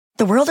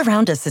The world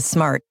around us is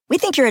smart. We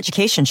think your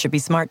education should be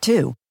smart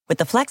too. With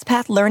the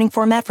FlexPath learning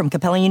format from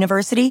Capella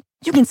University,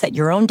 you can set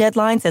your own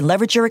deadlines and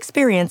leverage your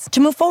experience to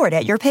move forward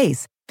at your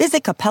pace.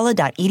 Visit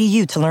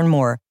capella.edu to learn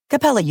more.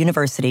 Capella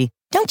University.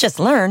 Don't just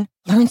learn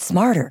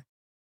smarter.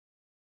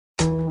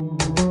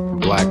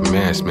 Black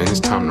mass, man, it's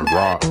time to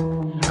rock.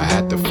 I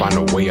had to find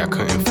a way, I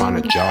couldn't find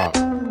a job.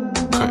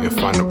 Couldn't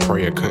find a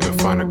prayer,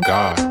 couldn't find a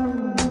God.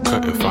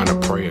 Couldn't find a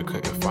prayer,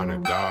 couldn't find a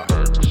God.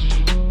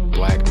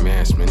 Black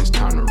mass, man, it's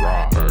time to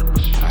rock.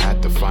 I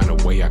had to find a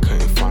way, I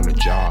couldn't find a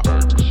job.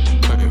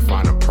 Couldn't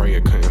find a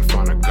prayer, couldn't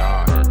find a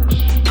God.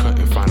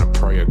 Couldn't find a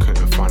prayer,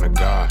 couldn't find a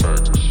God.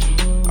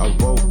 I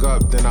woke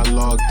up, then I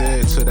logged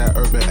in to that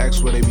Urban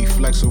X where they be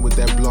flexing with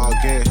that blog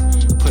in.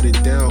 Put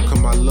it down, cause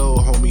my little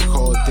homie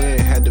called in.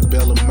 Had to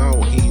bail him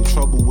out, he in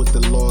trouble with the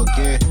law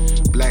again.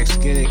 Black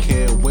skin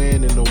can't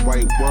win in the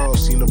white world.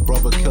 Seen a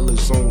brother kill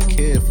his own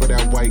kid for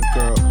that white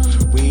girl.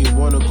 We ain't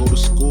wanna go to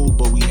school,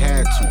 but we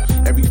had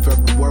to. Every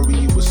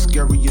February it was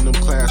scary in them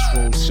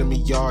classrooms. Shimmy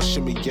y'all,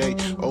 shimmy yay.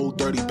 Old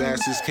dirty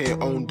bastards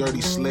can't own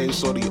dirty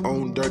slaves, or they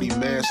own dirty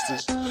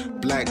masters.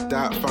 Black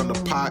Dot found a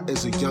pot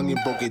as a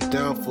youngin', broke it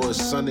down for his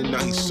son, and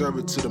now he serve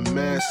it to the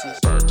masses.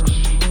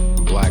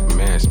 Black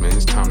mass, man,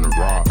 it's time to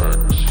rock.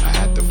 I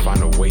had to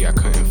find a way, I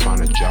couldn't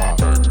find a job.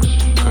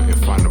 Couldn't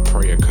find a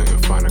prayer,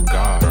 couldn't find a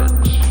God.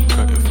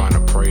 Couldn't find a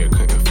prayer,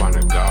 couldn't find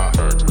a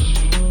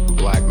God.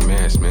 Black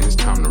mass, man, it's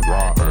time to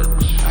rock.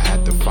 I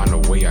had to find a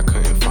way, I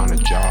couldn't find a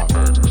job.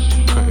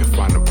 Couldn't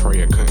find a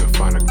prayer, couldn't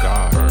find a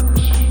God.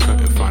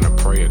 Couldn't find a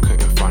prayer,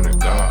 couldn't find a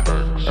God.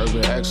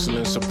 Urban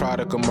excellence, a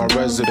product of my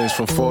residence.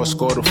 From 4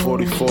 to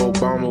 44,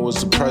 Obama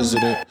was the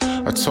president.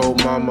 I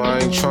told mama I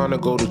ain't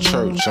tryna go to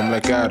church. I'm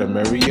like Adam,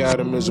 every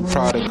Adam is a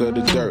product of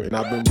the dirt. And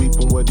I've been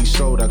reaping what he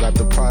sowed. I got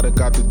the product,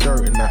 got the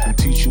dirt. And I can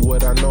teach you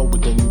what I know,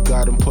 but then you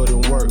gotta put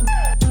in work.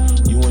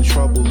 You in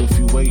trouble if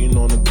you waiting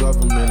on the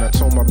government. I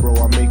told my bro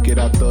I make it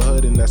out the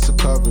hood, and that's a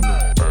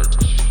covenant.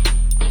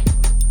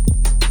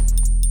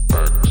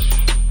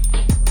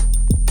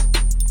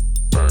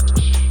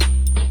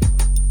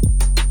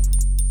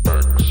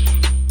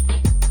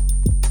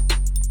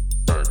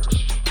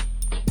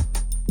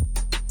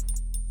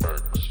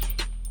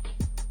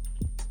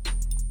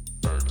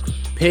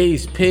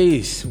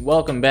 Peace.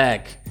 Welcome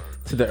back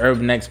to the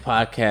Urban X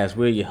podcast.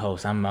 We're your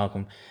hosts. I'm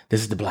Malcolm.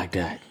 This is the Black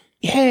Dot.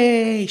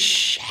 Yay!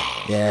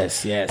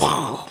 Yes.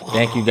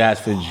 Thank you guys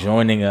for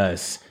joining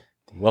us.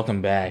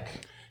 Welcome back.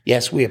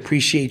 Yes, we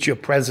appreciate your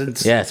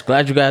presence. Yes,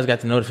 glad you guys got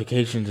the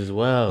notifications as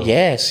well.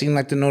 Yeah, it seemed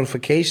like the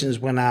notifications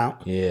went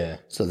out. Yeah.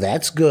 So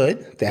that's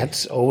good.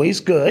 That's always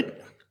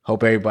good.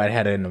 Hope everybody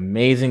had an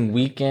amazing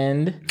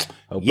weekend.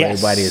 Hope Yes.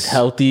 everybody is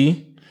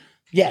healthy.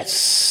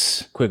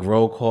 Yes. Quick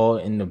roll call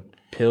in the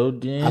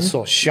building. I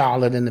saw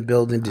Charlotte in the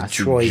building,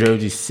 Detroit.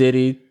 Jersey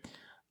City,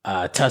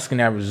 Tucson,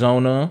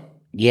 Arizona.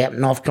 Yep,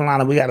 North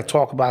Carolina. We got to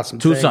talk about some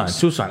Tucson.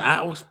 things.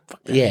 I was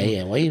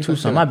Yeah. What you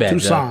Tucson. My bad.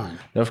 Tucson.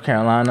 North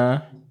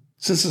Carolina.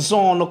 Since it's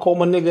on, the call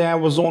my nigga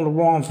Arizona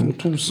wrong from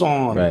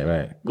Tucson.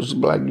 Right. It's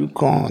like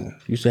Yukon.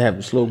 Used to have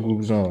the slow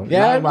grooves on.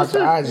 Yeah, about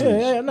the Islands.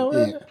 Yeah,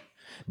 no.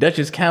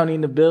 Dutchess County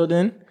in the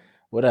building.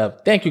 What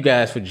up? Thank you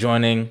guys for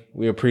joining.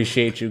 We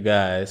appreciate you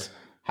guys.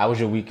 How was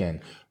your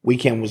weekend?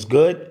 Weekend was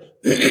good.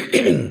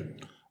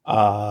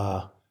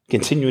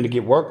 Continuing to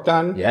get work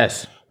done.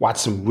 Yes. Watch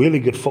some really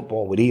good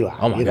football with Eli.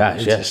 Oh my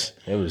gosh, yes.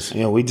 It was.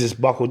 We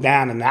just buckled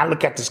down, and I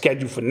look at the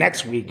schedule for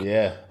next week.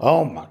 Yeah.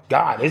 Oh my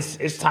God,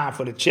 it's time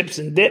for the chips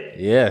and dip.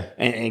 Yeah.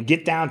 And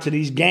get down to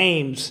these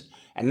games,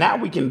 and now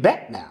we can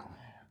bet now.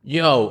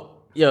 Yo,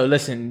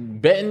 listen,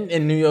 betting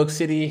in New York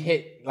City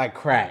hit like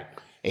crack.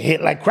 It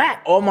hit like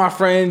crack. All my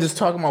friends just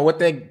talking about what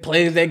they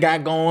plays they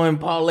got going,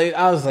 parlay.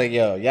 I was like,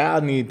 yo, y'all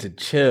need to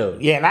chill.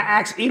 Yeah, and I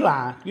asked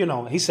Eli,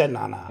 he said,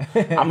 nah, I'm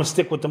going to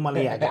stick with the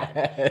money I got.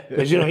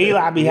 Because,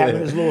 Eli be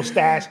having his little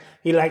stash.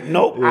 He like,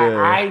 nope,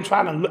 I ain't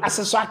trying to look. I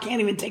said, so I can't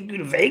even take you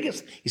to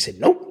Vegas? He said,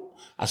 nope.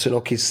 I said,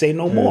 okay, say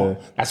no more.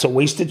 That's a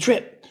wasted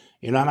trip.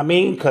 You know what I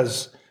mean?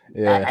 Because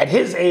at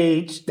his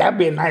age, that'd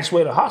be a nice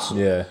way to hustle.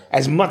 Yeah.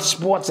 As much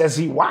sports as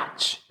he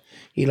watch.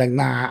 He like,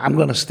 nah, I'm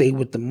going to stay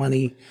with the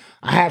money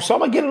I have. So I'm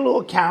going to get a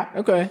little account.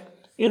 Okay.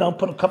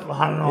 Put a couple of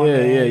 $100 on Yeah,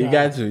 there.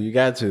 you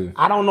got to.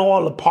 I don't know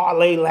all the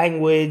parlay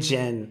language,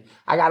 and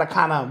I got to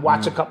kind of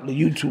watch a couple of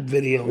YouTube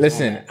videos.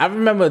 Listen, I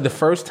remember the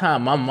first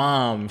time my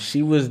mom,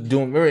 she was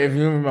doing, if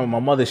you remember my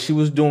mother, she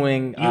was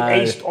doing. You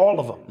aced all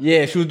of them.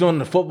 Yeah, she was doing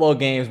the football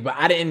games, but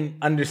I didn't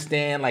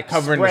understand like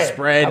covering the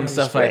spread and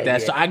stuff like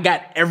that. Yeah. So I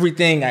got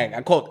everything.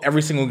 I called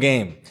every single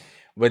game.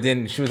 But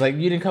then she was like,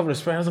 you didn't cover the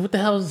spread. I was like, what the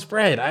hell is the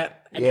spread? I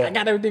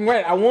got everything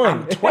right. I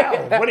won. I'm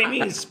 12. What do you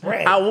mean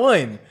spread? I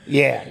won.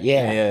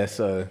 Yeah.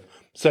 So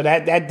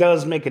that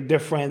does make a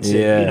difference.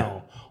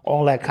 And,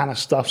 all that kind of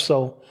stuff.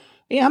 So,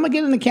 I'm going to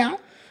get an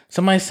account.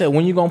 Somebody said,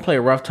 when you going to play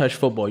rough touch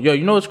football? Yo,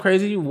 you know what's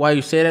crazy? Why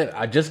you say that?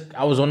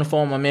 I was on the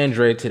phone with my man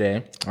Dre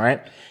today, all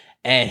right?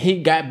 And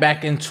he got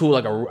back into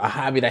like a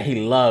hobby that he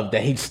loved,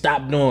 that he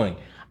stopped doing.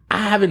 I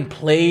haven't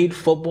played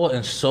football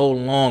in so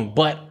long,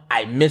 but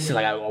I miss it.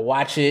 Like I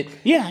watch it.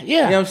 Yeah. You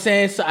know what I'm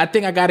saying? So I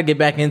think I got to get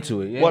back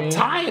into it. You know what I mean?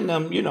 Ty and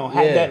them,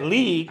 had that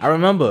league. I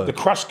remember. The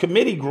Crush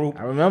Committee group.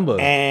 I remember.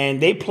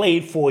 And they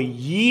played for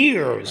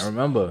years. I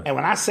remember. And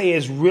when I say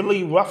it's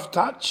really rough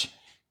touch,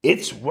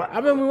 it's rough. I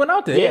remember we went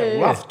out there.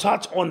 Yeah, rough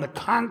touch on the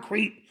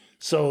concrete.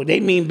 So they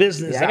mean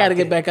business. Yeah, I got to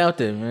get back out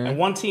there, man. And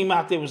one team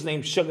out there was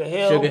named Sugar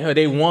Hill. Sugar Hill.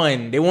 They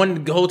won. They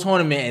won the whole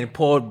tournament and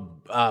poured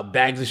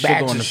bags of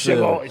sugar on the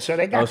field. So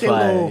they got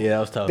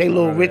their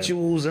little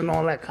rituals and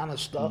all that kind of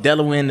stuff.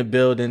 Delaware in the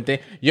building.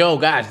 Yo,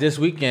 guys, this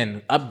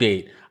weekend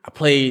update. I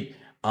played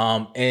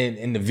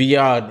in the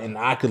VR and the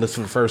Oculus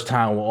for the first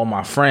time with all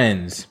my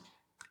friends.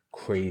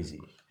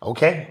 Crazy.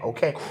 Okay.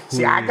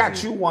 See, I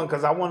got you one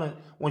because I want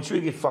you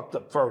to get fucked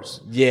up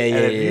first.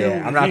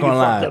 Yeah. I'm not gonna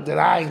lie. Up, then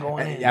I ain't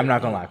going in. I'm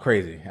not gonna lie.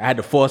 Crazy. I had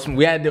to force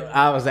me.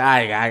 I was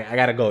like, I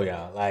gotta go,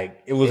 y'all.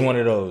 Like it was one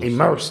of those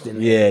immersed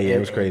in. Yeah. It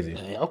was crazy.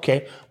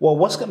 Okay. Well,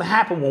 what's gonna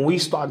happen when we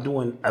start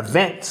doing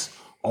events?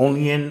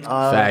 Only in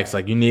facts.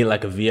 Like you need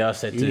like a VR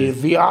set. You need a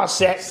VR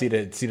set. See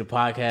the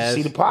podcast.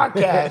 See the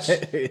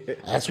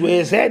podcast. That's where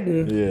it's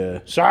heading. Yeah.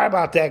 Sorry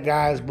about that,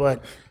 guys,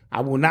 but I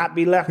will not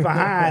be left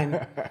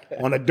behind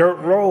on a dirt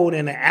road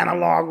in an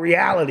analog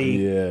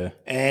reality. Yeah.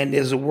 And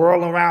there's a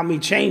world around me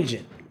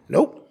changing.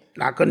 Nope.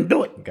 Not gonna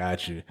do it.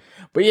 Got you.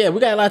 But yeah, we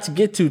got a lot to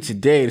get to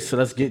today, so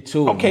let's get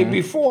to it. Okay, man.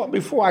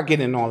 before I get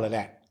in all of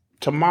that,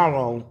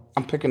 tomorrow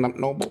I'm picking up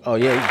Noble. Oh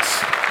yeah.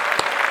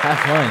 Have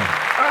fun.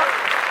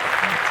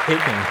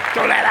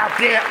 Throw that out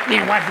there. Me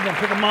and wife are gonna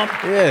pick him up.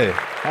 Yeah.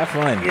 Have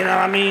fun. You know what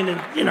I mean?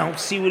 And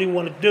see what he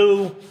wanna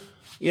do.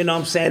 You know what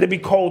I'm saying? It'll be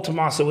cold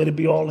tomorrow, so it'll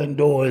be all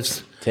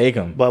indoors. Take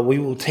him. But we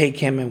will take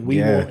him and we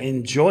will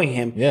enjoy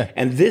him. Yeah.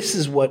 And this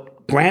is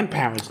what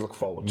grandparents look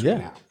forward to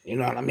now. You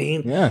know what I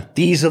mean? Yeah.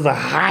 These are the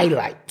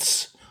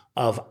highlights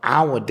of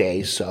our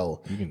day.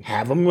 So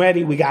have them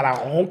ready. We got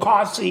our own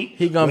car seat.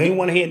 We ain't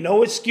want to hear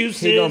no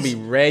excuses. He gonna be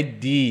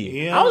ready.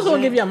 You know I was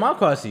gonna give you my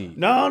car seat.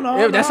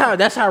 No.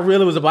 That's how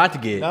real it was about to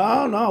get.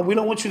 No. We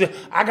don't want you to.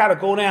 I gotta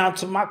go down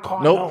to my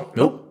car.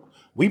 Nope.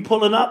 We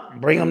pulling up,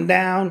 bring them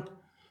down.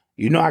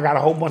 You know I got a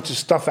whole bunch of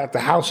stuff at the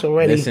house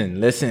already.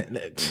 Listen.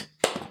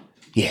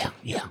 Yeah.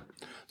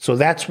 So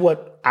that's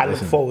what I look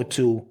forward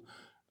to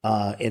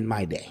in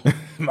my day.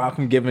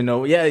 Malcolm giving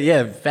no.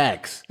 Yeah.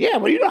 Facts. Yeah,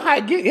 but you know how I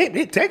get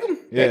hit. Take them.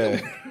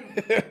 Yeah.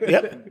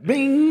 Yep.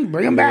 Bing.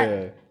 Bring them back.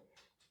 Yeah.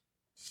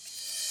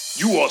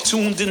 You are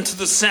tuned into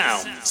the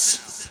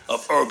sounds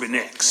of Urban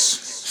X.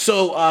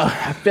 So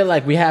I feel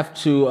like we have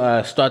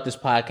to start this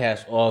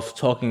podcast off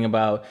talking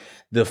about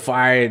the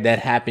fire that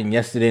happened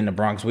yesterday in the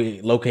Bronx.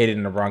 We located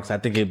in the Bronx. I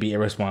think it'd be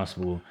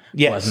irresponsible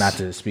for us not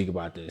to speak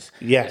about this.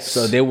 Yes.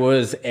 So there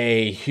was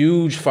a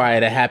huge fire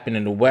that happened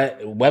in the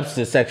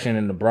Webster section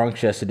in the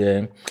Bronx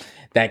yesterday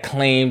that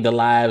claimed the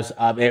lives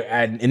of,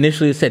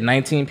 initially it said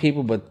 19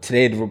 people, but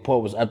today the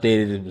report was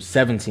updated. It was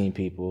 17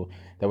 people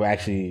that were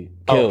actually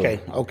killed.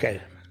 Okay.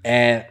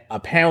 And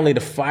apparently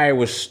the fire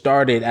was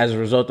started as a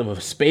result of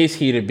a space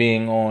heater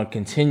being on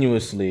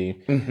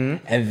continuously. Mm-hmm.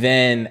 And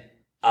then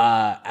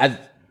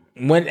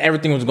when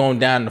everything was going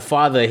down, the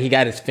father, he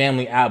got his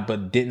family out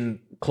but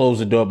didn't close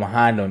the door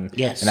behind him.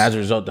 Yes. And as a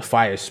result, the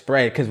fire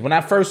spread. Because when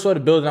I first saw the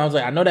building, I was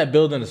like, I know that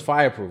building is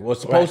fireproof. Or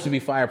it's supposed to be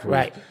fireproof.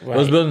 Right.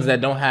 Those buildings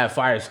that don't have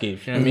fire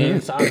escapes. You know what I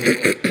mean? So I was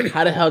like,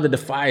 how the hell did the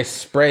fire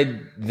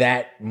spread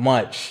that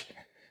much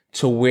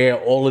to where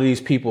all of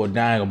these people are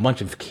dying? A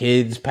bunch of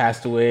kids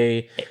passed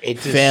away.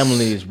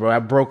 Families, bro.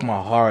 That broke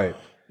my heart.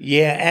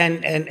 Yeah,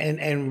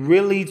 and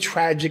really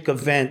tragic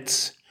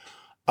events.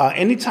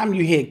 Anytime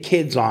you hear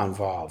kids are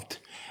involved.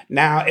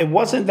 Now, it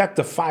wasn't that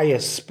the fire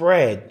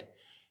spread.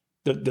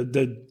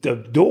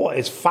 The door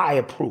is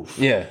fireproof.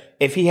 Yeah.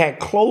 If he had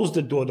closed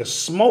the door, the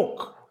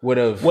smoke would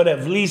have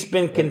at least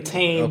been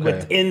contained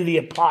within the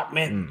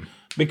apartment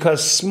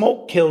because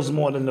smoke kills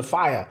more than the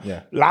fire.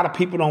 Yeah. A lot of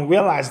people don't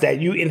realize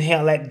that you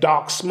inhale that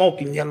dark smoke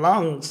in your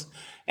lungs,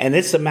 and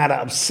it's a matter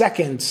of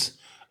seconds.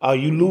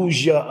 You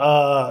lose your,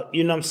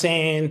 you know what I'm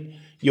saying,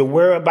 your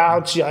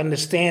whereabouts, your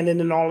understanding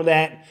and all of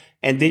that.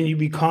 And then you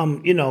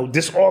become,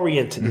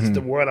 disoriented is the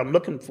word I'm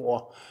looking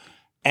for.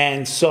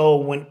 And so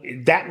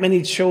when that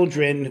many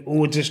children who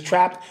were just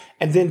trapped,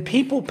 and then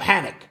people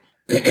panic.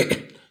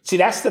 See,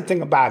 that's the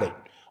thing about it.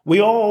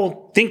 We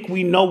all think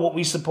we know what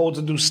we're supposed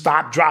to do.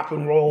 Stop, drop,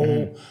 and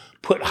roll.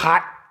 Put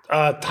hot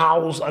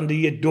towels under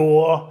your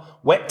door,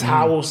 wet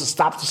towels to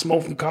stop the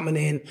smoke from coming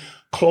in.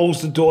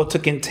 Close the door to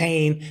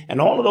contain.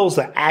 And all of those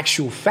are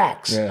actual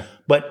facts. Yeah.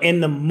 But in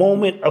the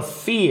moment of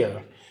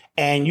fear,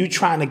 and you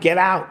trying to get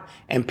out,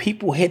 and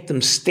people hit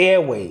them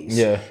stairways.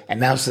 Yeah.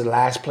 And that's the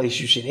last place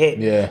you should hit.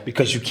 Yeah.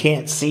 Because you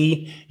can't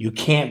see, you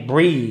can't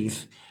breathe.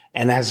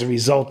 And as a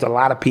result, a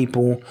lot of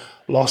people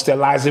lost their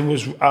lives. It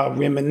was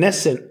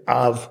reminiscent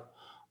of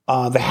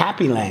the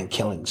Happy Land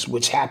killings,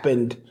 which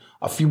happened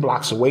a few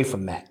blocks away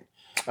from that.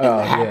 And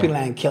the Happy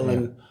Land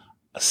killing,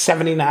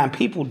 79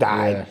 people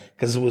died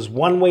because it was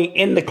one way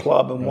in the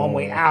club and one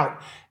way out.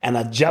 And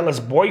a jealous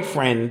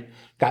boyfriend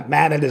got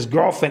mad at his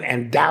girlfriend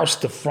and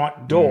doused the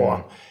front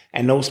door.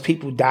 And those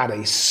people died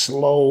a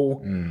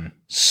slow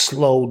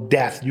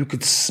death. You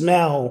could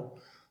smell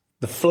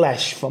the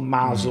flesh from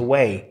miles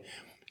away.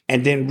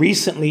 And then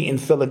recently in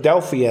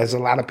Philadelphia, as a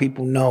lot of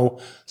people know,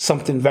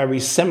 something very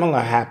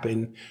similar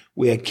happened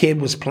where a kid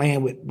was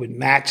playing with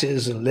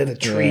matches and lit a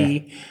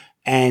tree.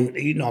 And,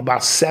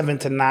 about 7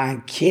 to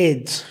 9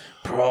 kids,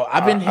 bro,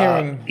 I've been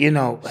hearing,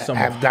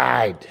 have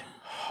died.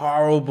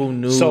 Horrible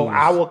news. So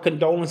our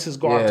condolences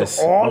go out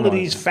to all of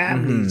these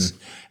families.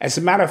 As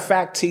a matter of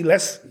fact, T,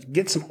 let's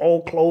get some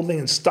old clothing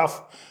and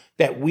stuff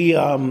that we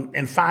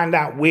and find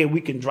out where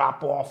we can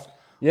drop off.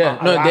 They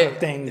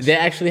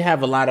actually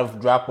have a lot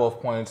of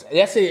drop-off points.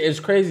 Yesterday, it's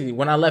crazy.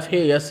 When I left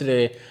here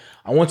yesterday,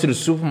 I went to the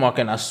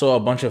supermarket and I saw a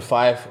bunch of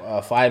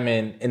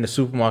firemen in the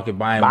supermarket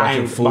buying a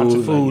bunch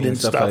of food and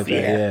stuff like that.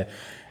 Yeah.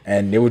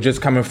 And they were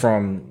just coming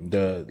from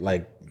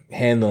the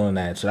handling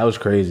that, so that was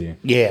crazy.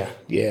 Yeah.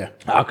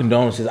 Our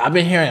condolences. I've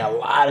been hearing a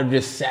lot of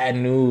just sad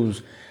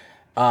news,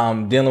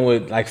 dealing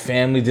with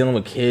family, dealing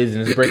with kids,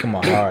 and it's breaking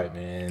my heart,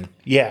 man.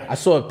 Yeah, I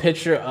saw a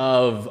picture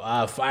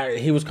of fire.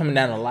 He was coming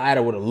down a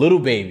ladder with a little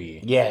baby.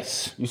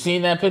 Yes, you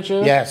seen that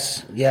picture?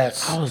 Yes.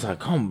 I was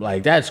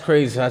like, that's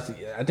crazy. I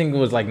think it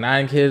was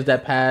 9 kids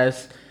that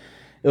passed.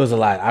 It was a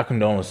lot. Our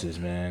condolences,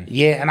 man.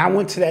 Yeah, and I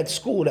went to that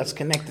school that's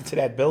connected to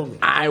that building.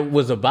 I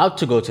was about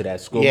to go to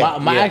that school.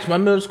 My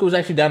middle school is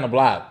actually down the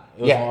block.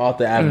 It was on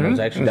Arthur Avenue. It was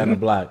actually down the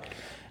block,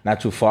 not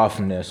too far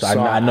from there. So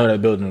I know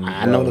that building.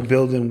 I know the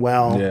building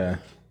well. Yeah.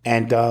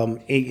 And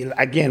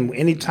again,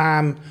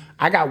 anytime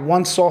I got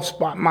one soft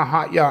spot in my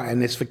heart, y'all,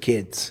 and it's for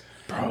kids,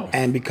 bro.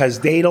 And because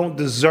they don't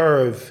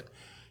deserve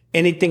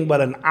anything but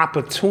an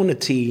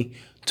opportunity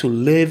to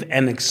live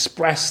and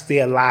express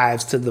their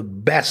lives to the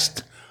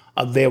best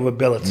of their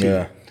ability.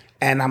 Yeah.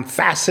 And I'm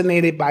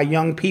fascinated by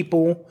young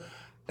people.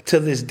 To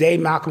this day,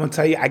 Malcolm will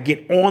tell you, I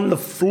get on the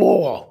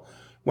floor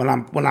when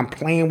I'm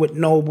playing with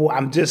Noble.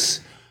 I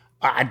just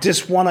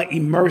want to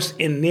immerse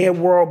in their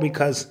world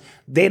because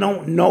they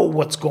don't know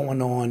what's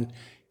going on.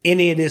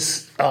 Any of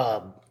this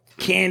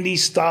candy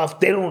stuff,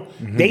 they don't.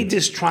 They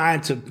just trying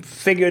to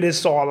figure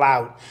this all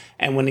out.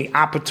 And when the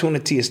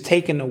opportunity is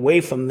taken away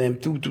from them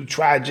through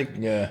tragic,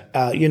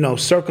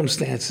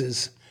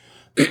 circumstances,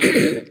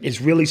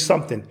 it's really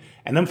something.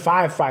 And them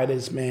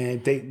firefighters,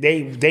 man,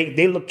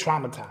 they look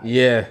traumatized.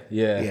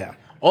 Yeah.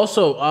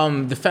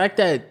 Also, the fact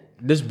that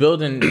this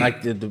building,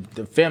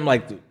 the family,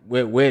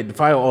 where the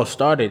fire all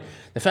started,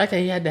 the fact that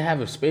he had to have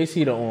a space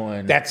heater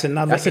on. That's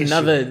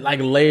another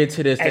layer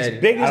to this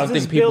that I don't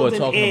think people are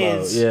talking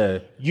about. Yeah.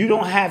 You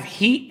don't have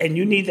heat and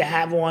you need to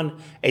have on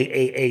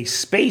a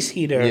space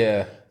heater.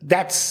 Yeah.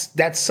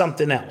 That's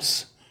something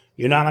else.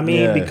 You know what I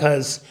mean? Yeah.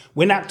 Because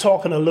we're not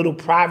talking a little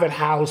private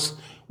house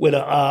with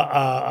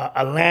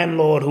a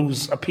landlord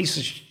who's a piece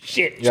of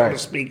shit, so to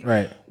speak.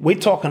 Right. We're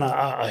talking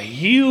a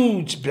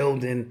huge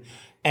building,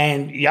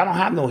 and y'all don't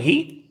have no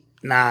heat?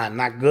 Nah,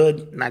 not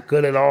good. Not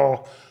good at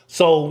all.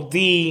 So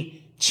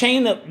the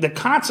chain of the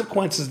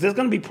consequences, there's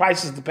going to be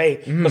prices to pay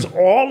because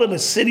all of the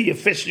city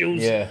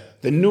officials,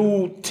 the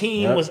new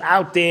team was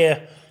out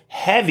there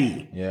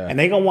heavy, and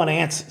they're going to want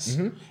answers.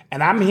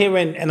 And I'm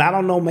hearing, and I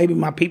don't know, maybe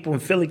my people in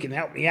Philly can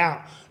help me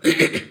out,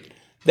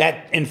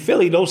 that in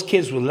Philly, those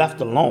kids were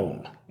left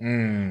alone.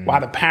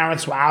 While the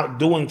parents were out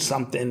doing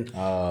something,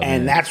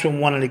 and that's when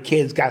one of the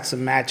kids got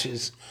some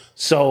matches.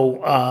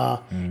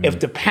 So if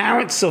the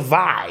parents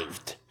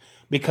survived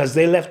because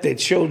they left their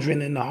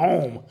children in the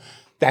home,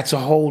 that's a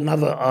whole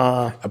nother...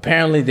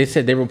 Apparently, they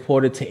said they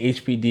reported to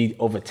HPD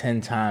over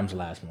 10 times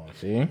last month,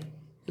 see?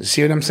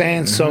 See what I'm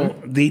saying? So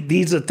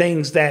these are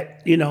things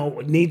that,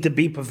 need to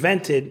be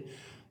prevented.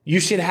 You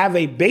should have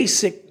a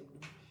basic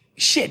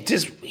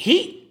just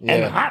heat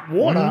and hot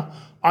water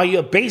are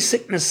your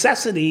basic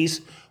necessities.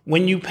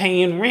 When you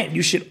paying rent,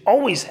 you should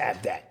always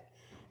have that.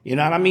 You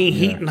know what I mean?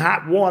 Heat and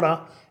hot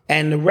water,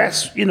 and the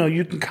rest,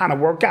 you can kind of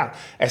work out.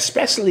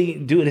 Especially,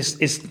 dude,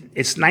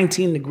 it's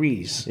 19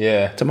 degrees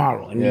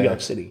tomorrow in New York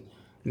City.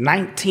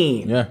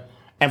 19. Yeah.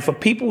 And for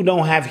people who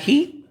don't have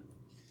heat,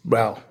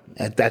 well,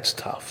 that's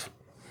tough.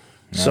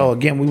 Yeah. So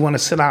again, we want to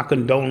send our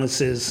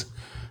condolences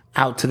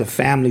out to the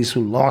families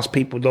who lost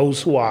people,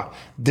 those who are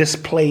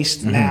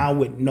displaced now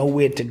with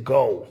nowhere to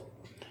go.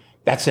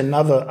 That's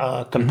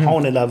another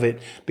component of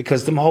it,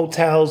 because them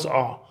hotels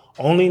are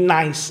only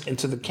nice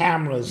until the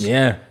cameras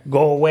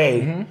go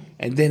away.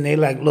 And then they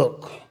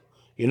look,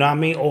 you know what I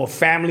mean? Or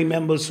family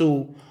members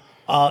who,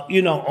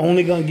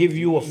 only going to give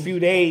you a few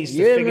days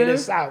to figure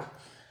this out.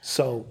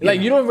 So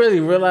you don't really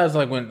realize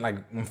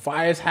when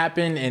fires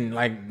happen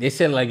and they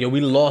said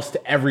we lost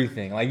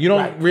everything. You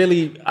don't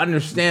really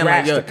understand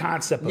the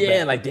concept of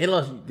that.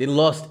 They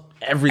lost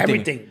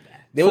everything.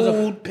 There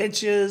was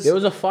pictures. There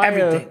was a fire.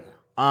 Everything.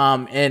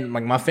 And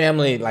my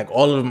family,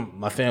 all of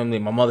my family,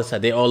 my mother's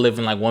side, they all live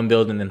in one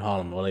building in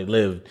Harlem, or they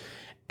lived,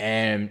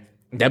 and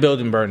that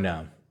building burned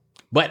down.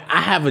 But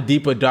I have a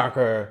deeper,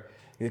 darker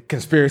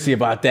conspiracy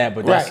about that.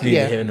 But that's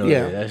neither here nor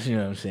there. That's what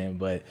I'm saying.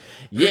 But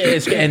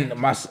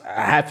I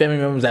have family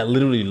members that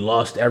literally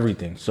lost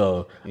everything.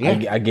 So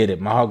I get it.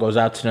 My heart goes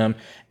out to them.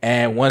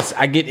 And once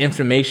I get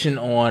information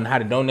on how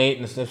to donate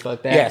and stuff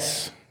like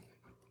that,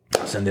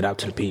 Send it out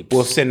to the peeps.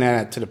 We'll send that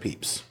out to the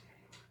peeps.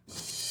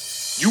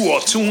 You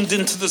are tuned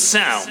into the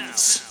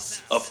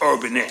sounds of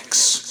Urban X.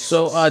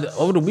 So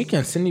over the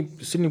weekend, Sidney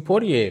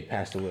Poitier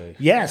passed away.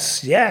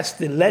 Yes,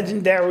 the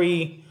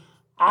legendary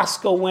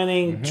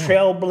Oscar-winning,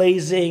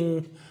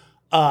 trailblazing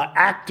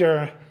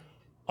actor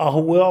who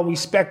we all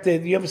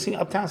respected. You ever seen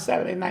Uptown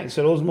Saturday Night?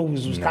 So those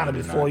movies was kind of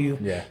before you.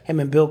 Yeah. Him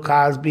and Bill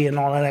Cosby and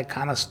all of that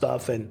kind of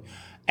stuff,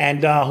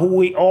 and who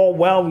we all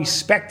well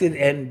respected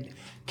and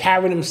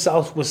carried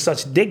himself with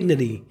such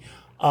dignity.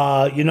 You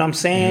know what I'm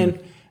saying?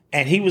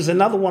 And he was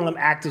another one of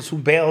them actors who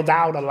bailed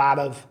out a lot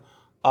of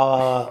the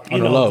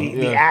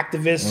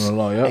activists on the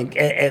low,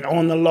 and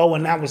on the low,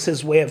 and that was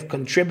his way of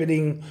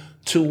contributing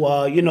to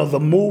the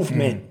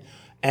movement.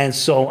 And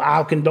so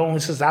our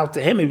condolences out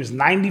to him. He was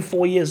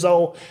 94 years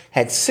old,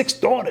 had 6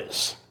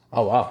 daughters.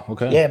 Oh wow,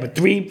 okay. Yeah, but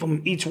 3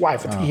 from each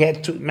wife. He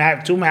had two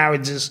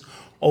marriages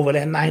over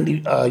that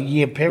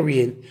 90-year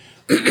period,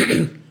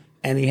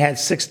 and he had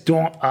 6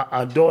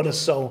 daughters.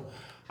 So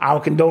our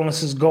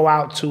condolences go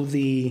out to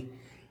the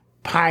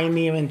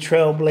pioneering,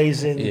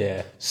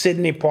 trailblazing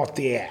Sidney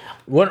Poitier.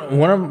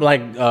 One of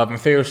my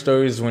favorite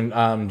stories when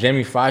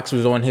Jamie Foxx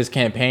was on his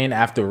campaign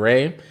after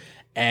Ray,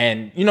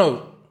 and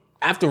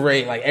after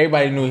Ray, like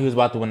everybody knew he was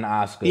about to win the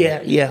Oscar.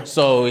 Yeah.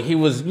 So he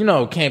was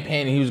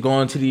campaigning. He was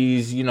going to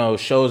these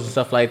shows and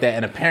stuff like that,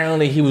 and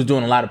apparently he was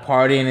doing a lot of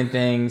partying and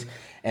things.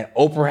 And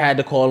Oprah had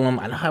to call him.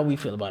 I know how we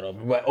feel about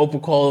Oprah, but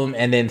Oprah called him,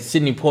 and then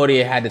Sidney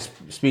Poitier had to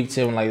speak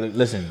to him like,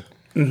 listen.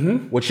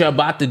 What you're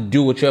about to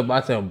do, what you're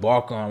about to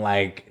embark on,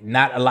 like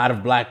not a lot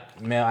of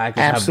black male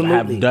actors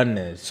have done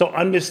this. So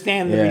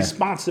understand the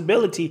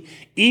responsibility,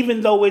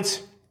 even though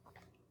it's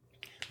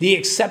the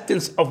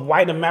acceptance of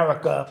white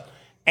America,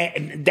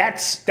 and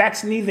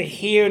that's neither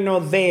here nor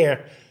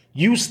there.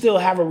 You still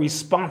have a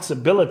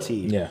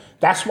responsibility. Yeah.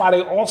 That's why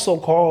they also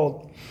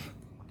called,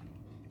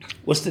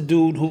 what's the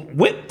dude who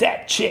whipped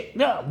that chick?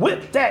 No,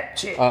 whipped that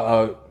chick.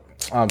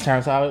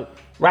 Terrence Howard?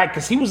 Right,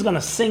 because he was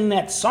gonna sing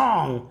that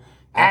song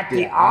at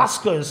the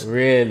Oscars.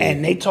 Really?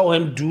 And they told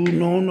him,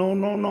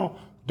 no,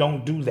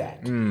 don't do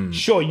that.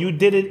 Sure, you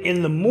did it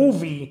in the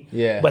movie,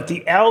 but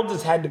the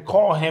elders had to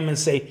call him and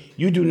say,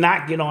 you do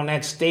not get on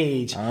that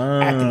stage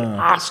at the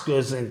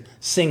Oscars and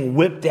sing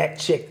Whip That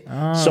Chick.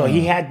 So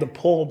he had to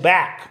pull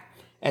back,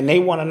 and they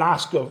won an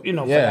Oscar,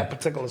 for that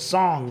particular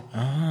song.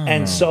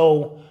 And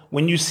so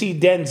when you see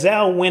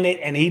Denzel win it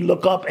and he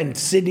look up and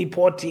Sidney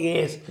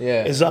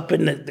Poitier is up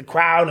in the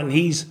crowd and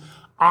he's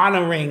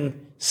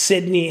honoring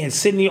Sidney, and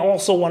Sidney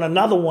also won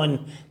another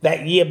one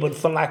that year, but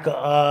for like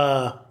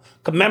a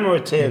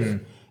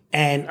commemorative,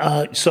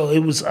 and so it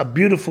was a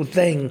beautiful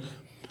thing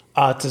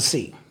to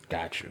see.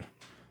 Got you.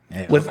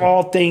 With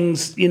all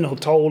things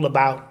told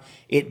about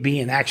it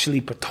being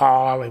actually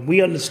Patar, and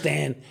we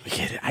understand.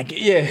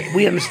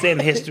 We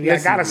understand the history.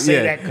 I gotta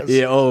say that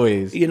because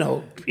always. You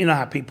know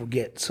how people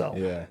get. So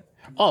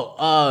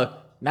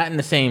not in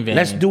the same vein.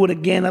 Let's do it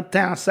again.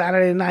 Uptown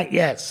Saturday Night.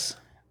 Yes.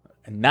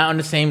 Not on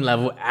the same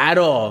level at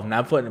all.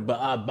 Not putting,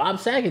 but Bob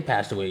Saget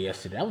passed away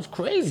yesterday. That was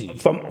crazy.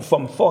 From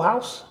Full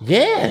House?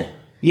 Yeah,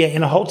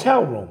 in a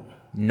hotel room.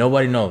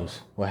 Nobody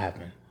knows what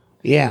happened.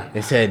 Yeah,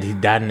 they said he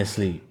died in his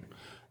sleep.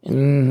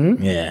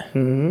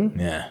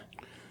 Yeah.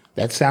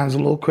 That sounds a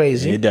little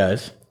crazy. It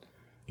does.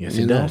 Yes,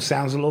 it does.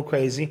 Sounds a little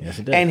crazy. Yes,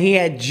 it does. And he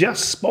had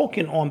just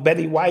spoken on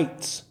Betty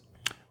White's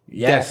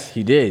death.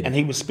 He did. And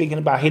he was speaking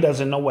about he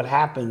doesn't know what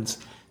happens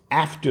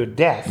after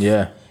death.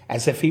 Yeah.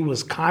 As if he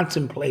was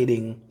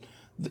contemplating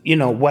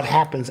what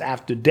happens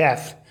after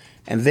death,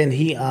 and then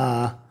he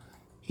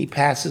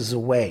passes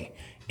away.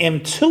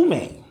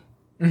 Mtume,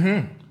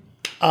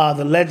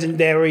 the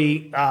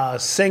legendary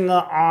singer,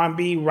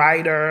 R&B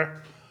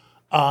writer,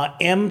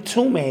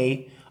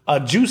 Mtume,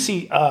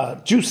 Juicy.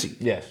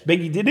 Yes.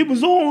 Biggie did. It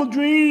was all a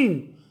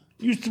dream.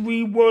 Used to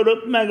read Word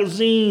Up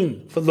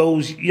magazine. For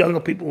those younger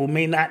people who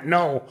may not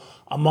know,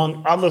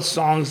 among other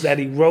songs that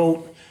he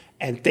wrote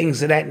and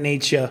things of that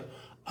nature,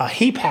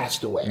 he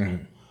passed away.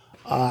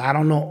 I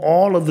don't know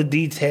all of the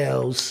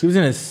details. He was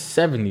in his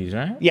 70s,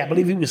 right? Yeah, I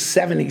believe he was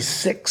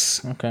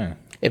 76. Okay.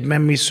 If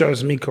memory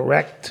serves me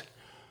correct.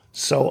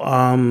 So,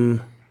 our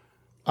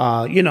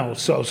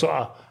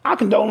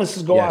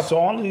condolences go out to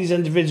all of these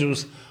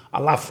individuals.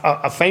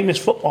 A famous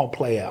football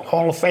player,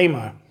 Hall of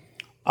Famer,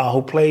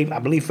 who played, I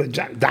believe,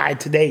 died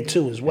today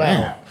too as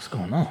well. Man, what's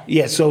going on?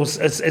 Yeah, so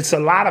it's a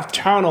lot of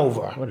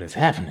turnover. What is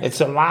happening?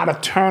 It's a lot of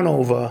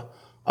turnover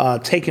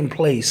taking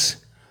place.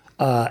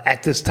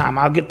 At this time,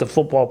 I'll get the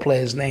football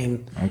player's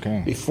name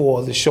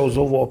before the show's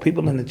over. Or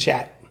people in the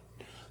chat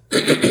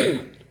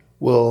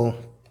will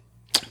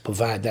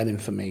provide that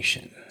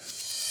information.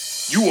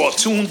 You are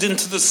tuned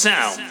into the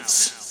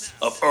sounds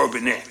of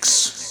Urban X.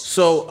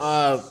 So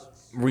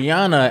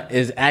Rihanna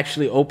is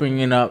actually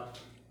opening up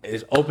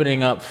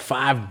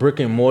 5 brick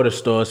and mortar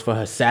stores for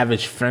her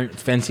Savage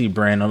Fenty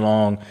brand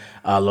along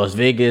Las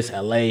Vegas,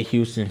 LA,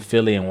 Houston,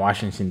 Philly, and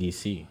Washington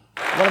D.C.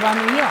 What about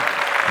New York?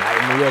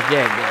 Not in New York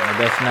yet. I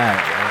guess not.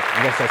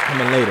 I guess that's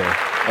coming later.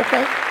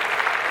 Okay.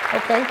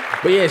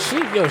 But yeah, she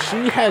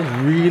has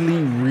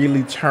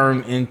really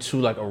turned into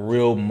like a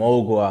real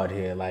mogul out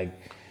here. Like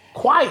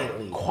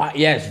quietly.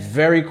 Yes,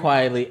 very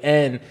quietly.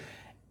 And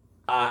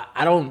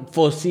I don't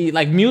foresee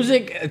like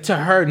music to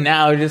her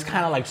now is just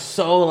kind of like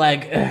so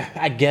like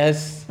I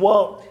guess.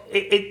 Well,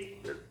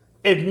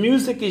 if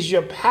music is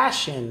your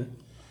passion,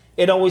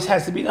 it always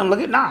has to be done. Look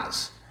at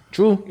Nas.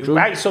 True.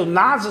 Right? So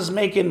Nas is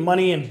making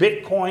money in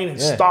Bitcoin and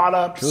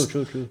startups.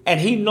 True. And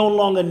he no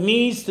longer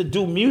needs to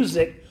do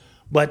music,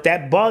 but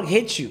that bug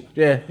hits you.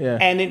 Yeah.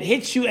 And it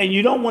hits you, and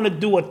you don't want to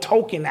do a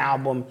token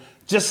album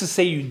just to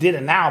say you did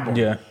an album.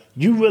 Yeah.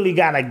 You really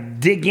got to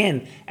dig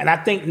in. And I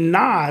think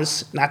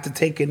Nas, not to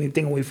take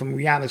anything away from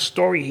Rihanna's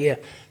story here,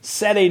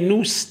 set a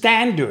new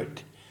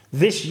standard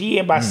this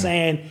year by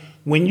saying,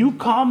 when you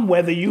come,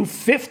 whether you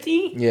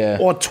 50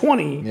 or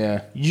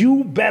 20,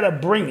 you better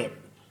bring it.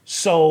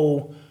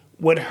 So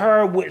with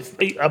her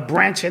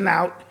branching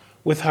out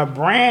with her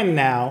brand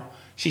now,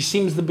 she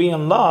seems to be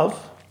in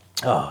love.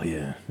 Oh,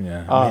 yeah.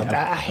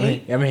 I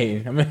hate. I'm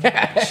hating.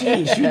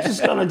 Jeez, you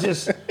just gonna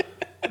just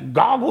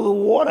goggle the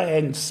water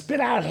and spit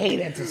out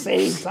hate at the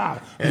same time.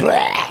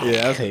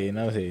 Yeah, I was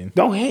hating.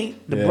 Don't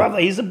hate. The brother,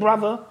 he's a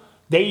brother.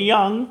 They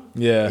young.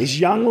 Yeah. It's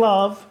young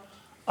love.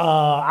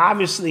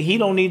 Obviously, he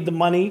don't need the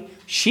money.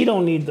 She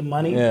don't need the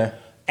money. Yeah.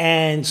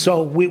 And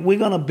so we're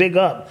going to big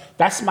up.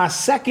 That's my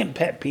second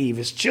pet peeve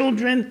is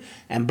children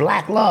and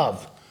black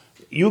love.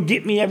 You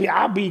get me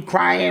I'll be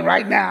crying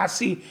right now.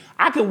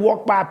 I could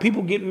walk by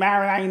people getting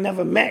married I ain't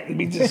never met and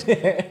be just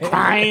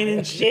crying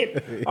and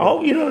shit.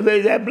 Oh,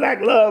 that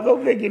black love,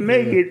 hope they can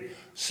make it.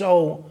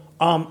 So,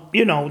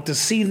 to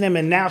see them,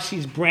 and now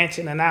she's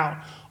branching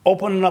out,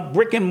 opening up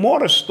brick and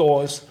mortar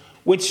stores,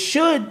 which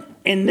should,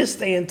 in this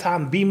day and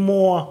time, be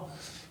more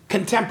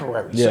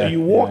contemporary. So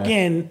you walk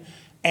in,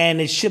 and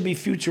it should be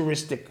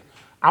futuristic.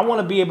 I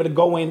want to be able to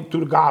go in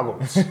through the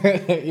goggles.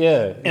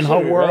 In her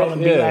world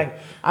and be like,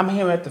 I'm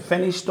here at the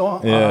Fendi store.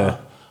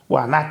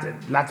 Well, not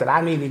that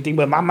I need anything,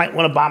 but I might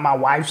want to buy my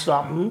wife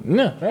something.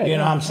 Yeah, right. You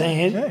know what I'm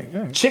saying?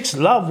 Right. Chicks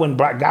love when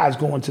guys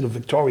go into the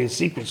Victoria's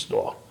Secret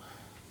store.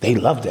 They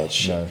love that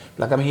shit. No.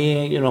 Like, I'm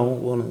here,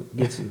 want to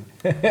get some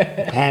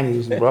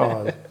panties and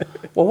bras.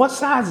 Well, what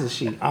size is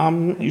she?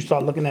 You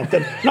start looking at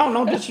them.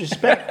 No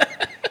disrespect.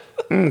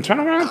 Turn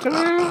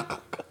around.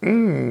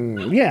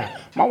 Yeah,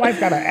 my wife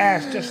got an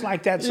ass just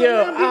like that. So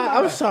Yo,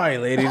 I'm sorry,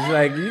 ladies.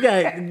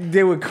 Like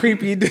they were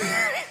creepy.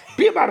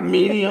 Be about a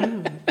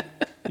medium.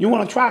 You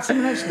want to try some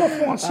of that stuff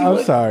on?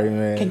 I'm sorry,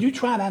 man. Can you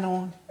try that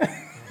on?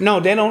 No,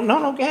 they don't. No,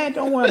 go ahead.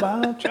 Don't worry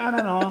about it. Try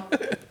that on.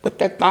 Put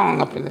that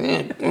thong up in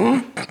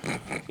there.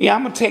 Yeah,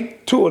 I'm gonna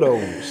take two of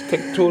those.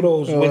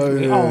 With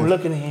me. Oh,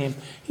 look at him.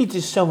 He's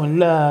just so in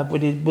love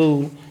with his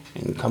boo,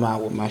 and come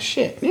out with my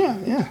shit.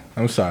 Yeah.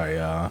 I'm sorry,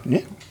 y'all.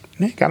 Yeah,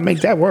 gotta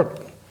make that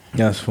work.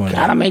 That's funny.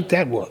 Gotta make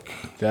that work.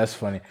 That's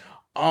funny.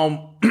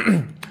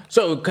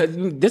 So cause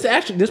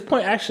this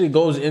point actually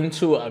goes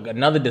into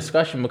another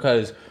discussion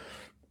because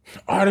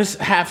artists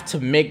have to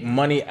make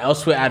money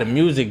elsewhere out of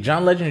music.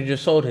 John Legend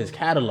just sold his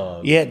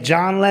catalog. Yeah,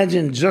 John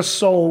Legend just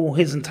sold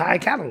his entire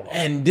catalog.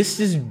 And this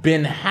has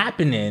been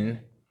happening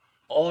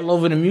all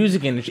over the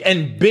music industry.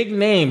 And big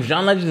names.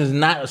 John Legend is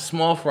not a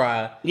small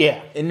fry.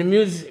 Yeah. In the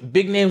music,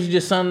 big names are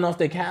just selling off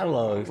their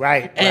catalogs.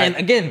 Right. And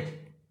again,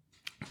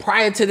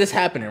 prior to this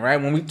happening,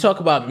 right? When we talk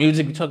about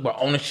music, we talk about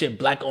ownership,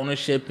 black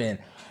ownership, and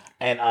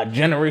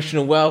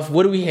generational wealth.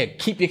 What do we hear?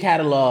 Keep your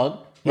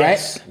catalog. Right?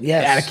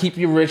 Yes. Gotta keep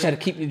you rich, gotta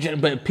keep you...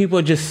 But people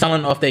are just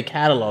selling off their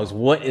catalogs.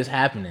 What is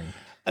happening?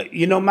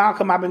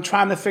 Malcolm, I've been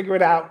trying to figure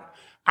it out.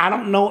 I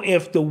don't know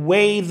if the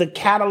way the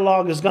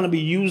catalog is going to be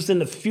used in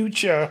the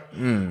future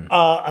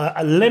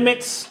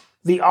limits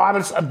the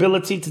artist's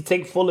ability to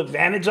take full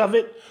advantage of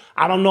it.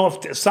 I don't know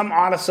if some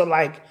artists are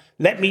like,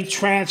 let me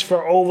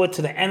transfer over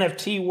to the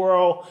NFT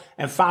world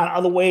and find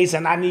other ways,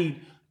 and I need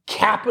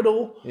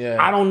capital. Yeah.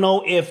 I don't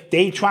know if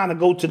they trying to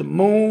go to the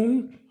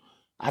moon.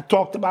 I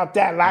talked about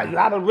that. A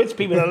lot of rich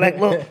people are like,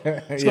 look,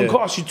 it's going to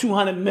cost you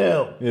 $200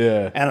 million.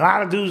 Yeah. And a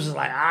lot of dudes is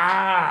like,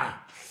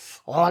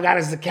 all I got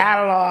is the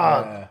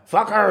catalog. Yeah.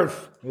 Fuck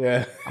Earth.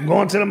 Yeah. I'm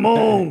going to the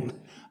moon.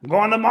 I'm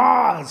going to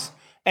Mars.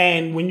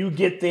 And when you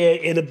get there,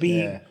 it'll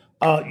be,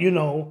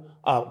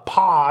 a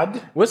pod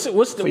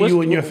for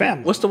you and your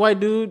family. What's the white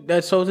dude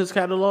that sold his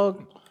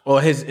catalog? Or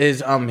his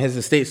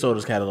estate sold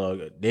his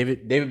catalog?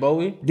 David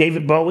Bowie?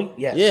 David Bowie,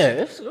 yes.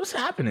 Yeah, what's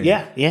happening?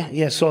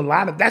 Yeah. So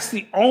that's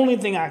the only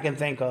thing I can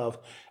think of.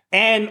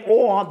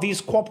 Or these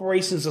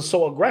corporations are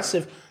so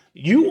aggressive,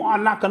 you are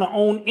not going to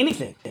own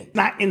anything.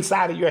 Not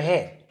inside of your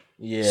head.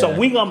 Yeah. So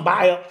we're going to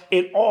buy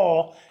it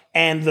all,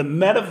 and the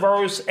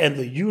metaverse and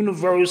the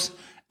universe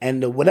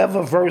and the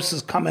whatever verse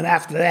is coming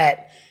after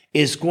that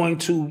is going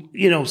to,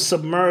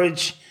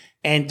 submerge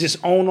and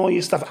just own all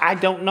your stuff. I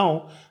don't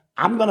know.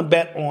 I'm going to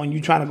bet on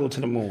you trying to go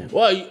to the moon.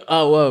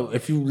 Well,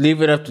 if you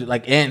leave it up to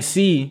like Aunt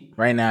C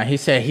right now, he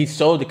said he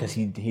sold it because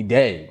he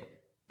dead.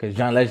 Because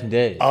John Legend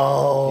dead.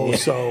 Oh, yeah.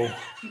 So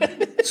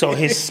So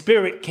his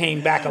spirit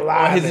came back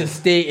alive. Or his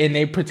estate, and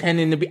they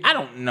pretending to be. I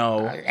don't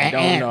know. I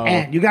don't know.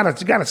 And you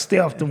gotta stay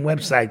off them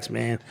websites,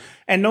 man.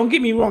 And don't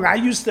get me wrong. I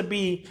used to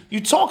be.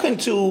 You talking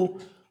to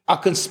a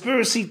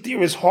conspiracy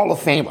theorist Hall of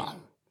Famer.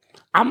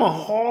 I'm a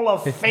Hall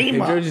of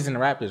Famer. Georgia's in the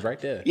Raptors, right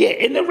there. Yeah,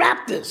 in the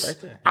Raptors.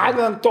 Right there. I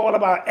done thought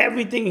about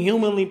everything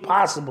humanly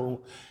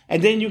possible,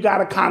 and then you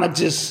gotta kind of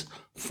just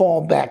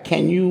fall back.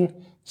 Can you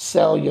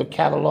sell your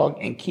catalog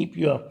and keep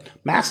your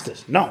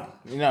masters? No.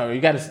 No,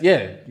 you gotta sell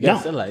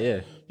that,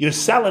 yeah. You're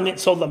selling it,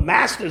 so the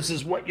masters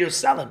is what you're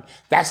selling.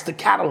 That's the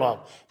catalog.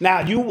 Now,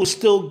 you will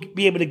still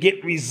be able to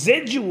get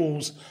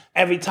residuals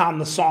every time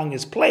the song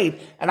is played,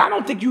 and I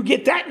don't think you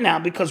get that now,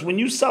 because when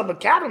you sell the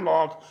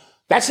catalog,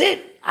 that's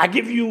it. I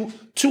give you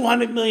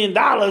 $200 million.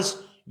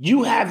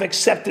 You have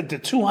accepted the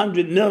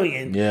 $200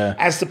 million,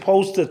 as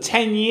opposed to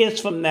 10 years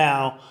from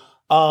now,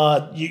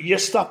 your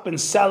stuff been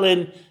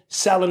selling.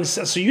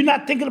 So you're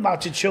not thinking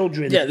about your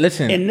children. Yeah,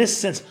 listen. In this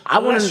sense,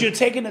 unless you're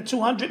taking the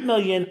 $200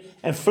 million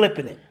and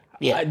flipping it.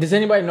 Yeah. Does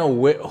anybody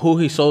know who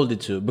he sold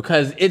it to?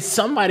 Because it's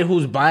somebody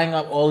who's buying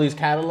up all these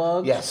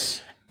catalogs.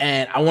 Yes.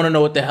 And I want to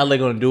know what the hell they're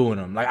gonna do with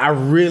them. Like,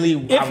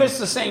 it's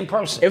the same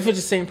person. If it's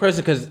the same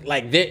person, because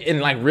like they're in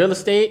like real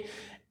estate.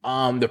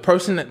 The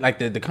person that like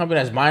the company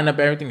that's buying up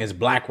everything is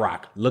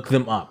BlackRock. Look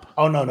them up.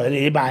 Oh no,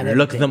 they're buying everything.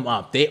 Look them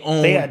up. They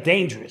are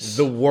dangerous.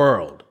 The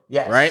world.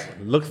 Yes. Right?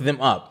 Look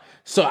them up.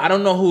 So I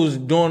don't know who's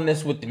doing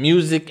this with the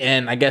music,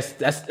 and I guess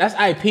that's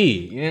IP.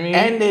 You know what I mean?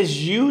 And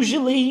there's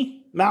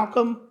usually,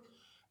 Malcolm,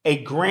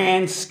 a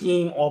grand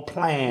scheme or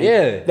plan.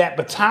 Yeah. That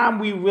by the time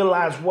we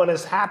realize what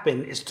has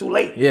happened, it's too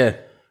late. Yeah.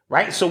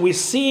 Right? So we're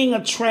seeing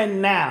a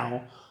trend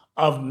now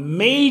of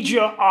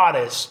major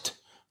artists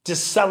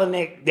just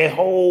selling their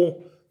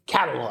whole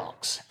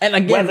catalogs. And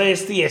again, whether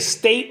it's the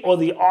estate or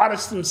the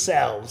artists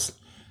themselves.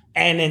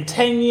 And in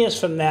 10 years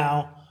from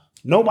now,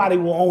 nobody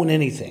will own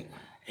anything.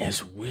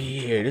 It's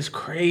weird. It's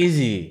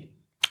crazy.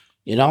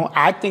 You know,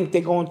 I think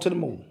they're going to the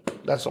moon.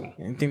 That's all.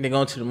 You think they're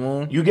going to the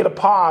moon? You get a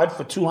pod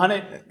for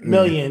 $200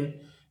 million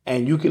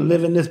and you can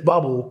live in this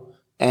bubble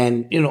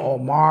and, you know, or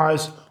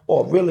Mars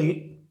or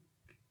really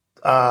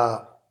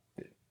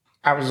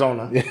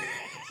Arizona,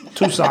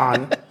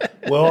 Tucson,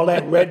 where all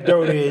that red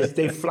dirt is.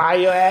 They fly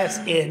your ass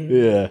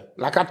in,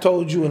 like I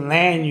told you, and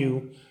land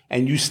you,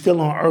 and you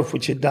still on Earth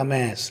with your dumb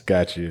ass.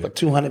 Got you. For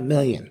 $200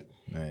 million.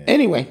 Man.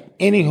 Anyway,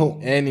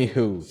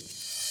 anywho.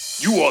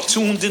 You are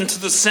tuned into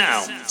the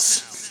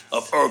sounds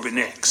of Urban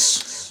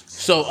X.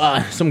 So,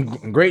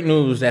 some great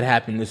news that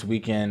happened this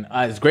weekend.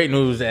 It's great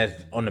news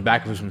that on the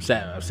back of some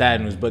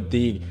sad news, but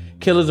the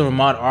killers of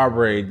Ahmaud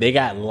Arbery, they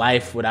got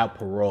life without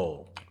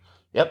parole.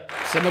 Yep,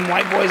 send them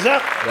white boys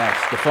up.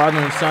 Yes, the father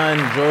and son,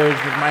 George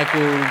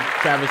McMichael,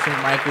 Travis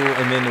McMichael,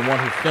 and then the one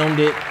who filmed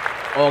it,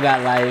 all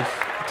got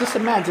life. Just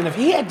imagine if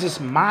he had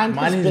just mind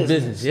his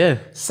business,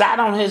 sat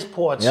on his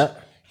porch,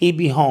 he'd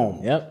be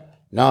home. Yep.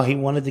 No, he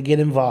wanted to get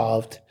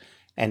involved,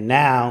 and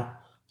now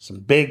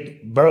some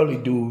big burly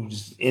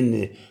dudes in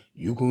the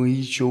 "you gonna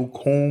eat your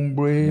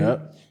cornbread."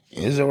 Yep.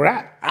 It's a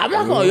wrap. I'm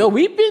not gonna.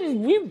 We've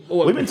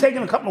been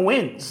taking a couple of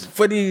wins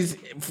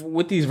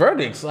with these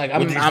verdicts. Like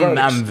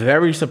I'm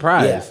very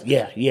surprised.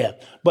 Yeah.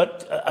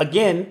 But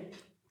again,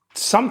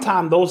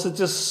 sometimes those are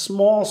just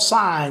small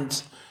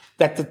signs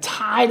that the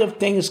tide of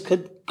things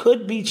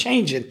could be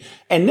changing.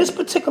 And this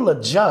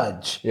particular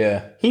judge,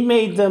 he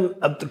made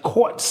the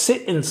court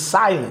sit in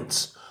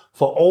silence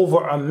for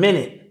over a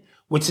minute,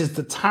 which is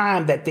the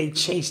time that they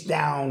chased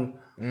down.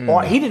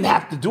 Or he didn't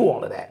have to do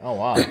all of that. Oh,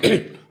 wow.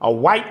 A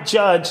white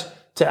judge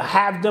to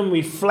have them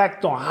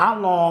reflect on how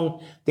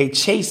long they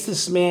chased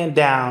this man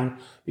down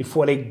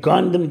before they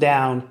gunned him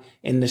down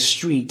in the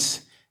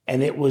streets.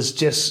 And it was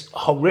just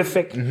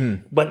horrific.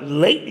 Mm-hmm. But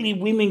lately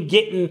we've been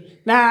getting,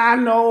 I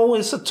know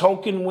it's a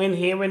token win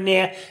here and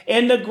there.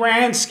 In the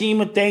grand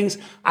scheme of things,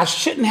 I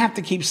shouldn't have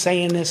to keep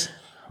saying this.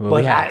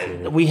 Well,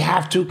 but we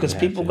have to because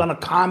people are going to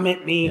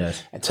comment me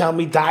and tell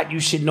me, Dot, you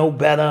should know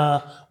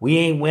better. We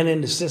ain't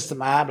winning the system,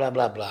 blah, blah,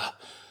 blah.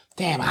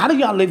 Damn, how do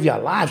y'all live your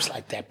lives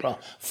like that, bro?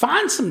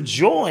 Find some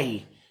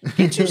joy.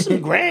 Get you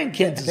some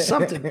grandkids or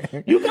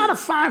something. You got to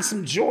find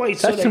some joy.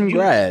 Touch some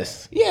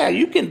grass. Yeah,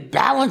 you can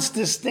balance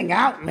this thing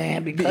out,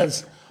 man,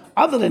 because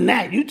other than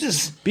that, you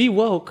just... Be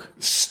woke.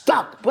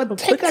 Stuck. But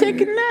take a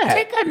nap.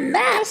 Take a nap.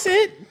 That's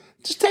it.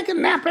 Just take a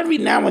nap every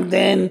now and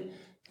then.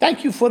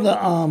 Thank you for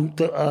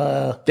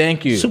the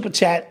thank you super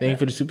chat. Thank you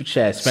for the super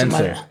chat,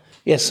 Spencer.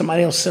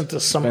 Somebody else sent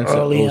us some Spencer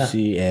earlier. OC,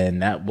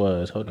 and that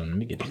was let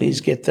me get.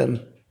 Please get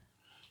them,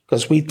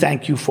 because we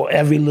thank you for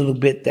every little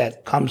bit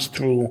that comes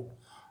through.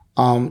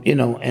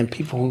 And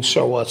people who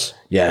show us.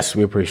 Yes,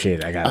 we appreciate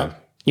it. I got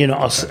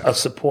a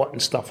support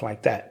and stuff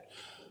like that.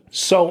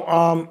 So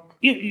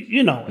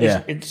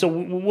so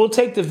we'll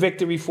take the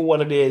victory for what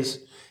it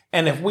is,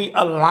 and if we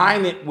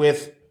align it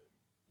with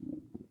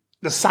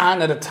the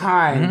sign of the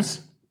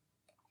times.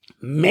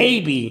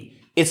 Maybe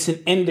it's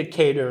an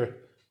indicator.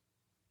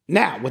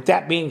 Now, with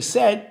that being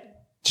said,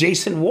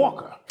 Jason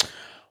Walker.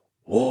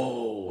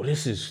 Whoa,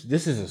 this is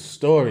a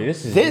story.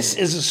 This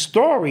is a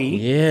story.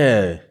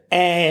 Yeah.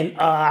 And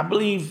I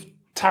believe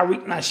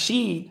Tariq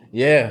Nasheed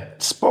Yeah.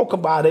 spoke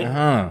about it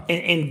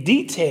in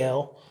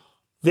detail.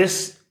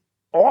 This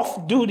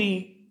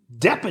off-duty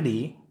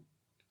deputy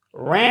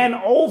ran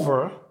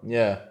over,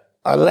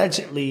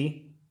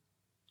 allegedly,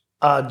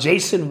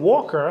 Jason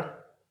Walker,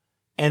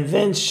 and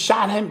then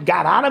shot him,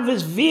 got out of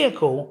his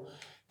vehicle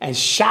and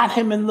shot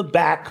him in the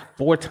back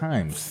 4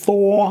 times.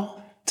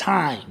 4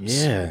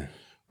 times. Yeah.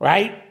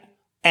 Right?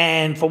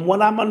 And from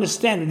what I'm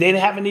understanding, they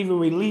haven't even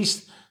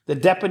released the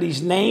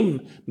deputy's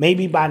name.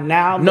 Maybe by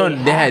now. No,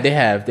 they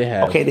have.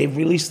 Okay, they've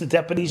released the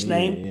deputy's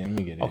name. Yeah, let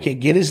me get it. Okay,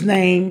 get his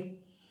name.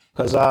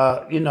 Because,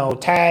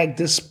 tag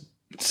this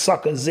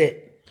sucker's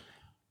it.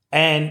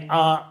 And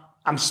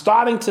I'm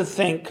starting to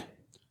think,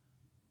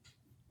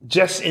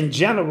 just in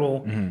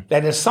general,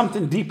 that there's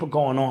something deeper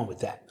going on with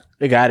that.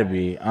 It got to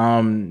be.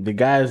 The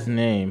guy's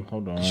name,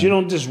 hold on. You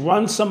don't just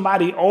run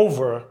somebody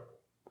over.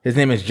 His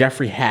name is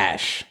Jeffrey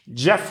Hash.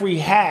 Jeffrey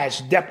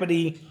Hash,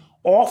 deputy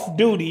off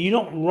duty. You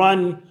don't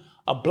run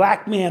a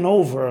black man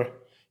over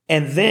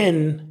and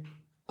then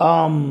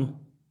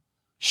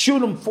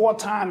shoot him 4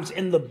 times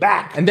in the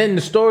back. And then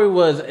the story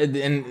was,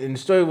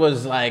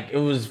 like,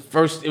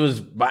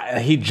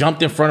 he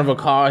jumped in front of a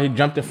car.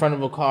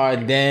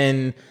 And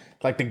then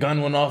like the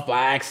gun went off by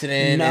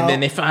accident. And then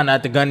they found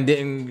out the gun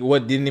didn't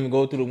even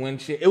go through the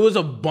windshield. It was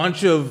a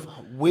bunch of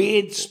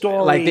weird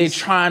stories. Like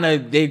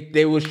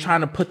they was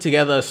trying to put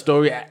together a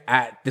story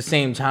at the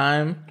same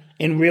time.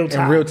 In real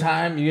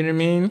time. You know what I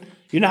mean?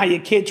 You know how your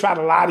kid try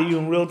to lie to you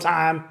in real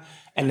time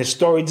and the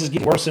story just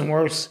gets worse and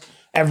worse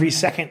every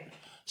second?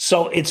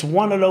 So it's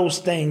one of those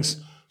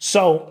things.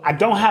 So I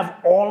don't have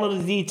all of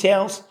the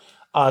details.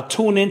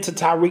 Tune into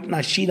Tariq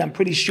Nasheed. I'm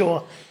pretty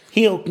sure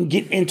he can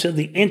get into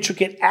the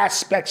intricate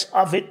aspects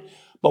of it.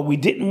 But we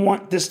didn't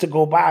want this to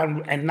go by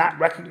and not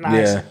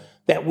recognize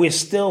that we're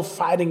still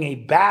fighting a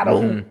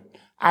battle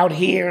out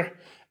here.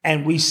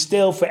 And we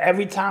still, for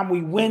every time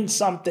we win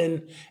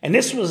something, and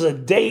this was a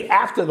day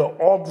after the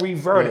Aubrey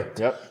verdict.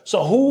 Yep.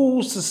 So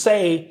who's to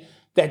say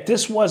that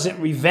this wasn't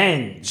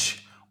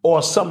revenge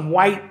or some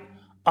white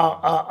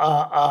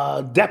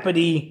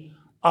deputy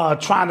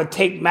trying to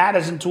take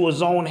matters into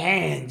his own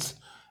hands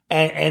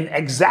and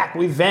exact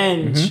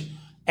revenge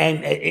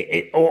and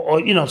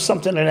or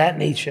something of that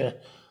nature.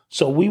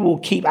 So we will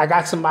keep. I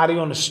got somebody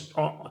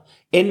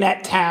in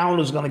that town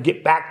who's going to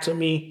get back to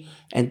me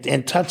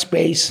and touch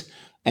base.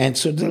 And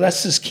so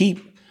let's just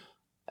keep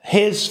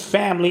his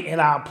family in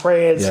our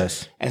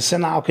prayers and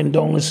send our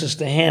condolences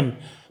to him,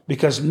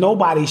 because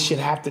nobody should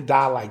have to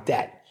die like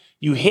that.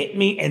 You hit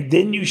me and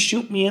then you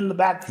shoot me in the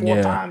back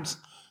 4 times.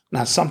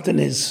 Now something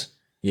is...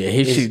 Yeah,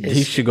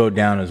 he should go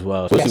down as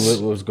well.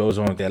 See what goes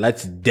on with that.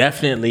 Let's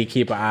definitely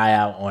keep an eye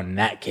out on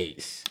that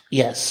case.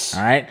 Yes.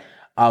 All right.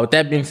 With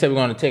that being said, we're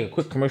going to take a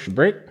quick commercial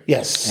break.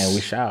 Yes. And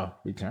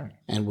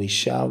we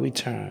shall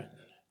return.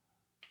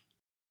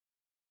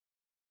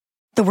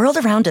 The world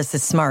around us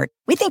is smart.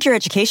 We think your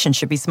education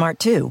should be smart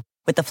too.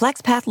 With the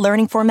FlexPath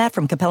learning format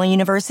from Capella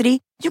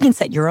University, you can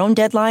set your own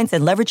deadlines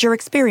and leverage your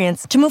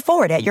experience to move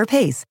forward at your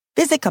pace.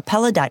 Visit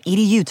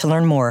capella.edu to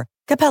learn more.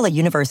 Capella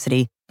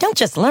University. Don't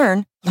just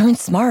learn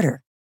smarter.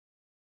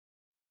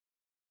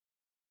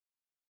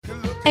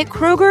 At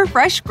Kroger,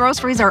 fresh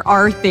groceries are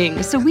our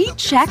thing, so we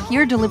check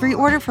your delivery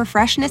order for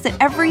freshness at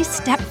every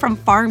step from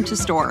farm to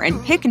store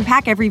and pick and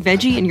pack every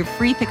veggie in your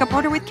free pickup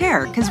order with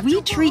care, because we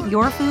treat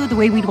your food the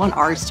way we'd want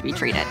ours to be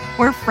treated.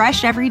 We're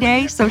fresh every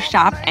day, so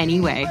shop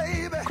anyway.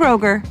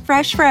 Kroger,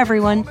 fresh for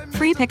everyone.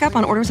 Free pickup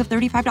on orders of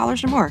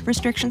 $35 or more.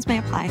 Restrictions may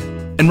apply.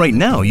 And right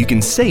now, you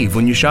can save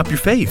when you shop your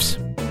faves.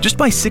 Just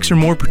buy 6 or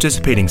more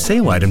participating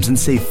sale items and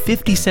save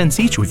 50 cents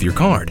each with your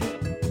card.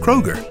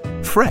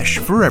 Kroger, fresh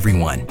for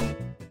everyone.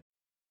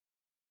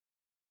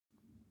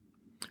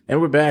 And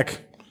we're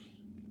back.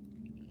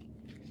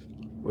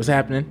 What's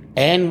happening?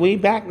 And we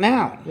back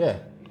now. Yeah.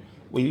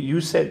 You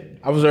said...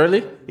 I was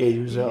early? Yeah,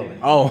 you was early.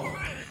 Oh.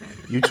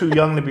 You too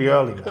young to be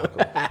early,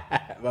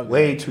 Malcolm.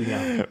 Way too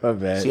young. My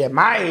bad. See, at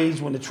my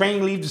age, when the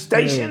train leaves the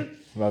station...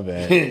 My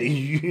bad.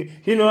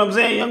 you know what I'm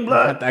saying, young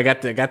blood? I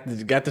got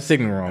the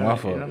signal wrong. My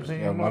fault. You know what I'm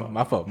saying? Yeah,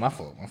 my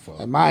fault.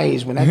 At my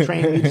age, when that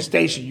train leaves the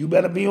station, you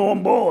better be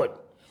on board.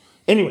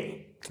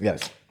 Anyway.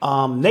 Yes.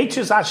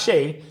 Nature's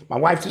Ashe, my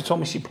wife just told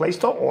me she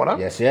placed her order.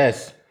 Yes. She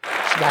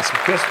got some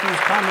crystals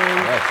coming,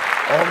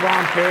 all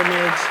round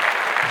pyramids,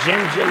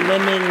 ginger,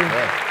 lemon,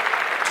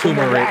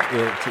 turmeric,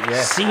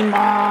 sea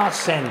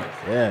moss, and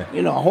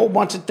a whole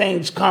bunch of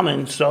things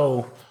coming.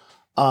 So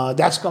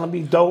that's gonna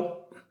be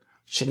dope.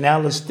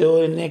 Chanel is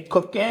still in there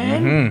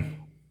cooking.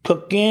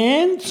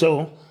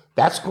 So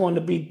that's going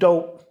to be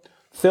dope.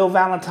 Phil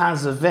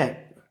Valentine's event.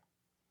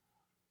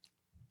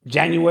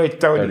 January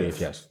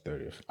 30th.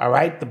 30th. All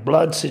right, the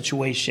blood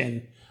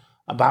situation,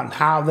 about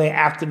how they're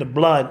after the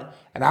blood.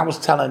 And I was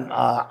telling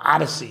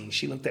Odyssey,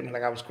 she looked at me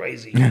like I was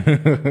crazy.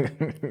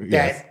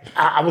 That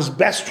I was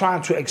best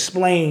trying to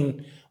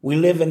explain we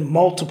live in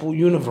multiple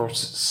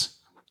universes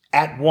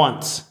at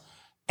once.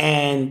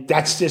 And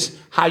that's just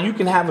how you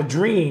can have a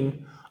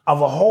dream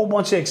of a whole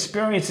bunch of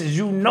experiences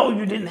you know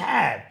you didn't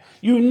have.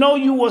 You know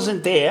you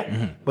wasn't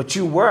there, but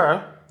you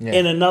were.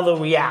 in another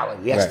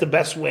reality. That's the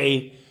best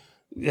way.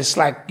 It's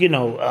like,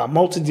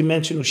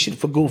 multidimensional shit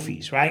for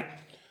goofies, right?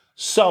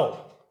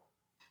 So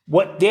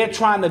what they're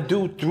trying to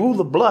do through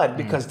the blood,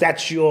 because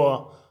that's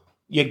your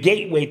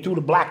gateway through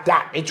the black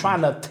dot. They're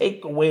trying to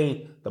take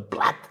away the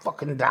black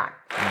fucking dot.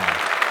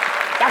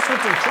 That's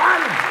what they're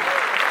trying to do.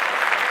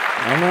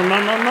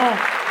 No.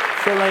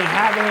 Phil ain't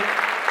having it.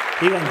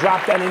 He gonna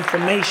drop that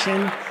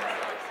information.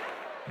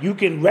 You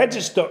can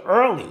register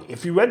early.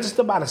 If you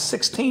register by the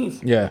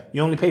 16th,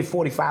 you only pay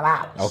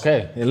 $45.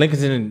 Okay. The link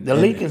is in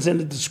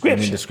the description.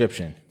 In the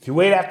description. If you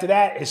wait after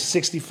that, it's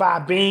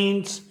 65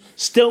 beans.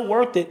 Still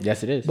worth it.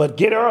 Yes, it is. But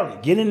get early.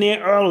 Get in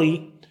there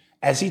early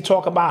as he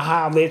talk about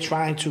how they're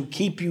trying to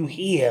keep you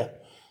here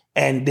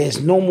and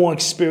there's no more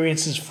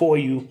experiences for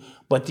you,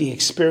 but the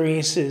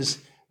experiences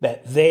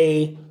that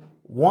they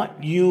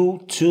want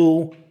you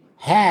to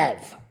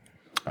have.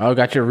 Oh,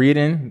 got your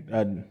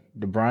reading,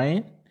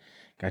 DeBrian?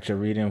 Got your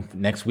reading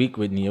next week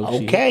with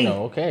Neoshi. Okay.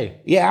 No,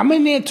 okay. Yeah, I'm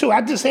in there too.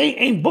 I just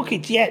ain't book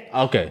it yet.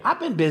 Okay. I've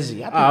been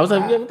busy. I was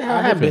like, what the hell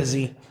happened? I've been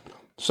busy.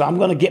 So I'm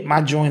going to get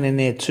my joint in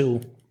there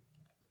too.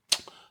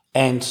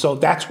 And so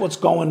that's what's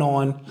going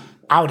on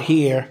out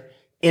here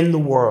in the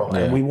world.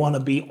 And we want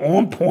to be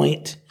on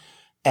point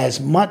as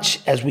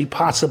much as we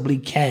possibly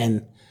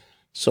can.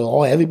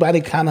 So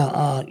everybody kind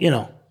of,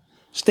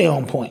 stay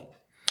on point.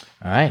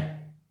 All right.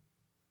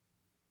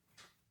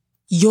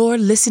 You're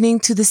listening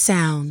to the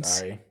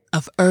sounds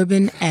of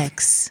Urban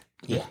X.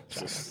 Yeah.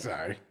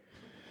 Sorry.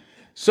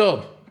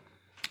 So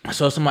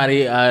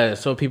somebody,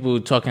 people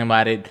talking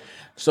about it.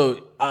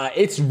 So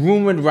it's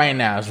rumored right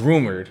now,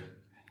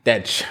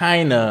 that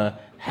China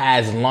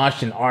has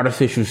launched an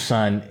artificial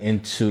sun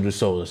into the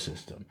solar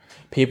system.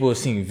 People are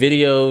seeing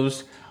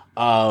videos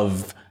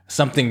of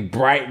something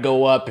bright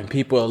go up and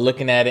people are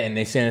looking at it and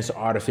they saying it's an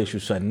artificial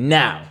sun.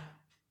 Now,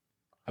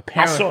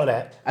 apparently,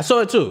 I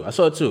saw it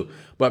too.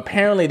 But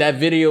apparently that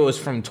video is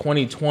from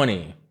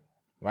 2020,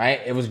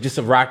 right? It was just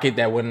a rocket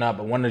that went up,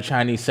 one of the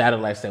Chinese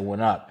satellites that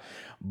went up.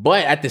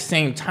 But at the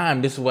same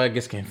time, this is where it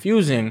gets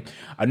confusing.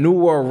 A new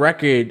world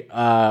record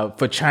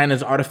for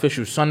China's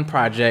artificial sun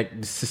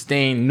project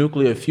sustained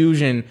nuclear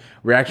fusion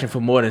reaction for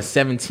more than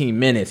 17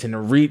 minutes, and it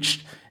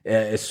reached.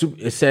 It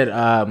said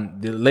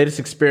the latest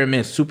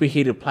experiment,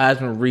 superheated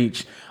plasma,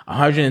 reached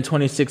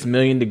 126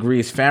 million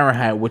degrees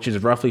Fahrenheit, which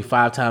is roughly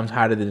 5 times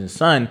hotter than the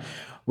sun,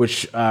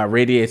 which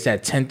radiates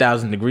at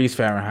 10,000 degrees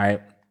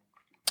Fahrenheit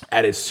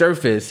at its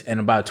surface and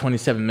about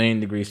 27 million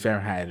degrees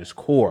Fahrenheit at its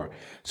core.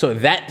 So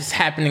that's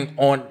happening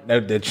on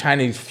the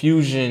Chinese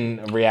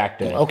fusion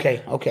reactor.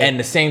 Okay. And at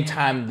the same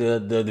time,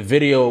 the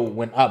video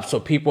went up, so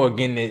people are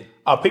getting it.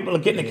 People are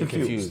getting it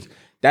confused.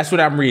 That's what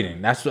I'm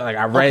reading. That's what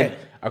I read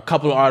a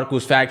couple of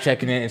articles fact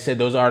checking it and said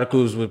those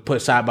articles would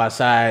put side by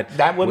side.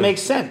 That would make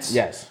sense.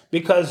 Yes,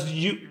 because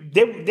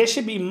there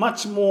should be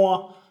much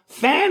more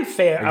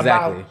fanfare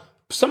about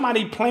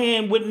somebody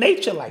playing with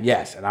nature like that.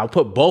 Yes, and I'll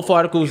put both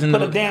articles in.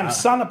 Put a damn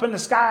sun up in the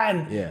sky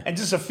and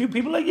just a few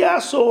people like, I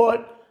saw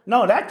it.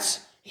 No,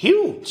 that's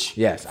huge.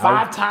 Yes.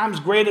 5 times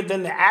greater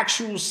than the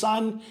actual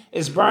sun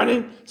is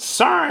burning.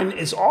 CERN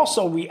is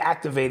also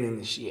reactivating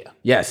this year.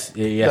 Yes.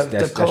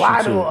 The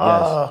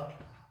collider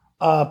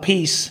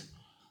piece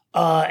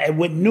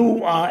with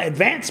new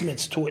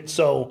advancements to it.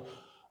 So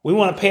we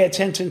want to pay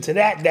attention to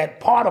that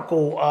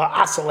particle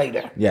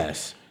oscillator.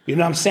 Yes. You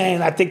know what I'm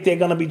saying? I think they're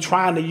going to be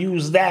trying to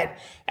use that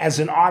as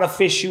an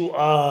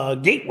artificial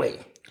gateway.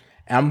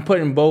 I'm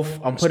putting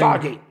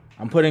Stargate.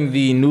 I'm putting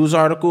the news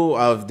article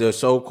of the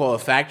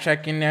so-called fact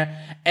check in there.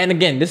 And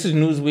again, this is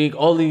Newsweek.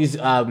 All these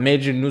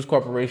major news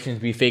corporations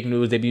be fake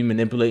news. They be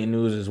manipulating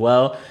news as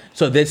well.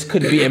 So this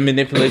could be a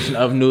manipulation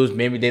of news.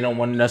 Maybe they don't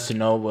want us to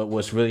know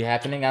what's really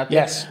happening out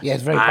there. Yes,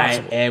 it's very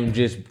possible. I am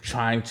just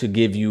trying to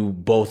give you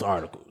both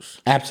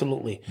articles.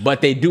 Absolutely.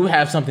 But they do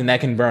have something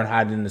that can burn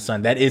hotter than the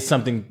sun. That is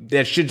something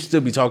that should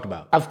still be talked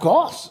about. Of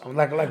course.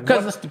 Like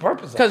what's the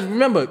purpose of it? Because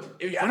remember,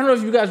 I don't know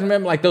if you guys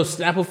remember like those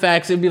Snapple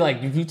facts. It'd be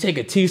like if you take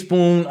a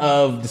teaspoon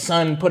of the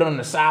sun, put it on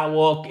the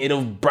sidewalk,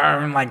 it'll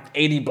burn like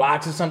 80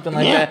 blocks or something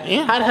like that.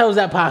 Yeah. How the hell is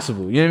that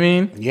possible? You know what I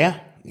mean?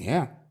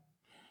 Yeah.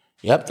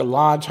 Yep, the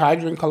Large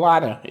Hadron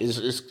Collider is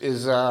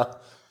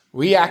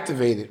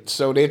reactivated.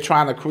 So they're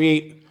trying to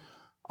create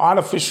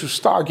artificial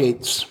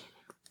stargates.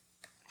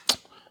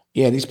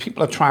 Yeah, these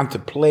people are trying to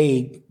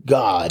play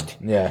God.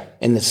 Yeah.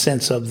 In the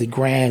sense of the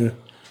grand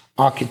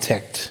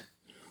architect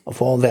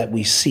of all that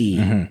we see.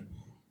 Mm-hmm.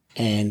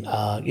 And,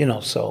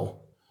 so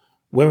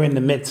we're in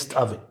the midst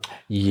of it.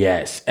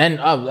 Yes. And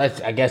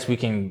I guess we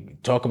can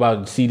talk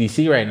about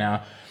CDC right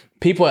now.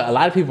 A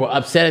lot of people are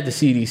upset at the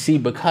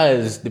CDC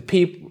because the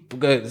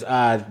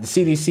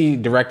CDC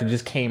director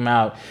just came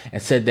out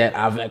and said that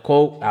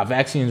our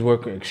vaccines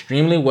work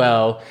extremely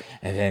well.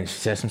 And then she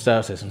said some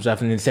stuff,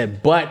 and then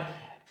said, but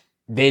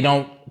they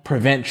don't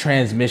prevent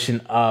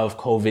transmission of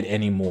COVID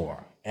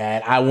anymore.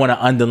 And I want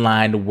to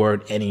underline the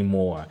word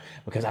anymore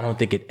because I don't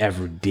think it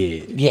ever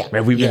did. Yeah.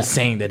 Right? We've been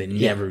saying that it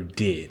never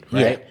did.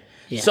 Right?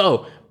 Yeah.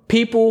 So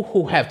people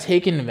who have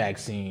taken the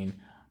vaccine,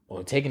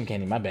 or taken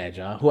candy, my bad,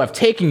 y'all, who have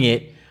taken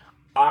it,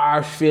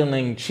 are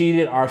feeling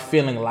cheated, are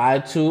feeling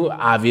lied to,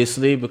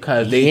 obviously,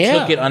 because they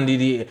took it under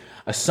the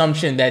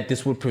assumption that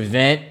this would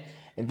prevent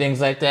and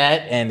things like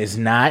that, and it's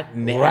not.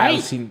 And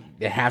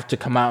they have to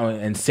come out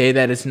and say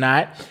that it's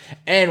not.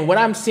 And what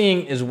I'm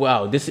seeing as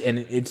well,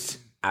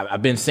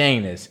 I've been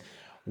saying this,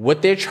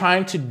 what they're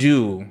trying to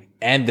do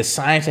and the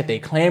science that they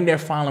claim they're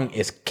following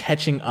is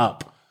catching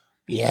up.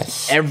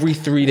 Yes. Every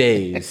 3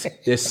 days,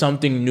 there's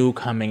something new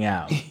coming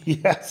out.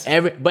 Yes.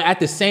 But at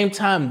the same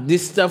time,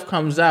 this stuff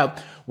comes out,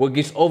 what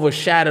gets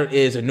overshadowed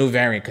is a new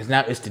variant, because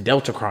now it's the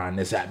Deltacron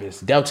that's happening. It's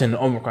Delta and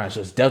Omicron,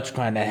 so it's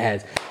Deltacron that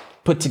has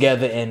put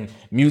together and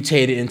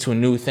mutated into a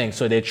new thing.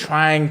 So they're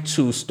trying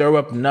to stir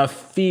up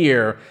enough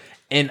fear,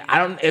 and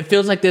it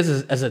feels like there's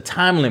a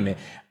time limit.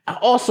 I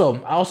also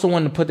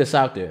wanted to put this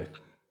out there.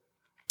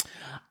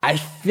 I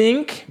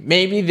think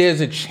maybe there's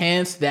a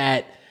chance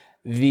that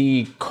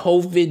the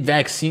COVID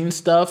vaccine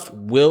stuff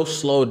will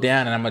slow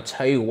down, and I'm gonna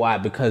tell you why.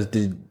 Because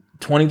the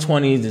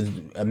 2020 is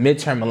a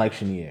midterm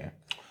election year,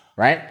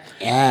 right?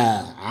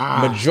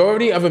 Yeah.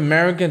 Majority of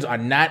Americans are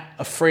not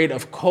afraid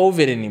of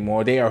COVID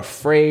anymore. They are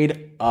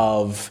afraid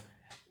of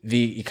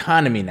the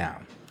economy now.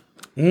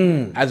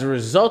 As a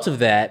result of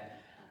that,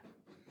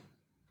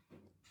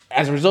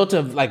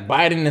 like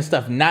Biden and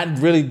stuff not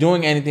really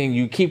doing anything,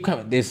 you keep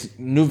coming. There's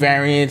new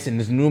variants and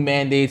there's new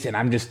mandates, and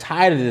I'm just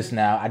tired of this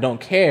now. I don't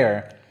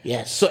care.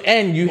 Yes. So,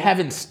 and you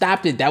haven't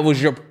stopped it. That was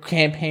your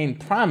campaign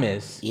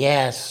promise.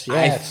 Yes.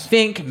 I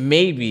think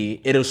maybe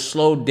it'll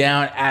slow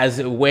down as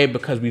a way,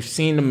 because we've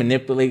seen them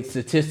manipulate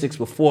statistics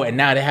before, and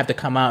now they have to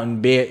come out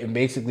and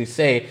basically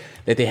say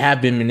that they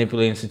have been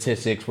manipulating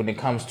statistics when it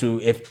comes to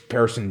if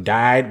person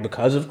died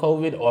because of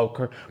COVID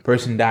or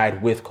person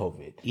died with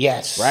COVID.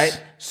 Yes. Right?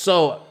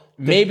 So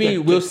maybe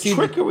we'll see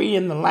trickery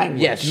in the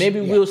language. Yes, maybe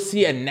we'll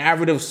see a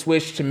narrative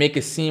switch to make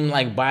it seem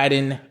like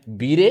Biden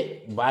beat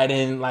it.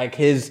 Biden, like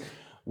his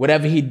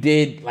whatever he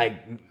did,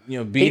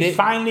 beat it. He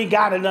finally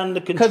got it under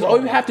control. Because all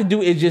you have to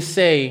do is just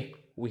say,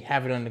 we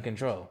have it under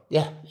control.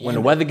 Yeah. When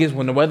the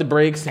weather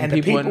breaks and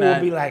people will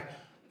be like,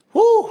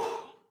 whoo.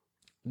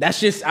 That's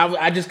just,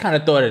 I just kind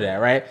of thought of that,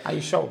 right? How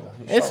you shoulder?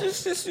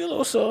 It's just a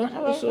little sore.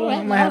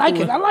 I like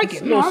it. I like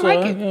it.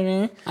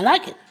 I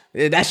like it.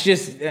 That's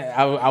just,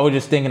 I was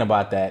just thinking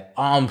about that.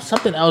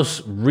 Something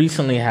else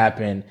recently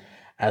happened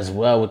as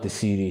well with the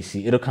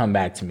CDC. It'll come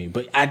back to me,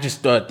 but I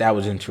just thought that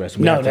was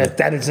interesting.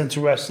 That is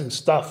interesting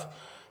stuff,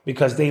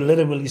 because they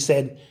literally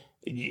said,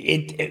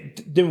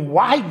 then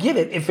why get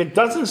it? If it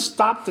doesn't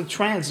stop the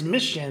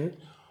transmission,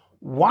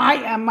 why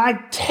am I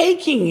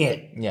taking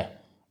it? Yeah.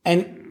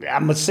 And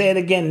I'm going to say it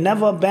again,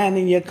 never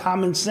abandon your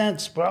common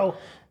sense, bro.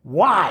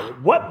 Why?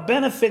 What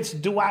benefits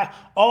do I?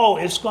 Oh,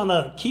 it's going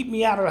to keep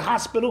me out of the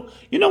hospital.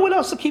 You know what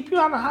else will keep you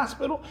out of the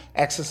hospital?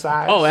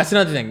 Exercise. Oh, that's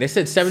another thing. They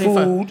said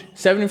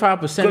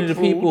 75% of the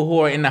people who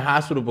are in the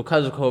hospital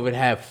because of COVID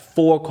have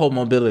 4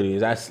 comorbidities.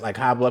 That's like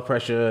high blood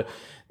pressure,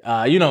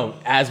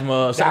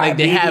 asthma, something like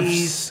they have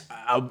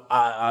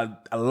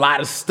a lot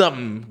of stuff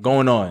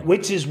going on.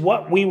 Which is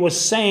what we were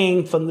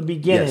saying from the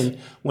beginning.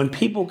 Yes. When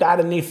people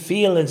got in their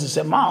feelings and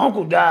said, my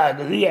uncle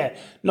died.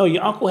 No,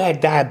 your uncle had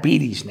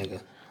diabetes,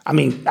 nigga. I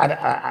mean,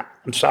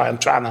 I'm sorry, I'm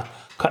trying to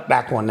cut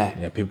back on that.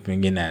 Yeah, people been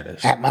getting at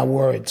us. At my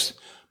words.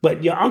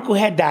 But your uncle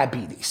had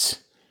diabetes.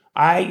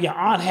 All right? Your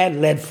aunt had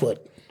lead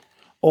foot.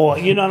 Or,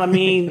 you know what I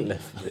mean?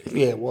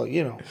 Yeah, well,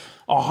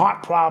 or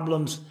heart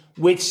problems,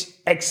 which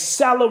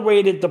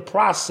accelerated the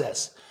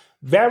process.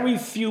 Very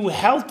few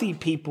healthy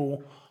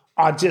people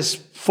are just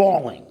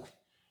falling.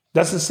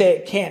 Doesn't say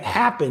it can't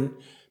happen,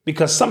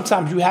 because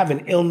sometimes you have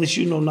an illness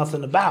you know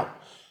nothing about.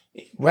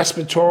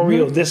 Respiratory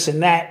or this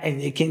and that,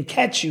 and it can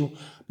catch you.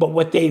 But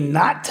what they're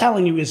not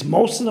telling you is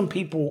most of them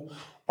people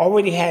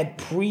already had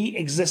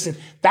pre-existing.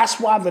 That's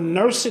why the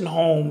nursing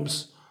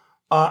homes,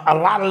 a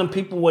lot of them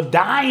people were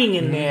dying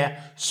in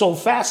there so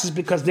fast, is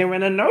because they're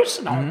in a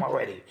nursing home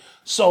already.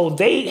 So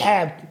they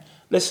have,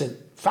 listen,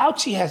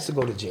 Fauci has to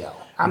go to jail.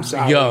 I'm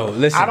sorry. Yo,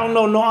 listen. I don't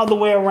know no other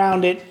way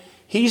around it.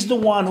 He's the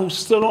one who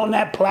stood on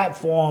that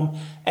platform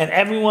and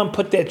everyone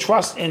put their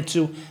trust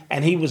into,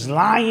 and he was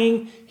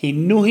lying. He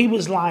knew he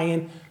was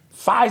lying.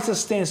 Pfizer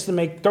stands to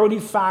make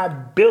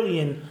 $35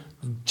 billion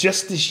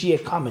just this year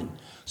coming.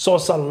 So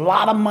it's a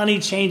lot of money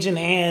changing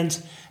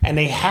hands, and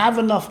they have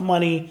enough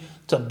money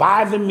to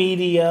buy the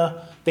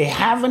media. They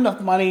have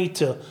enough money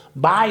to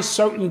buy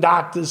certain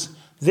doctors.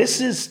 This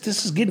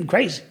is getting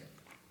crazy.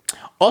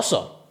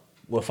 Also,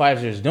 what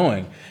Pfizer is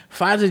doing,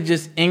 Pfizer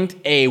just inked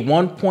a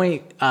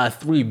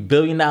 $1.3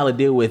 billion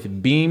deal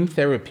with Beam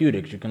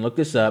Therapeutics. You can look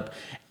this up.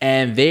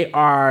 And they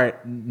are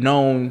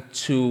known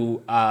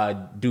to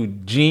do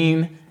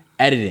gene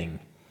editing.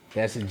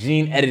 That's a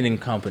gene editing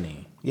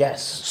company.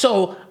 Yes.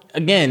 So,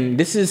 again,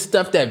 this is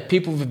stuff that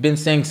people have been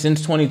saying since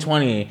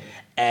 2020,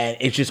 and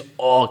it's just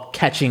all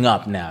catching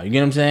up now. You get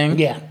what I'm saying?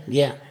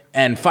 Yeah.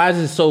 And Pfizer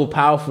is so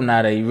powerful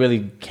now that you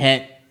really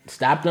can't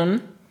stop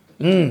them.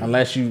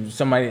 Unless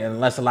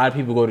a lot of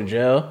people go to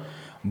jail.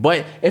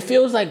 But it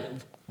feels like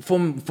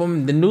from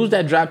the news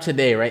that dropped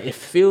today, right? It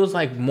feels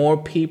like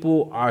more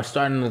people are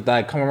starting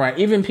to come around.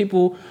 Even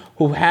people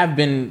who have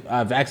been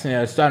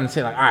vaccinated are starting to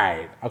say like, all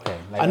right, okay,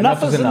 like,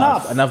 enough is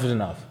enough. Enough is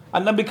enough.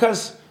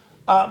 Because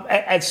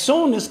as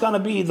soon it's going to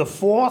be the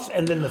 4th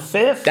and then the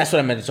 5th. That's what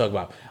I meant to talk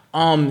about.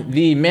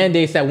 The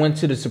mandates that went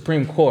to the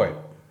Supreme Court.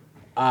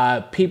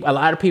 A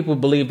lot of people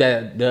believe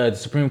that the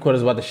Supreme Court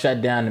is about to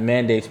shut down the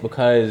mandates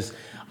because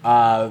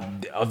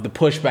of the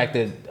pushback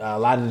that a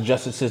lot of the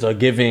justices are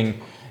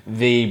giving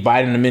the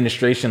Biden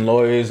administration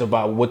lawyers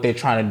about what they're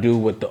trying to do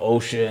with the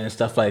OSHA and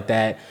stuff like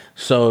that.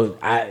 So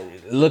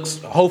it looks,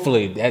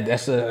 hopefully,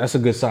 that's a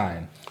good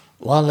sign.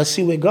 Well, let's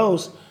see where it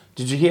goes.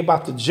 Did you hear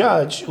about the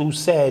judge who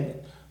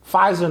said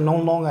Pfizer no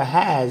longer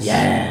has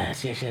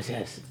yes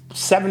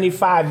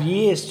 75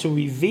 years to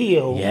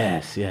reveal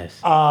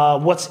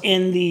what's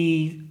in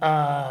the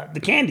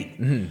candy?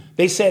 Mm-hmm.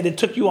 They said it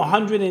took you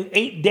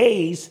 108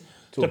 days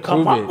to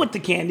come up with the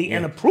candy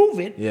and approve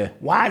it. Yeah.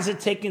 Why is it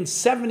taking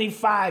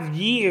 75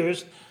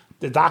 years?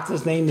 The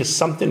doctor's name is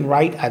something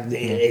right.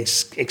 It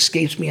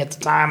escapes me at the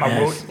time. I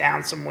wrote it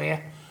down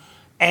somewhere.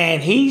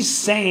 And he's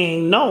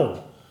saying,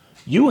 no,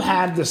 you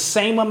have the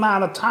same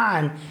amount of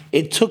time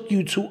it took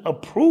you to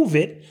approve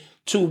it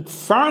to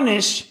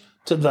furnish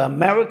to the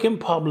American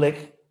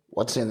public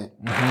what's in it.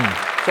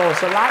 Mm-hmm. So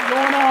it's a lot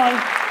going on.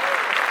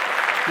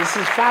 This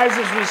is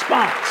Pfizer's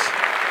response.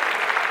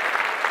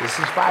 This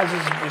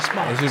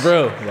is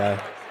real.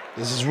 Yeah.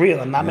 This is real.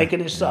 I'm not making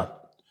this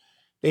up.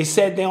 They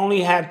said they only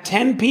have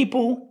 10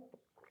 people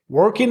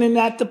working in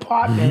that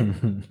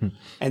department,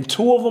 and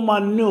 2 of them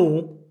are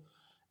new,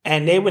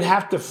 and they would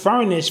have to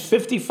furnish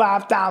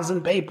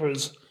 55,000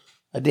 papers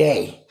a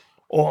day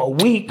or a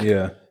week.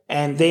 Yeah.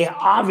 And they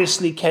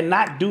obviously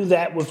cannot do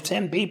that with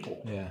 10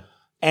 people. Yeah.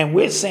 And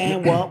we're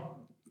saying, well,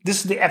 this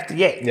is the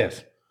FDA.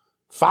 Yes.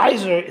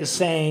 Pfizer is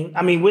saying,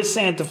 we're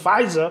saying to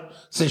Pfizer,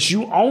 since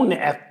you own the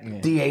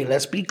FDA,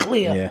 let's be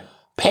clear,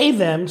 pay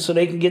them so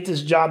they can get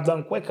this job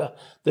done quicker.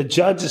 The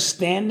judge is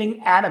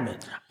standing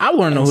adamant. I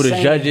want to know who the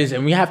judge is,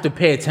 and we have to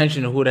pay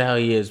attention to who the hell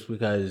he is,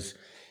 because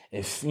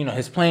if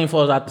his plane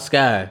falls out the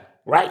sky,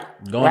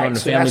 going on the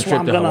family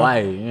trip to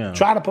Hawaii,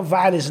 try to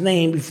provide his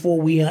name before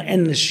we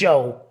end the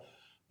show,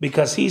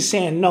 because he's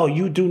saying, no,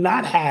 you do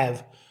not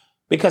have,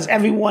 because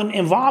everyone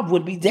involved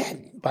would be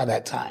dead by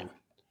that time.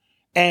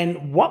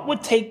 And what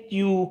would take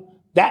you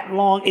that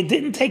long? It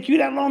didn't take you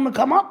that long to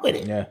come up with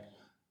it. Yeah.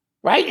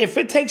 Right? If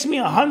it takes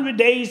me 100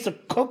 days to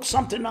cook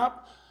something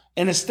up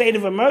in a state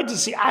of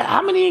emergency,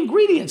 how many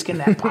ingredients can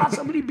that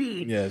possibly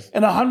be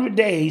in 100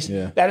 days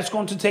that it's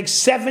going to take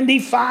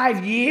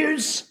 75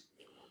 years?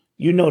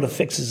 You know the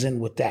fix is in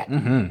with that.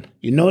 Mm-hmm.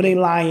 You know they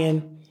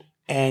lying,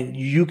 and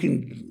you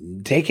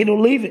can take it or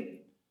leave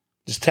it.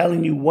 Just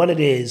telling you what it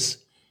is.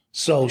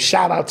 So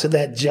shout out to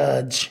that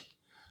judge.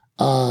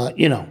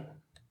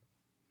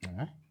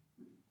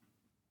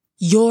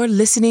 You're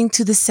listening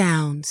to the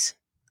sounds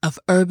of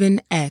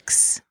Urban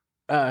X.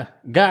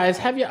 Guys,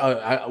 have you?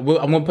 I'm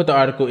gonna put the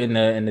article in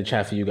the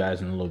chat for you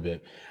guys in a little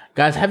bit.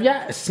 Guys, have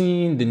y'all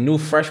seen the new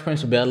Fresh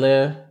Prince of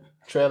Bel-Air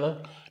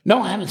trailer?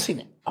 No, I haven't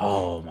seen it.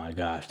 Oh my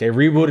gosh, they're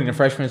rebooting the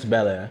Fresh Prince of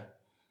Bel-Air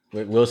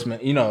with Will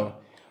Smith.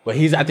 But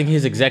I think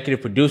he's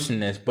executive producing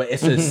this. But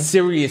it's a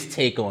serious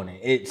take on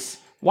it.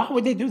 Why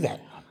would they do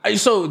that?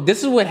 So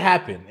this is what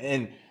happened,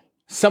 and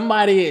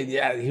somebody,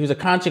 he was a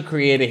content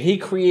creator. He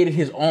created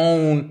his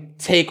own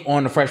take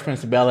on the Fresh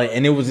Prince of Bel-Air,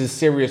 and it was a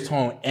serious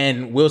tone.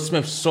 And Will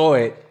Smith saw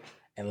it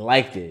and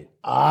liked it.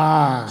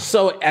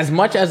 So as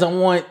much as I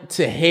want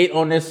to hate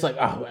on this, like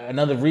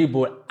another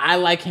reboot, I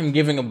like him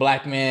giving a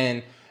black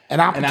man an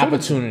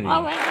opportunity.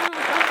 All right.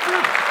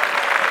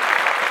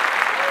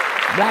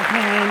 Black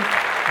man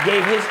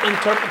gave his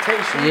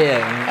interpretation.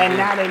 Yeah. And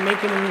now they're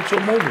making it into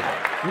a movie.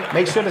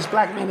 Make sure this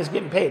black man is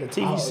getting paid. A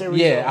TV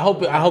series. Yeah,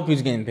 I hope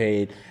he's getting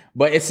paid.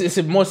 But it's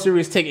a more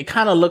serious take. It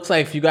kind of looks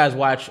like, if you guys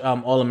watch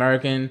All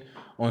American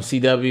on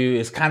CW,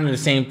 it's kind of the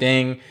same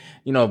thing.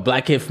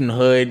 Black kid from the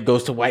hood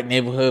goes to white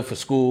neighborhood for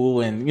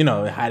school, and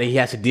how he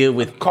has to deal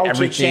with culture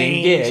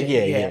everything. Change.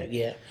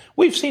 Yeah.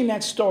 We've seen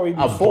that story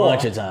before a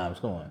bunch of times.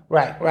 Come on.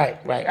 Right.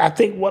 I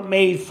think what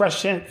made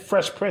Fresh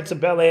Prince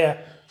of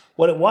Bel-Air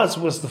what it was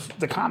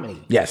the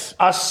comedy. Yes.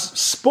 Us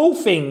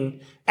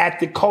spoofing at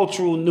the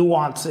cultural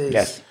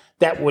nuances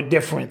that were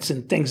different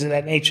and things of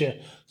that nature.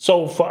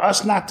 So for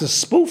us not to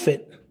spoof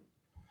it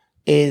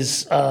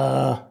is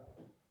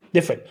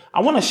different.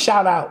 I want to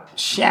shout out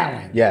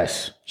Sharon.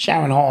 Yes.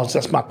 Sharon Halls,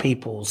 that's my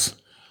people's.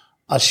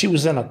 She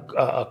was in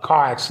a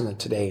car accident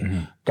today.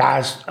 Mm-hmm.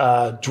 Guys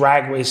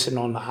drag racing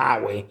on the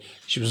highway.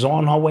 She was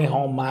on her way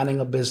home minding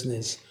her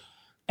business.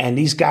 And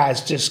these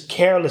guys just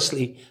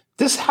carelessly,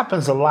 this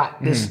happens a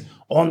lot. This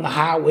on the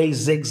highway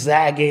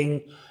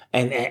zigzagging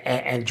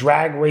and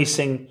drag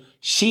racing.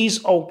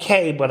 She's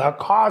okay, but her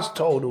car's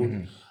totaled.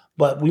 Mm-hmm.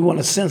 But we want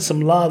to send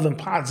some love and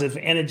positive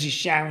energy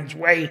Sharon's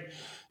way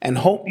and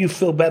hope you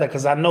feel better,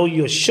 because I know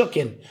you're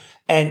shooken.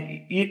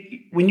 And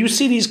when you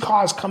see these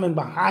cars coming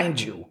behind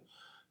you,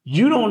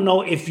 you don't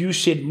know if you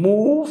should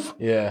move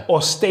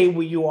or stay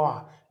where you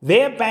are.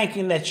 They're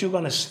banking that you're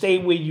going to stay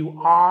where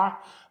you are,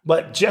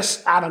 but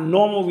just out of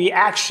normal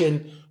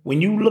reaction,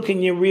 when you look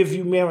in your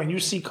rearview mirror and you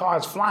see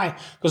cars flying,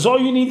 because all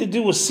you need to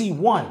do is see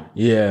one.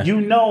 Yeah.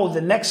 You know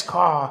the next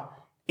car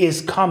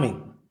is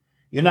coming.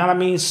 You know what I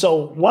mean?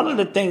 So one of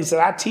the things that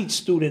I teach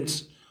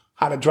students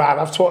how to drive,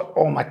 I've taught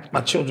all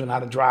my children how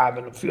to drive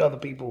and a few other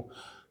people.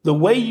 The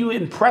way you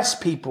impress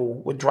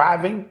people with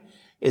driving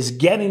is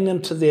getting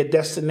them to their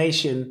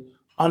destination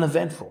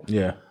uneventful.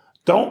 Yeah.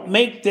 Don't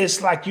make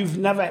this like you've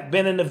never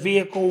been in a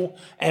vehicle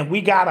and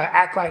we got to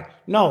act like,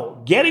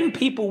 no, getting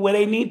people where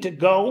they need to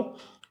go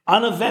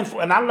uneventful.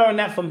 And I learned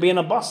that from being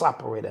a bus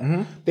operator.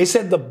 Mm-hmm. They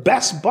said the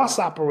best bus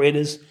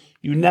operators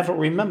you never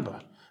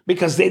remember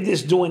because they're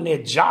just doing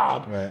their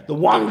job. Right. The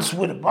ones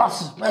with the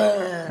buses,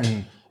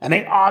 and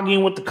they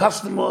arguing with the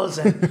customers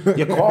and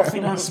your coffee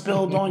done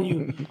spilled on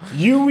you.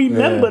 You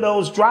remember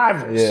those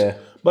drivers. Yeah.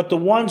 But the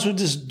ones who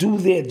just do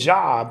their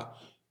job,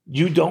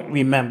 you don't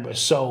remember.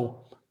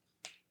 So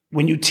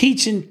when you're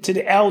teaching to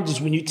the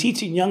elders, when you're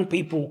teaching young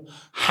people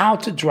how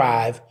to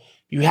drive,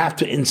 you have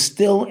to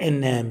instill in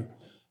them,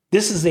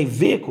 this is a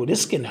vehicle.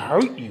 This can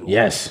hurt you.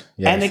 Yes.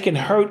 And it can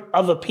hurt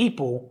other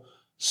people.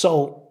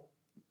 So,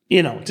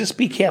 just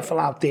be careful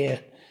out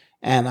there.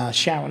 And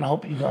Sharon, I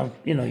hope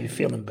you're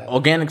feeling better.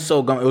 Organic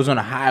Soul Gum, it was on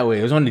a highway.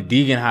 It was on the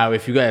Deegan Highway.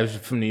 If you guys are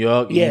from New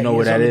York, you know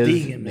where that is.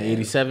 Deegan, the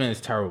 87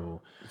 is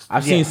terrible.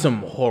 I've seen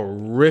some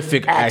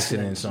horrific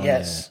accidents on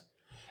there.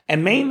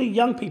 And mainly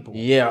young people.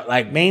 Yeah,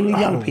 like mainly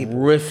young people.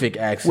 Horrific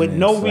accidents. With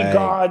no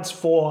regards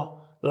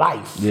for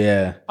life.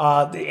 Yeah.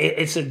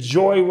 It's a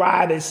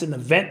joyride. It's an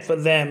event for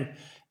them.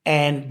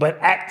 But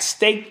at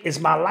stake is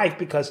my life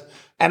because,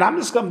 and I'm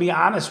just going to be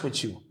honest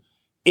with you.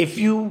 If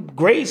you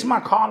graze my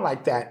car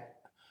like that,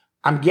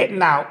 I'm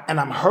getting out and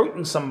I'm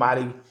hurting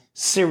somebody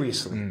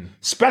seriously.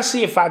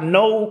 Especially if I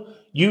know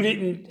you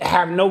didn't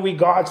have no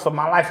regards for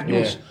my life and you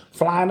was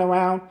flying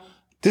around.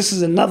 This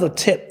is another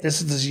tip. This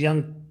is this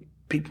young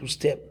people's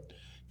tip.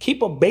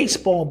 Keep a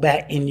baseball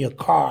bat in your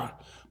car,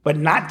 but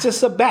not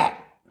just a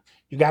bat.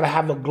 You got to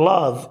have a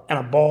glove and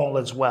a ball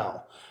as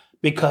well.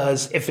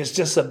 Because if it's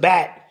just a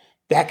bat,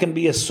 that can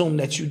be assumed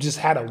that you just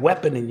had a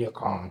weapon in your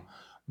car.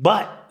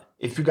 But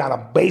if you got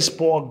a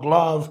baseball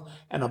glove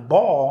and a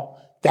ball,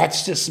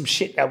 that's just some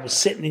shit that was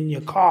sitting in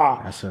your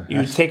car.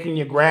 You're taking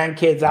your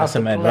grandkids out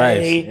to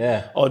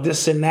play or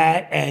this and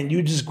that, and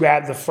you just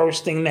grabbed the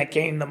first thing that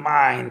came to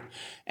mind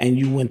and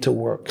you went to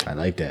work. I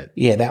like that.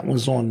 Yeah, that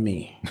one's on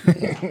me.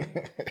 Yeah.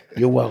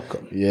 You're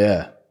welcome.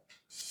 Yeah.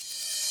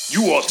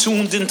 You are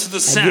tuned into the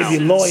sounds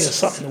give your lawyer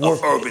something to work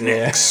of Urban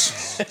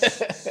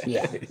X.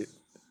 Yeah.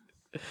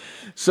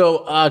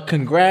 So,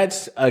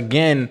 congrats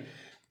again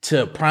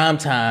to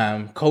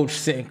Primetime,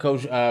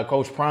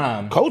 Coach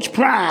Prime. Coach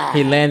Prime.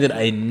 He landed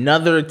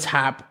another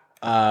top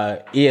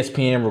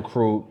ESPN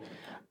recruit.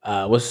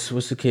 What's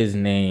the kid's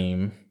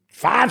name?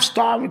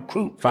 5-star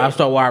recruit.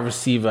 5-star wide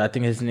receiver. I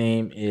think his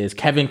name is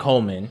Kevin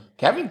Coleman.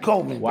 Kevin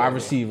Coleman. Wide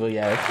receiver,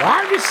 yes.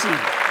 Wide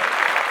receiver.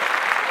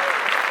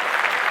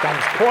 Got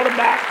his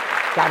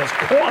quarterback, got his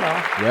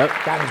corner,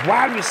 got his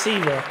wide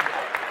receiver.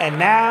 And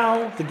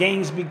now the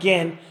games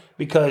begin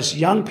because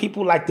young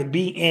people like to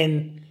be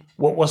in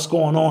what's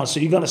going on. So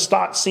you're going to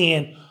start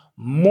seeing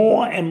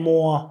more and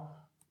more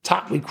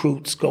top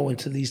recruits go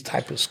into these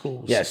type of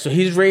schools. Yeah, so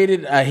he's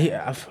rated,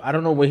 I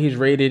don't know where he's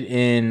rated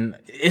in,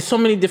 it's so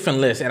many different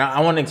lists, and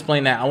I want to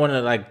explain that. I want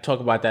to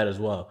talk about that as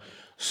well.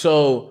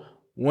 So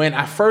when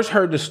I first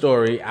heard the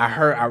story,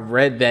 I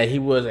read that he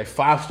was a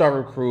 5-star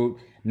recruit,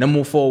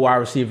 number 4 wide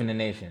receiver in the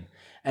nation.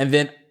 And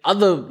then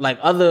other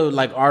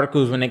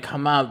articles, when they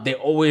come out, they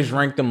always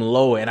rank them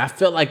lower. And I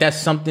feel like that's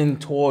something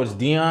towards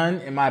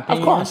Deion, in my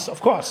opinion.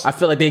 Of course. I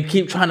feel like they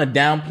keep trying to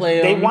downplay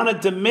him. They want to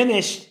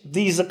diminish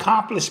these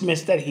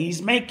accomplishments that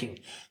he's making.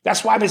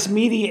 That's why this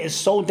media is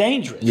so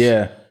dangerous.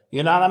 Yeah.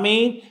 You know what I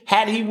mean?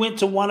 Had he went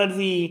to one of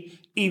the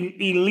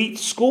elite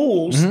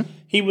schools,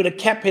 he would have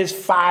kept his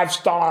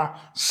 5-star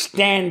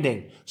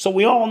standing. So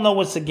we all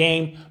know it's a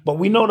game, but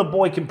we know the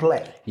boy can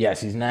play.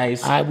 Yes, he's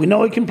nice. All right, we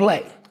know he can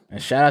play.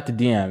 And shout out to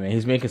Deion, man.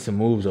 He's making some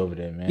moves over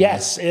there, man.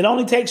 Yes, it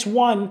only takes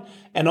one.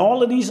 And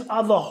all of these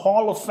other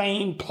Hall of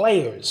Fame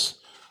players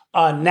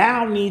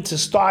now need to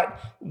start,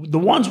 the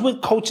ones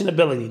with coaching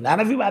ability.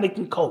 Not everybody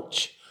can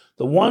coach.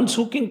 The ones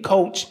who can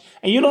coach,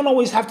 and you don't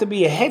always have to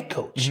be a head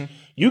coach.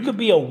 You could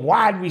be a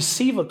wide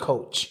receiver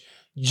coach.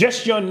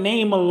 Just your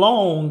name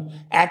alone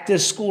at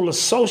this school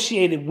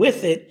associated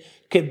with it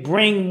could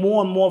bring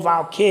more and more of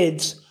our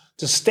kids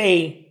to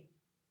stay,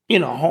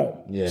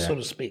 home, so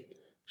to speak.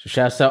 So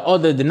shouts out. Oh,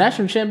 the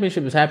national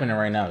championship is happening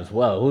right now as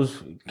well.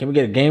 Can we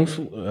get a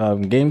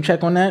game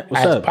check on that?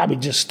 What's up? It's probably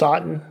just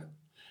starting.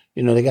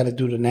 They got to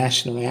do the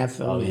national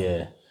anthem. Oh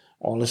yeah,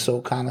 all this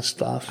old kind of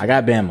stuff. I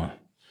got Bama.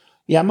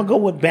 Yeah, I'm gonna go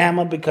with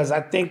Bama because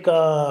I think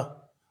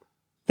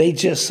they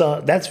just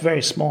that's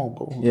very small,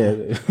 boo.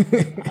 Yeah,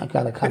 I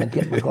gotta kind of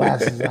get my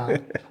glasses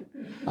on.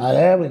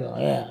 There we go.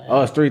 Yeah.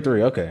 Oh, it's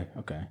 3-3.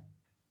 Okay.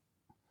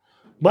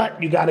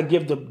 But you got to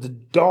give the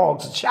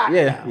dogs a shot.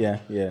 Yeah.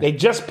 They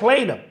just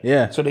played them.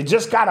 Yeah. So they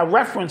just got a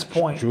reference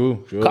point.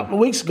 True. A couple of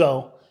weeks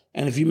ago,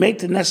 and if you make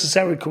the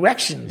necessary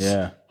corrections,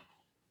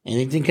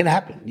 anything can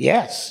happen.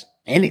 Yes,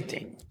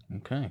 anything.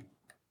 Okay.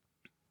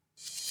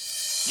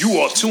 You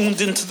are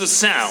tuned into the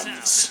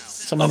sounds.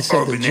 Somebody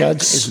said the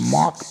judge is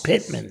Mark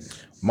Pittman.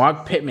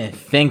 Mark Pittman,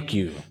 thank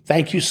you.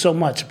 Thank you so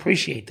much.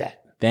 Appreciate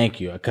that. Thank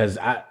you. Because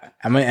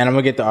I'm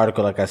gonna get the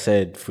article like I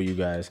said for you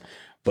guys.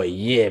 But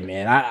yeah,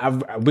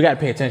 man, we gotta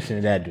pay attention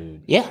to that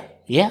dude.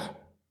 Yeah.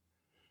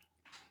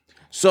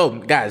 So,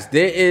 guys,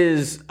 there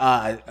is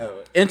an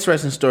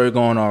interesting story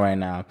going on right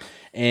now.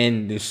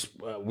 And this,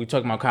 we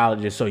talking about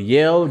colleges. So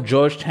Yale,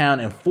 Georgetown,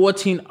 and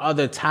 14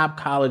 other top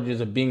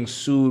colleges are being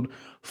sued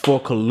for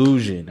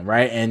collusion,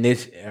 right? And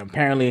this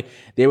apparently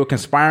they were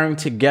conspiring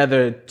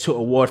together to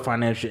award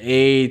financial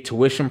aid,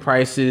 tuition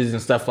prices,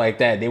 and stuff like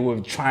that. They were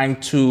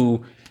trying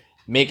to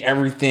make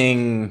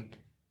everything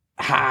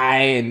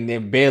high, and they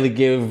barely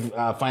give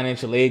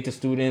financial aid to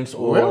students.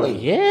 Really?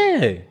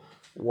 Yeah.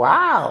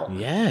 Wow.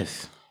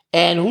 Yes.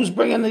 And who's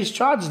bringing these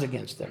charges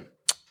against them?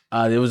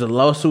 There was a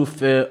lawsuit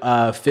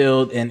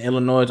filed in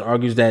Illinois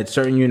argues that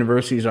certain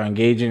universities are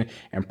engaging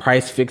in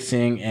price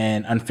fixing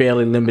and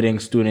unfairly limiting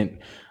student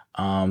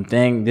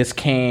thing. This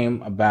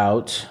came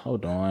about.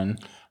 Hold on.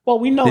 Well,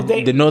 we know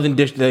the Northern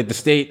District, the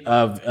state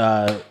of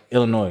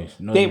Illinois.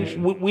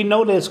 We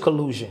know there's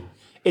collusion.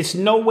 It's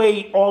no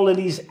way all of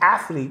these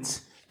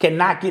athletes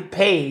cannot get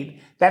paid.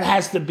 That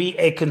has to be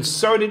a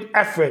concerted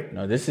effort.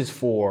 No, this is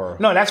for...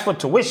 No, that's for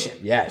tuition.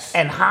 Yes.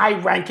 And high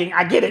ranking.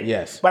 I get it.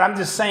 Yes. But I'm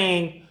just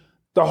saying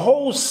the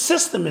whole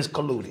system is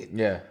colluded.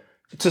 Yeah.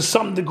 To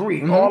some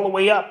degree. All the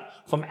way up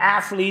from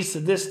athletes to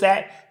this,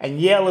 that.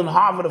 And Yale and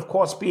Harvard, of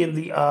course, being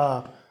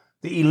the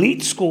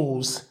elite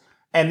schools.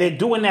 And they're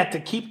doing that to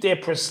keep their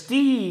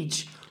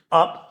prestige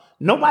up.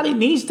 Nobody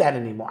needs that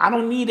anymore. I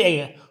don't need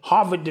a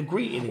Harvard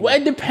degree anymore.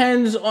 Well, it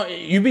depends on.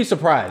 You'd be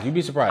surprised.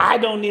 I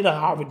don't need a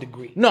Harvard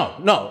degree.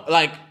 No.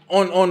 Like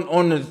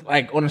on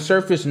the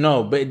surface,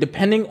 no. But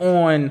depending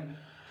on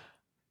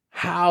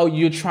how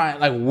you're trying,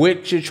 like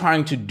what you're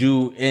trying to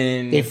do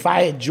in. They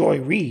fired Joy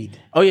Reid.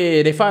 Oh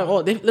yeah. They fired.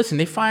 Oh,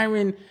 they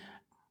firing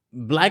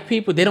black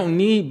people. They don't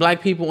need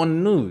black people on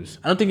the news.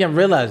 I don't think you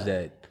realize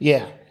that.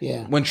 Yeah.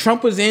 When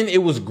Trump was in,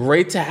 it was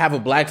great to have a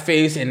black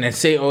face and then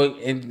say,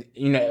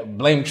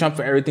 blame Trump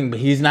for everything, but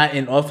he's not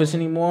in office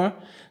anymore.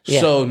 Yeah.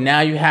 So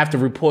now you have to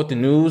report the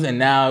news, and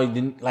now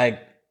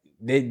like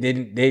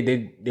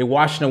they're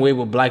washing away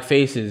with black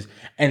faces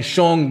and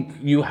showing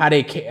you how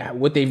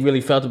what they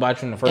really felt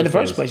about you in the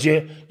first place.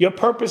 Your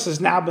purpose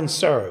has now been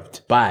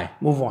served. Bye.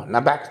 Move on.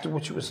 Now back to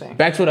what you were saying.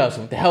 Back to what else?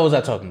 What the hell was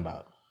I talking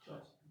about?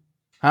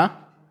 Huh?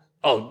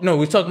 Oh no,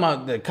 we're talking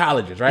about the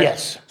colleges, right?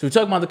 Yes. So we're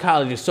talking about the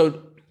colleges.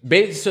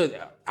 And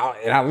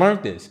I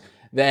learned this,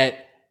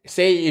 that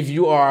say if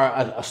you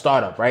are a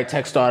startup, right,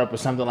 tech startup or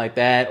something like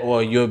that,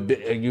 or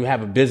you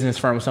have a business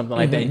firm or something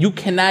like that, you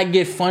cannot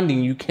get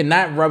funding. You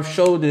cannot rub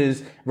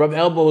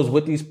elbows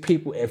with these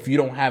people if you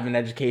don't have an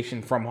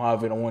education from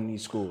Harvard or one of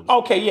these schools.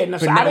 Okay, yeah. No,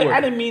 so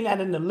I didn't mean that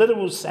in the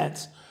literal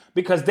sense,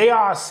 because they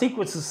are a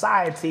secret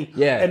society,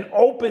 an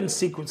open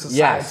secret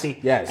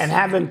society, and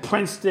having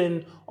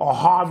Princeton or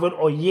Harvard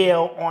or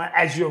Yale on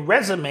as your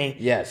resume,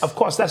 of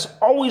course, that's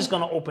always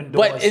going to open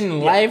doors. But in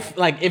life,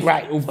 like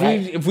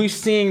if we're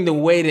seeing the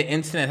way the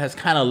internet has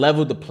kind of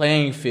leveled the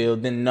playing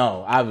field, then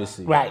no,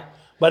 obviously, right.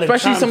 But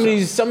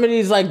especially some of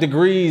these like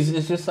degrees,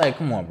 it's just like,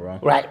 come on, bro.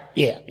 Right?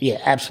 Yeah,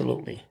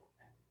 absolutely.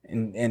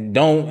 And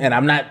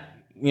I'm not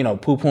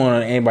poo-pooing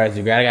on anybody's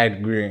degree. I got a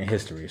degree in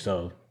history,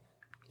 so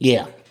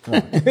yeah. You know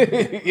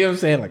what I'm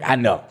saying? Like, I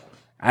know.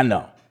 You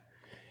know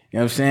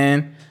what I'm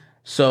saying?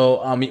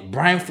 So,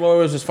 Brian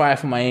Flores was fired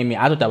from Miami.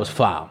 I thought that was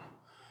foul.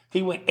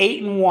 He went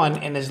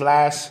 8-1 in his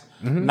last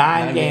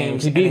 9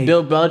 games. He beat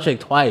Bill Belichick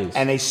twice.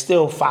 And they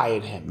still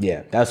fired him.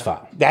 Yeah, that's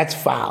foul. That's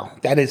foul.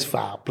 That is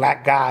foul.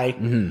 Black guy,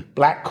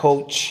 black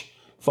coach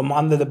from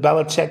under the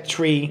Belichick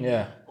tree.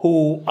 Yeah.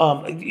 Who,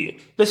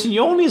 listen,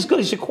 you're only as good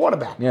as your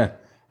quarterback. Yeah.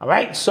 All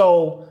right,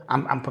 so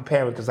I'm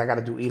preparing because I got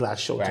to do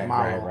Eli's show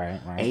tomorrow. Right.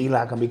 And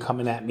Eli gonna be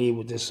coming at me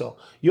with this. So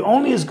you're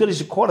only as good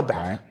as your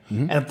quarterback.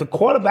 And if the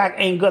quarterback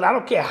ain't good, I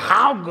don't care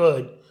how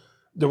good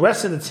the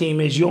rest of the team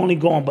is. You're only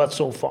going but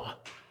so far.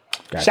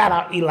 Gotcha. Shout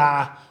out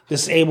Eli,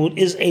 Disabled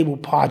is Able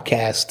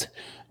podcast.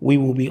 We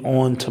will be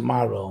on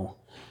tomorrow,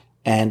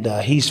 and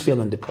he's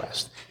feeling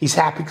depressed. He's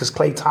happy because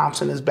Klay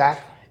Thompson is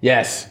back.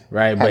 Yes,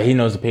 right, but he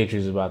knows the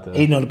Patriots about to.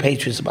 He knows the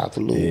Patriots about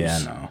to lose. Yeah,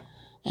 I know.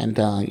 And,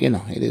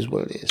 it is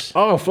what it is.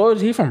 Oh,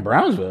 Flores, he from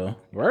Brownsville,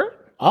 right?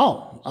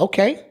 Oh,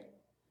 okay.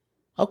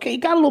 Okay, he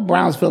got a little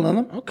Brownsville in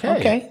him.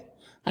 Okay.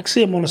 I can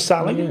see him on the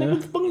side. Like, what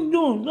the fuck are you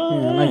doing?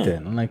 I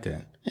like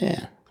that.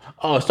 Yeah.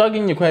 Oh, start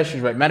getting your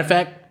questions right. Matter of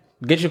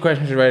fact, get your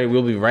questions ready.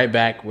 We'll be right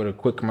back with a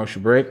quick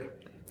commercial break,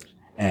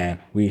 and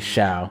we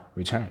shall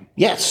return.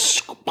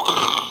 Yes.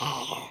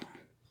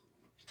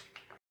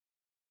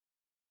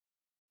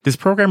 This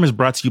program is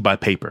brought to you by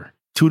Paper,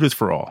 Tutors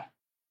for All.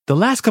 The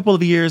last couple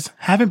of years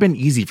haven't been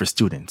easy for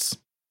students.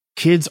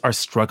 Kids are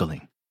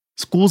struggling.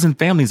 Schools and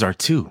families are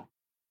too.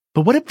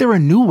 But what if there are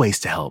new ways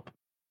to help?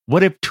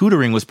 What if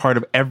tutoring was part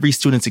of every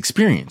student's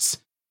experience?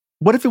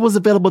 What if it was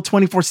available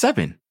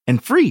 24/7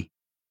 and free?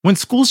 When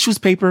schools choose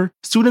Paper,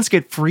 students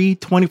get free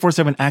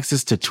 24/7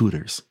 access to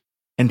tutors.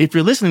 And if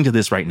you're listening to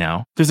this right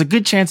now, there's a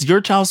good chance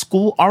your child's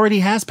school already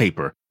has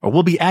paper, or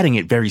we'll be adding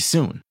it very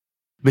soon.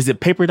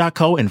 Visit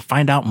paper.co and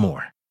find out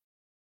more.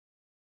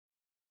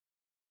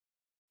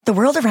 The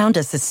world around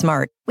us is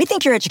smart. We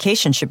think your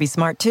education should be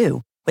smart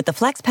too. With the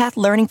FlexPath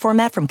learning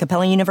format from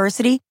Capella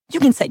University, you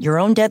can set your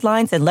own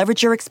deadlines and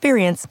leverage your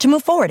experience to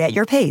move forward at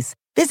your pace.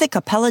 Visit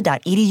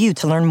capella.edu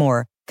to learn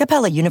more.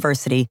 Capella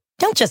University.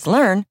 Don't just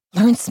learn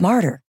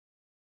smarter.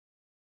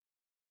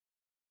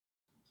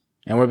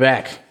 And we're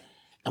back.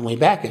 And we're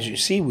back. As you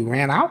see, we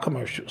ran out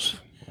commercials.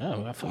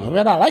 Oh,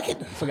 I like it.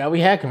 I forgot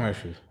we had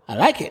commercials. I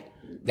like it.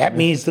 That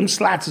means them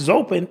slots is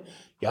open.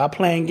 Y'all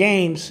playing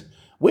games.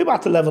 We're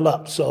about to level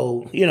up.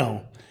 So,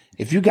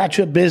 if you got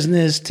your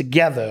business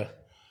together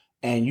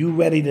and you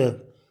ready to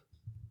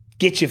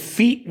get your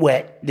feet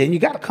wet, then you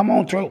got to come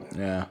on through.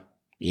 Yeah.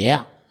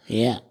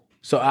 Yeah.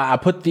 So I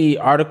put the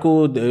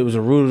article, it was a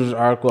Reuters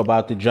article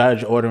about the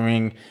judge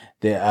ordering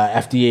the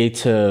FDA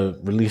to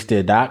release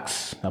their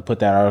docs. I put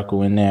that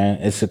article in there.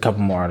 It's a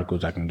couple more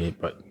articles I can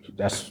get, but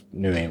that's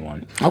the main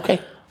one.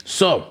 Okay.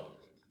 So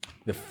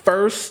the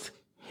first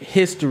in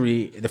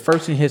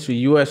history,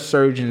 U.S.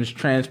 surgeons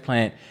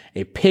transplant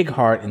a pig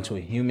heart into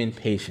a human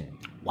patient.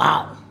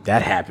 Wow.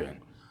 That happened.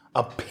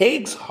 A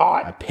pig's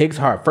heart? A pig's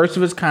heart. First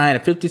of its kind, a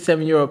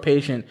 57-year-old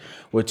patient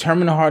with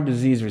terminal heart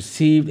disease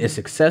received a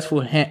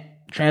successful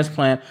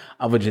transplant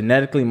of a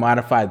genetically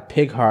modified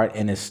pig heart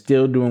and is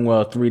still doing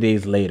well 3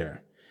 days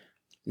later.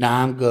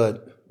 Nah, I'm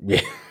good. Yeah.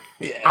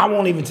 I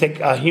won't even take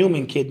a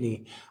human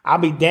kidney. I'll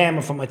be damned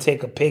if I'm going to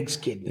take a pig's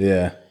kidney.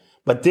 Yeah.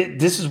 But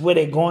this is where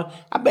they're going.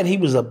 I bet he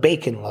was a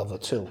bacon lover,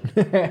 too.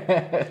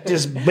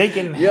 Just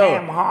bacon,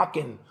 ham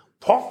hocking,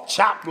 pork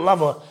chop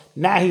lover.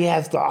 Now he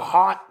has the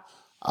heart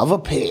of a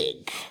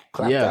pig.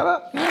 Clap that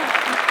up.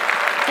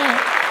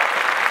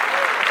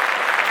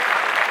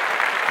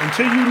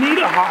 Until you need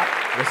a heart.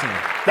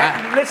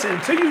 Listen,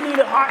 until you need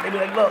a heart, they be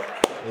like, look.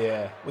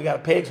 Yeah. We got a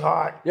pig's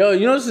heart. Yo,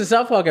 you know this is a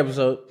South Park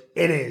episode.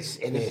 It is.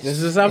 This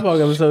is a South Park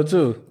episode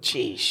too.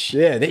 Jeez.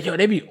 Yeah,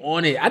 they be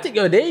on it. I think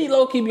they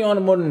low-key be on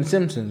it more than the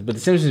Simpsons, but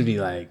the Simpsons be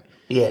like.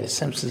 Yeah, the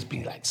Simpsons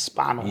be like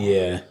spot on.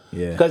 Yeah.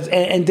 Because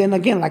and then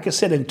again, like I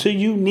said, until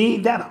you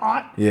need that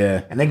heart,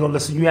 and they go,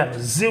 listen, you have a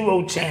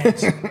 0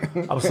 chance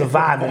of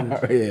surviving.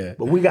 Yeah.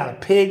 But we got a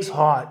pig's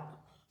heart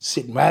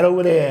sitting right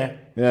over there.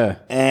 Yeah.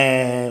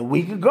 And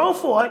we could go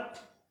for it.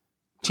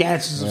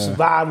 Chances of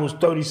survival is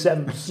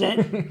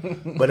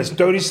 37%, but it's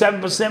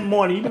 37%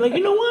 more. And you be like,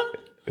 you know what?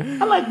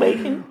 I like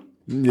bacon.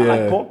 Yeah. I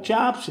like pork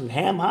chops and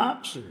ham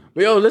hocks.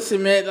 But yo,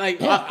 listen, man.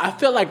 Like I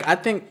feel like I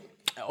think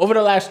over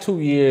the last 2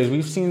 years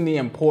we've seen the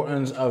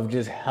importance of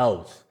just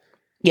health.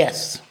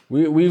 Yes,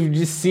 we've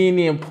just seen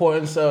the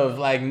importance of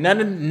like none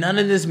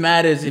of this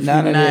matters if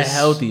you're not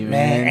healthy,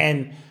 man.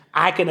 And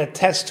I can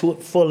attest to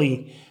it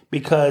fully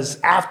because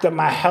after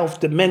my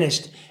health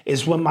diminished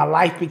is when my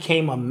life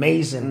became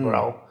amazing,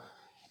 bro.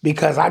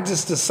 Because I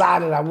just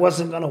decided I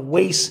wasn't gonna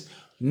waste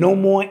no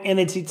more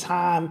energy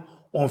time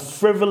on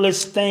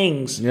frivolous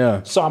things.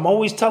 Yeah. So I'm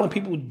always telling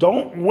people,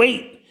 don't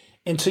wait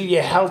until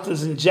your health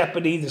is in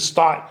jeopardy to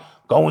start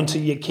going to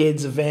your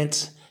kids'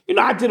 events.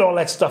 I did all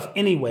that stuff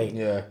anyway.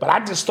 Yeah. But I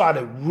just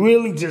started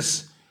really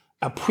just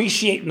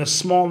appreciating the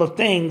smaller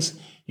things.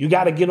 You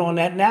got to get on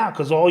that now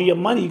because all your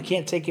money, you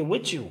can't take it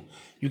with you.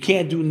 You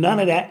can't do none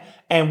of that.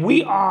 And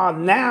we are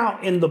now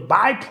in the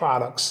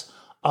byproducts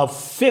of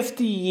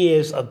 50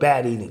 years of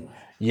bad eating.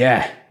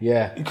 Yeah.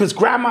 Because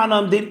grandma and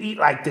them didn't eat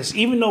like this.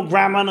 Even though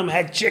grandma and them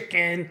had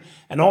chicken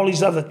and all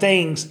these other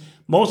things,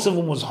 most of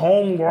them was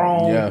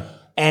homegrown. Yeah.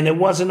 And it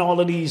wasn't all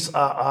of these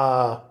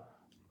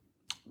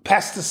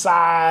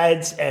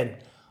pesticides and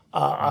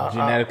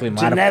genetically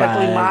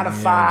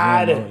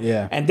modified.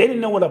 Yeah. And they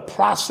didn't know what a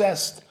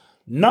processed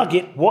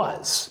nugget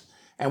was.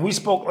 And we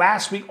spoke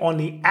last week on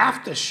the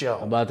after show.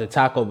 About the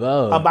Taco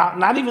Bell. About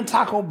not even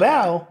Taco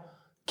Bell.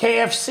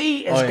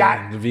 KFC has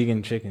got the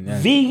vegan chicken.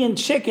 Yeah. Vegan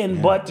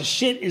chicken, but the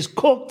shit is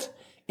cooked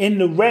in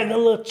the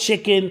regular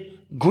chicken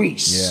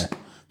grease. Yeah.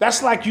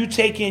 That's like you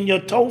taking your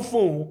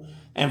tofu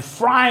and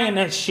frying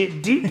that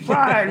shit, deep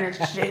frying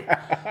that shit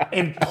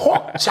in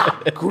pork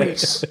chop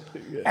grease.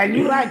 And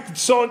you like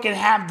so it can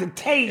have the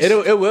taste.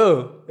 It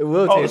will. It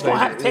will taste it's gonna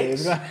have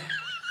taste.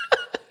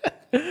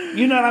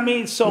 You know what I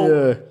mean?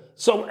 So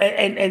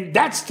and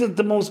that's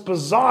the most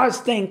bizarre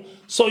thing.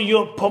 So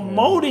you're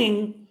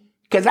promoting.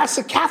 Because that's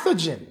a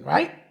cathogen,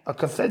 right? A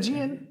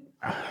cathogen?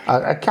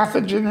 A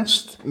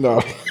cathogenist? No.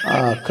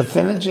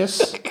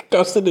 Cathogenist?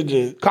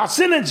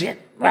 Carcinogen,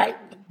 right?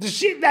 The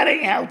shit that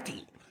ain't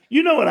healthy.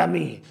 You know what I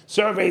mean?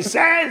 Survey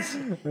says,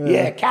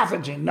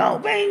 cathogen. No,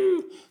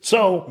 bing.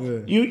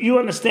 So you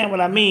understand what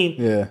I mean?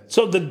 Yeah.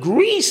 So the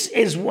grease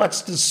is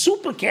what's the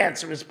super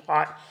cancerous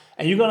part.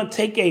 And you're going to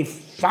take a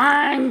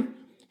fine,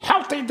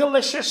 healthy,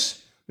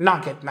 delicious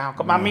nugget,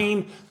 Malcolm. I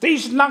mean,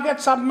 these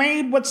nuggets are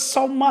made with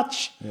so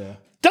much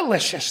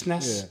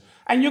deliciousness.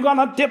 And you're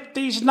gonna dip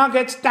these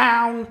nuggets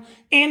down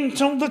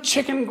into the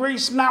chicken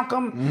grease,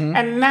 Malcolm.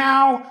 And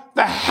now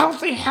the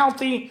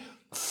healthy,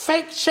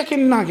 fake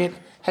chicken nugget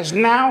has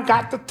now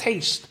got the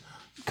taste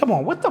Come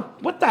on, what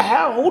the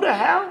hell? Who the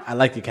hell? I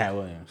like the Cat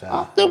Williams.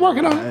 They're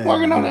working on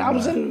it. I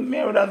was in the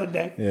mirror the other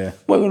day. Yeah.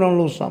 Working on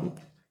a little something.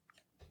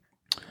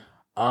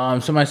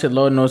 Somebody said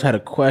Lord knows had a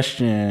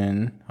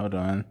question. Hold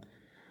on.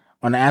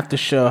 On the after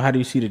show, how do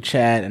you see the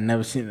chat? I've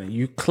never seen it.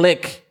 You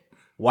click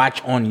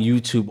watch on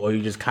YouTube or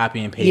you just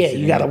copy and paste it. Yeah,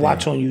 you got to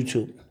watch on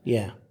YouTube.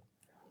 Yeah.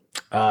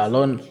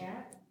 Lord.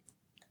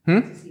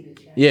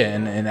 Yeah,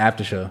 in the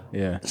after show.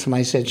 Yeah.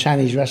 Somebody said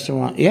Chinese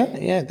restaurant.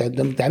 Yeah.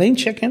 That ain't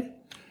chicken,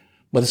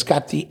 but it's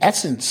got the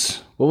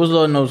essence. What was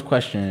Lord knows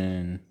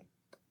question?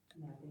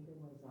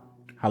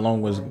 How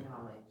long was?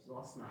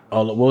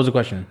 Oh, what was the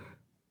question?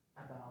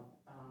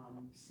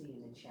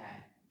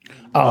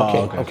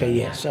 Oh, okay,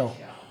 yeah.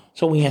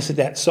 So we answered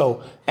that.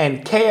 So,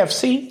 and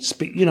KFC,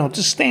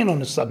 just staying on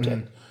the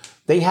subject,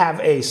 they have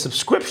a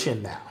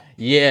subscription now.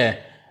 Yeah,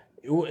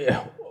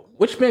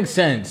 which makes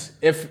sense.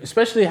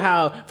 Especially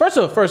how first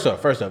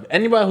off,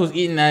 anybody who's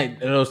eating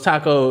those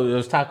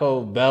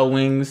Taco Bell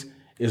wings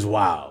is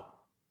wild.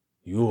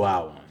 You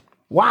wild one.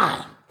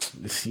 Why?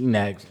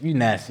 You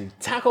nasty.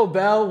 Taco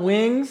Bell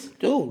wings,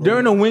 dude.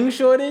 During a wing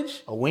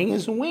shortage, a wing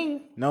is a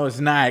wing. No, it's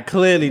not.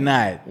 Clearly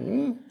not.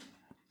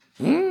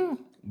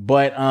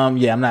 But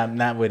yeah, I'm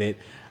not with it.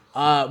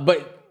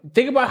 But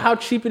think about how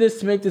cheap it is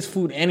to make this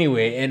food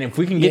anyway, and if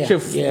we can get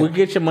we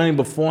get your money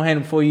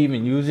beforehand before you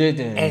even use it,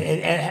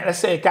 and let's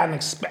say it got an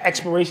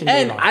expiration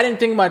date on it. I didn't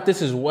think about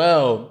this as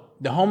well.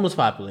 The homeless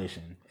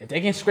population, if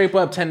they can scrape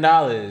up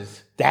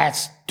 $10,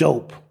 that's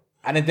dope.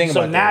 I didn't think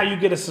about that. So now you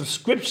get a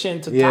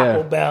subscription to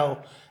Taco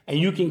Bell, and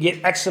you can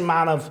get X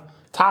amount of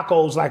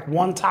tacos, like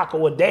one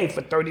taco a day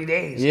for 30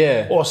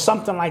 days, or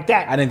something like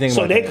that. I didn't think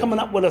about that. So they're coming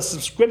up with a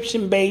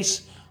subscription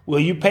base where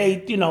you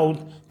pay,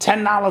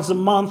 $10 a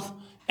month,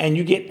 and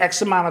you get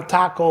X amount of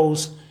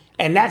tacos,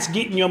 and that's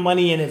getting your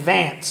money in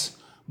advance.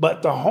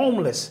 But the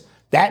homeless,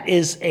 that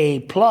is a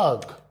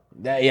plug.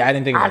 I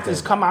didn't think about that. I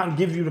just come out and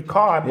give you the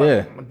card,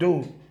 but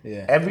dude,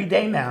 every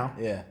day now,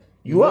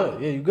 you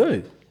up. Yeah, you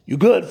good. You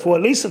good for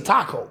at least a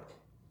taco.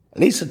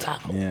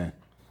 Yeah.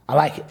 I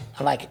like it.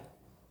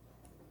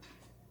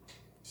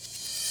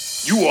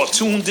 You are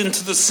tuned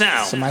into the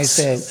sound. Somebody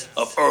said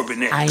of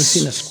Urban X. I ain't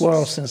seen a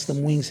squirrel since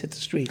them wings hit the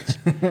streets.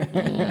 Yo, you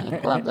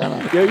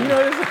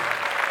know this.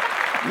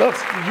 Look,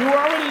 you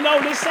already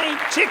know this ain't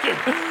chicken.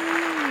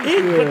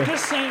 But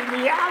this ain't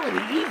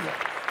reality either.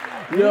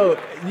 Yo,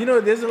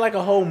 there's like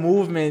a whole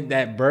movement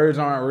that birds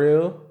aren't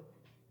real.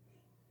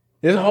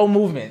 There's a whole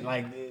movement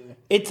like.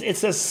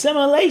 It's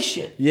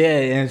assimilation. Yeah,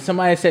 and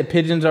somebody said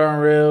pigeons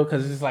aren't real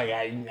because it's like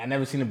I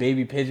never seen a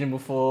baby pigeon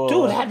before.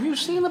 Dude, have you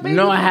seen a baby?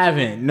 No, pigeon? I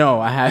haven't.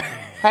 No, I haven't.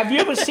 Have you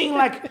ever seen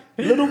like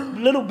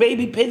little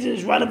baby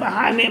pigeons running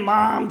behind their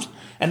moms,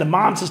 and the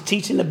moms is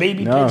teaching the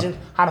baby pigeon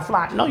how to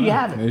fly? No, you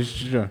haven't. It's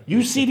true.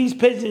 You see these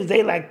pigeons,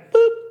 they like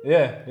boop.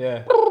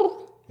 Yeah.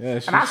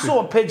 And I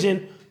saw a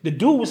pigeon. The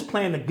dude was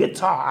playing the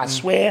guitar. I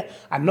swear.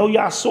 I know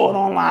y'all saw it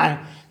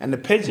online, and the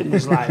pigeon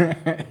was like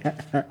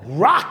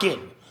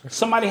rocking.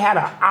 Somebody had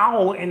an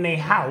owl in their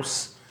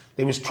house.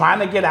 They was trying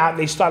to get out.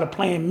 They started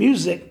playing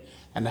music,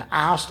 and the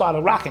owl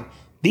started rocking.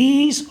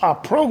 These are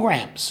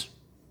programs.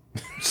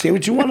 Say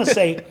what you want to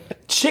say.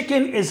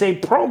 Chicken is a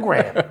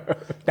program.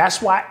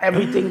 That's why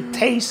everything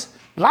tastes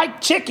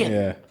like chicken.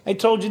 Yeah. They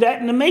told you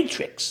that in The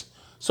Matrix.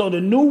 So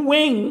the new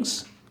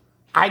wings,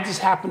 I just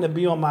happen to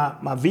be on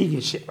my vegan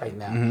shit right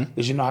now.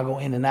 Because I go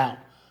in and out.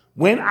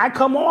 When I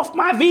come off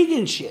my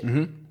vegan shit,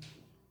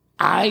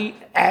 I,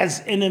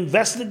 as an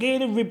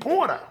investigative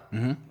reporter,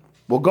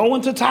 will go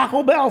into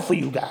Taco Bell for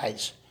you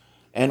guys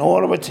and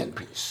order a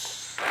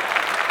 10-piece.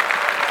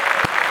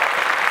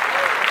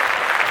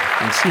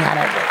 And see how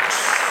that works.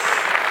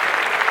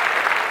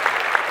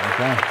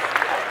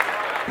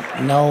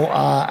 Okay. No,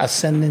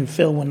 Ascending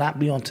Phil will not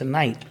be on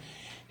tonight.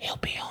 He'll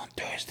be on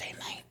Thursday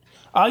night.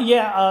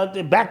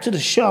 Back to the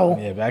show.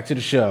 Yeah, back to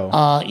the show.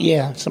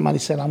 Somebody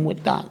said I'm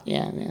with Doc.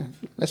 Yeah.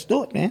 Let's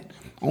do it, man.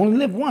 Only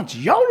live once.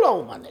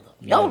 YOLO, my nigga.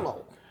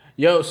 YOLO.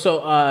 Yo,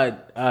 so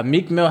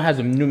Meek Mill has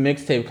a new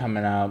mixtape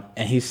coming out,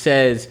 and he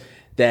says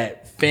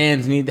that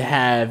fans need to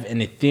have an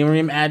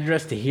Ethereum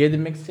address to hear the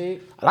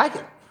mixtape. I like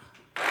it.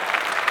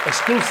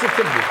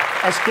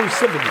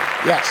 Exclusivity.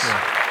 Yes.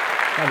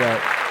 How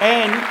about?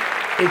 And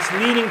it's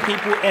leading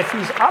people, if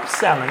he's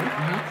upselling,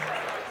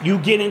 you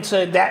get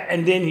into that,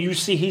 and then you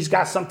see he's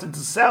got something to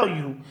sell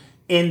you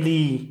in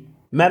the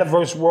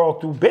metaverse world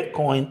through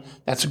Bitcoin.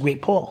 That's a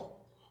great pull.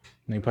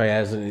 And he probably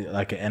has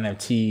like an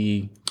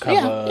NFT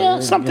cover. Yeah,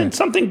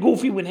 something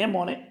goofy with him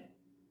on it.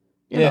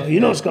 You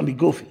know it's gonna be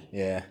goofy.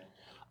 Yeah.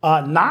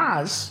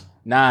 Nas,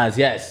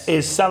 yes,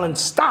 is selling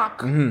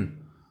stock.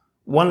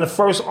 One of the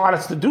first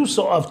artists to do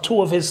so of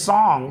two of his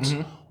songs,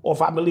 or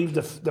if I believe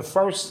the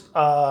first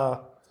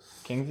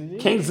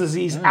King's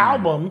Disease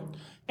album,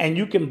 and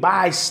you can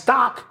buy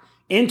stock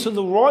into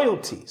the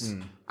royalties.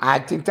 I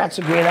think that's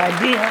a great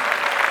idea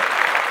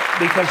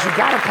because you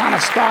got to kind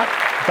of start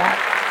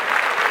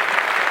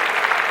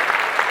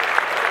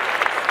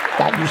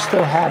that you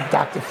still have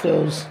Dr.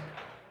 Phil's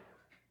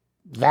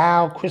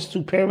Val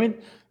Crystal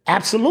Pyramid.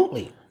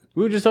 Absolutely.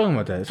 We were just talking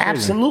about that.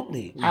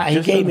 Absolutely. He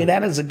gave me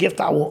that as a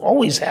gift. I will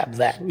always have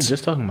that. We were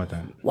just talking about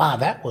that. Wow,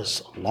 that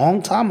was a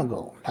long time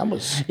ago. That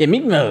was... Yeah,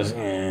 Meek Mill's...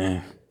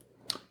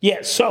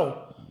 Yeah,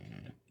 so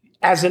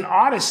as an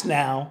artist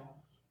now,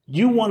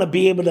 you want to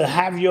be able to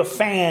have your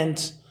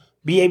fans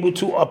be able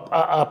to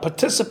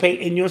participate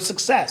in your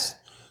success.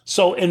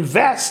 So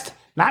invest,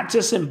 not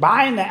just in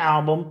buying the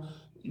album,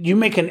 you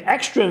make an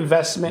extra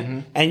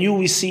investment and you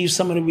receive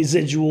some of the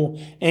residual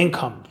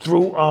income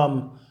through...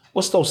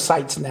 what's those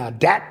sites now?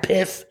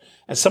 DatPiff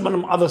and some of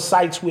them other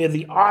sites where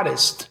the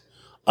artist,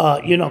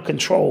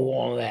 control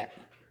all of that.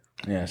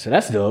 Yeah, so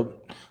that's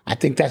dope. I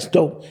think that's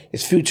dope.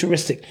 It's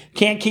futuristic.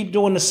 Can't keep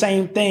doing the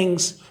same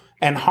things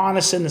and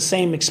harnessing the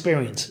same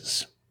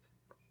experiences.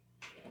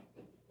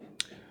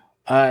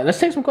 Let's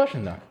take some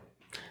questions now.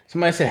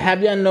 Somebody said,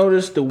 have y'all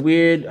noticed the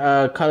weird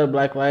colored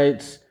black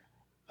lights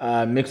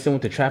mixed in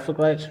with the traffic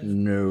lights?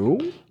 No.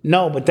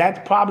 No, but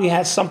that probably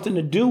has something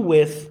to do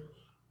with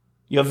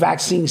your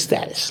vaccine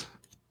status.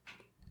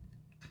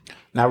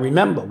 Now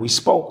remember, we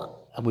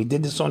spoke, and we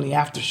did this on the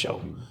after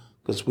show,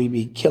 because we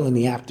be killing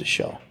the after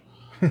show,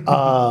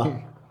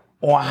 on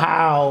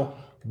how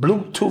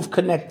Bluetooth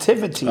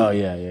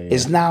connectivity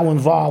is now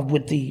involved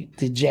with the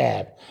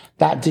jab.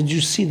 Did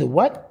you see the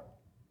what?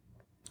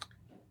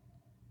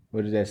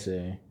 What did that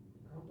say?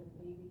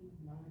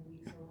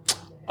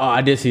 Oh,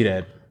 I did see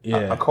that.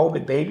 Yeah. A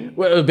COVID baby?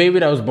 Well, a baby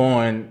that was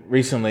born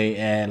recently,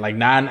 and like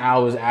 9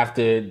 hours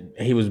after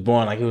he was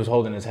born, like he was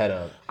holding his head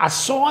up. I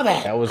saw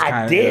that. That was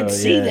I did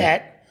see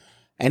that.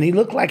 And he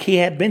looked like he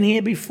had been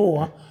here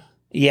before.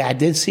 Yeah, I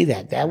did see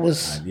that. That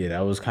was...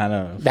 that was kind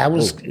of... That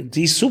was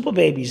these super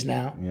babies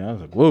now. Yeah, I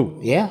was like, whoa.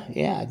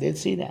 Yeah, I did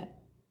see that.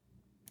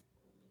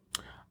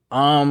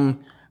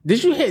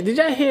 Did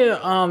y'all hear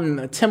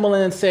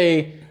Timbaland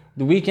say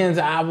The Weeknd's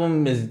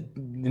album is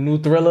the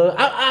new Thriller?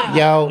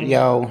 Yo,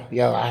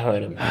 I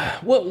heard him.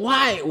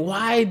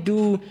 Why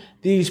do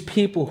these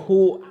people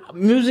who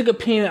music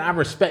opinion I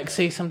respect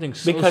say something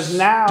so because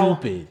now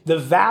stupid? The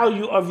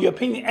value of your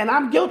opinion, and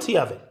I'm guilty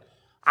of it.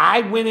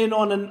 I went in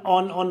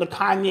on the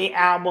Kanye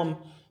album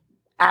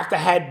after I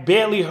had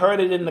barely heard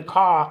it in the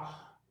car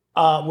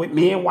with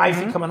me and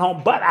wifey coming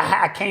home, but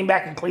I came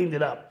back and cleaned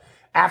it up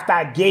after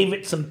I gave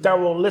it some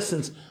thorough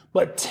listens.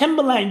 But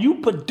Timbaland, you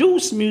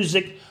produce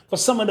music for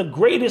some of the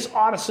greatest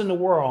artists in the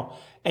world,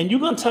 and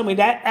you're gonna tell me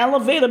that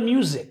elevator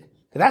music?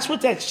 That's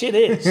what that shit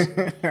is.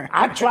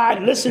 I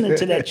tried listening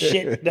to that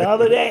shit the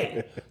other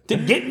day to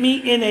get me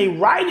in a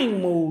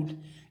writing mood,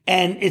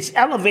 and it's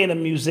elevator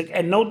music,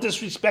 and no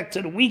disrespect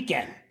to The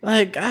Weeknd.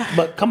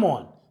 But come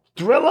on,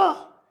 Thriller?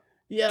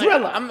 Yeah,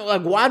 Thriller. I'm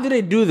like, why do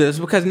they do this?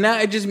 Because now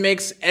it just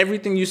makes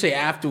everything you say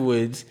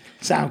afterwards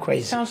sound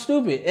crazy. Sound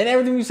stupid. And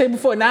everything you say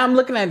before. Now I'm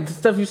looking at the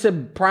stuff you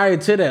said prior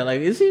to that.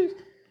 Like, is he?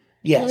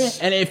 Yes.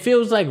 And it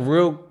feels like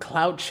real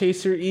clout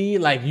chaser-y.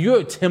 Like,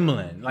 you're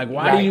Timbaland. Like,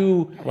 why do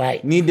you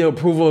need the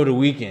approval of The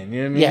Weeknd?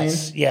 You know what I mean?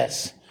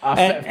 Yes.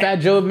 Fat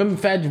Joe, remember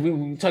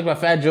we talked about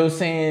Fat Joe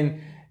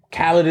saying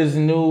Khaled is the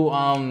new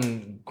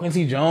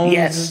Quincy Jones?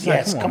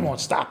 Yes. Come on,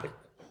 stop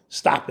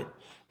it.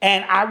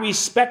 And I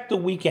respect The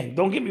Weeknd.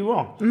 Don't get me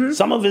wrong.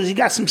 Some of he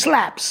got some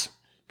slaps.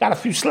 Got a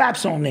few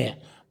slaps on there.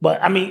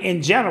 But, I mean,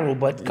 in general,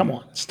 but come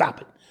on, stop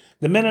it.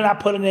 The minute I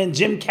put it in,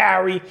 Jim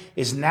Carrey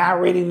is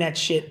narrating that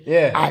shit.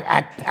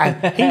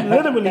 Yeah. He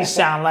literally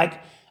sound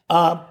like,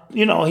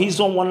 he's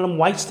on one of them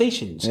white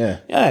stations.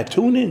 Yeah,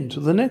 tune in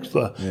to the next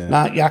one.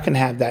 Now, y'all can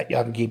have that.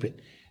 Y'all can keep it.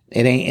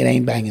 It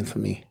ain't banging for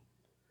me.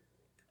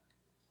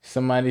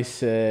 Somebody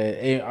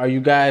said, hey, are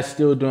you guys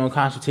still doing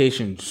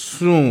consultations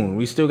soon?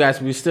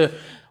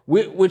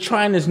 We're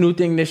trying this new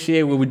thing this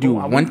year where we do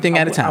one thing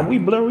at a time. Are we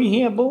blurry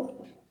here, boo?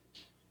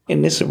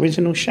 In this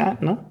original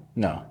shot? No?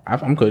 No,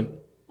 I'm good.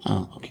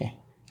 Oh, okay.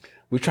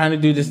 We're trying to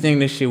do this thing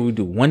this year. We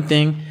do one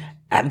thing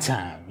at a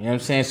time. You know what I'm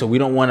saying? So we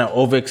don't want to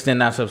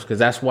overextend ourselves because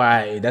that's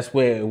where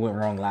it went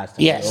wrong last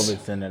time. Yes. We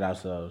overextended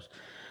ourselves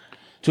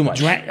too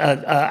much.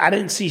 I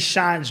didn't see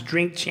Sean's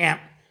Drink Champ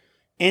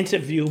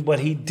interview, but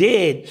he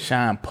did.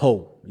 Sean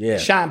Poe. Yeah.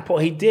 Sean Poe.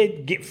 He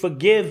did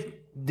forgive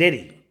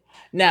Diddy.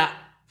 Now,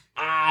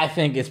 I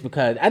think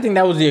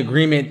that was the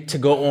agreement to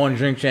go on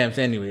Drink Champs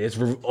anyway. It's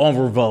on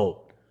Revolt.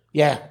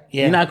 Yeah.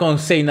 You're not gonna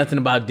say nothing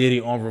about Diddy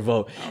on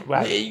Revolt.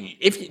 Right.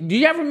 Do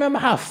you ever remember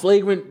how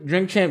flagrant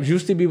Drink Champs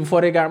used to be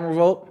before they got on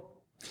Revolt?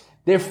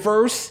 Their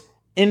first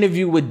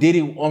interview with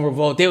Diddy on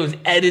Revolt, they was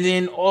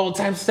editing all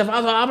types of stuff. I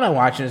was like, I'm not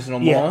watching this no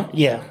more.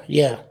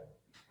 Yeah.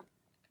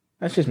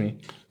 That's just me.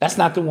 That's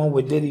not the one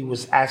where Diddy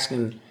was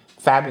asking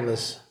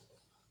Fabulous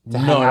to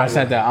hang out. No, that's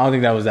not that. I don't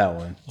think that was that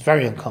one. It's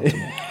very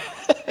uncomfortable.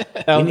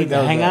 We need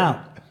to hang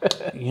out.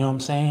 You know what I'm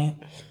saying?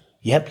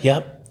 Yep.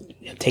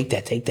 Take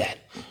that.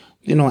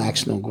 You don't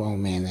ask no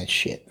grown man that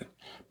shit.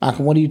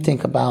 Malcolm, what do you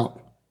think about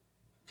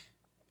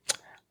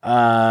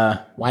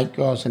white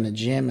girls in the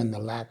gym and the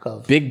lack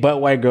of... Big butt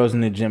white girls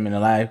in the gym and the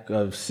lack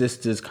of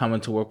sisters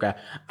coming to work out.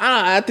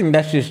 I think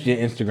that's just your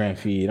Instagram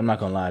feed. I'm not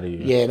going to lie to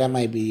you. Yeah, that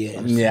might be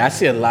it. Yeah, I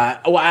see a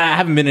lot. Well, I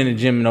haven't been in the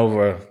gym in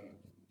over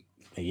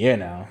a year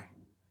now.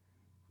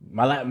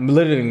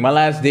 Literally, my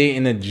last day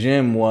in the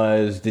gym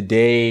was the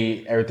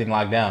day everything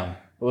locked down.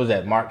 What was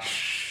that?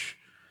 March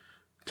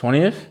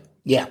 20th?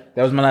 Yeah.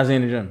 That was my last day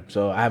in the gym.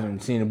 So I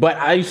haven't seen it. But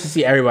I used to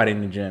see everybody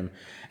in the gym.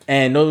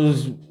 And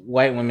those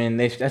white women,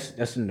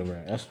 that's in the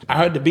room. I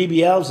heard the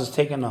BBLs is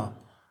taking a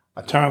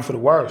turn for the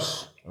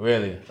worse.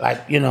 Really?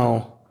 Like,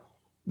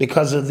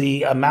 because of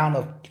the amount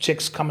of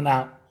chicks coming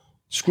out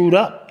screwed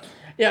up.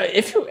 Yeah,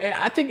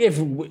 I think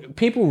if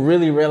people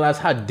really realize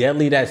how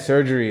deadly that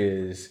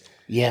surgery is,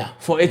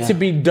 for it to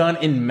be done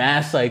in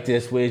mass like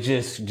this, where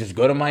just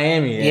go to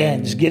Miami,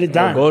 and just get it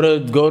done. Go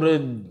to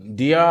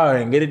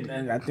DR and get it.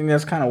 And I think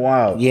that's kind of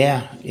wild.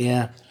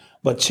 Yeah.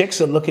 But chicks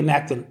are looking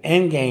at the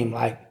end game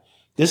like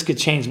this could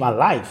change my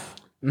life.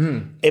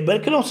 But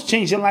it could also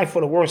change your life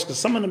for the worse because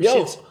some of them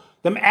shits,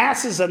 them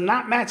asses are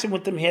not matching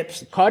with them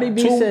hips. Cardi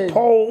B said, 2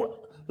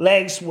 pole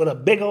legs with a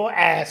big old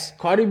ass.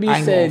 Cardi B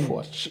said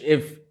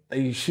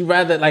if she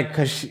rather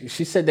because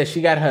she said that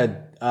she got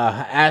her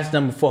ass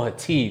done for her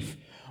teeth,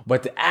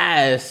 but the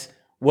ass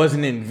was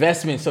an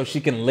investment so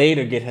she can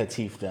later get her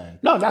teeth done.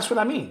 No, that's what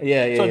I mean.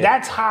 Yeah. So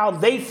that's how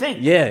they think.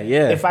 Yeah.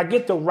 If I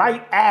get the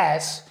right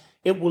ass,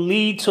 it will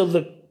lead to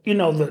the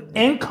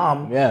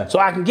income so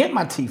I can get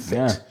my teeth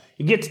fixed. Yeah.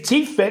 You get the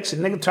teeth fixed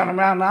and nigga turn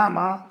around, nah,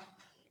 ma,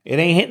 it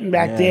ain't hitting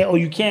back there, or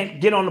you can't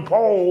get on the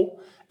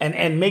pole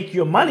and make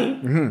your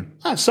money.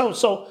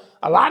 So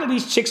a lot of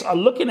these chicks are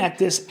looking at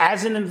this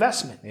as an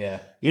investment. Yeah.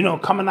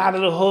 Coming out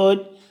of the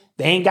hood,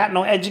 they ain't got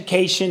no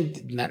education,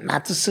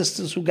 not the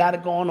sisters who got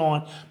it going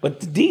on, but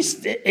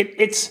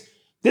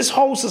this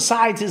whole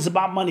society is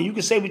about money. You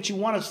can say what you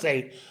want to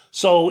say.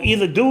 So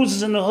either dudes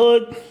is in the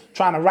hood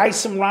trying to write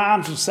some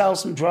rhymes or sell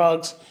some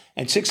drugs,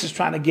 and chicks is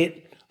trying to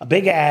get a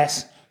big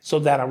ass so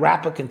that a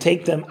rapper can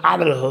take them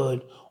out of the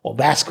hood, or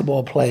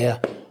basketball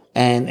player,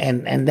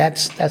 and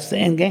that's the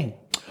end game.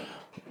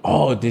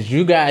 Oh, did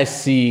you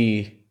guys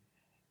see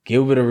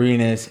Gilbert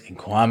Arenas and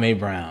Kwame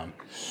Brown?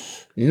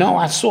 No,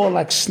 I saw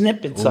like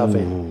snippets of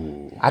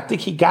it. I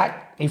think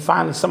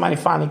somebody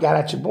finally got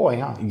at your boy,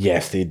 huh?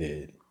 Yes, they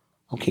did.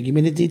 Okay, give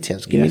me the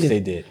details. They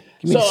did.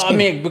 So, I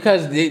mean,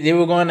 because they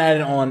were going at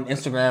it on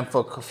Instagram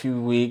for a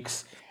few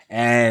weeks,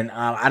 and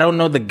I don't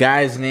know the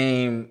guy's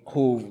name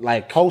who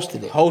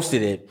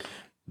hosted it,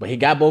 but he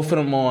got both of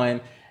them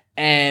on,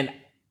 and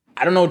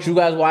I don't know what you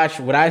guys watched.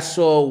 What I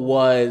saw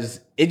was,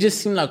 it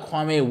just seemed like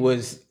Kwame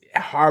was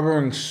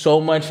harboring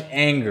so much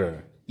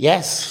anger.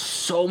 Yes.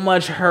 So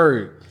much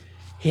hurt.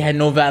 He had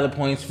no valid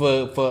points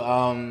for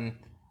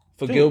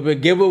Gilbert.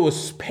 Gilbert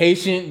was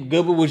patient.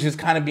 Gilbert was just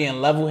kind of being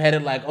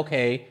level-headed, like,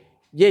 okay,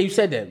 yeah, you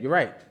said that. You're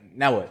right.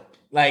 Now what?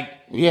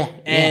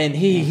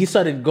 He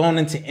started going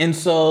into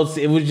insults.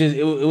 It was just,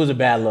 it was a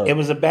bad look. It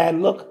was a bad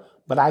look,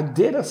 but I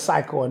did a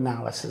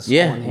psychoanalysis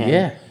on him.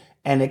 Yeah.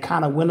 And it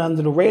kind of went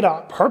under the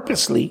radar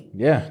purposely.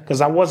 Yeah.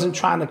 Because I wasn't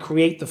trying to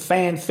create the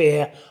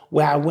fanfare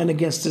where I went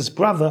against his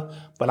brother,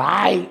 but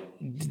I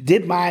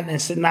did mine and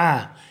said,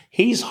 nah,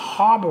 he's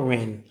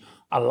harboring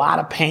a lot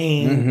of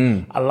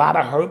pain, a lot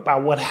of hurt by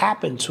what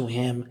happened to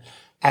him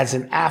as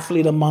an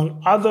athlete,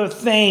 among other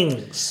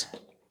things.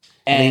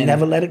 And he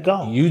never let it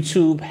go.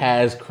 YouTube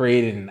has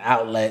created an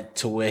outlet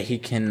to where he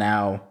can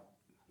now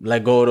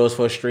let go of those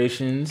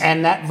frustrations.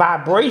 And that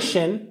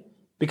vibration,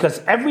 because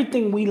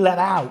everything we let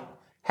out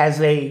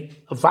has a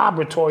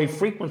vibratory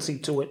frequency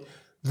to it.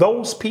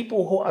 Those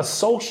people who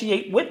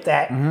associate with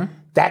that,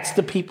 that's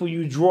the people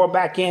you draw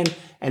back in,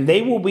 and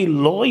they will be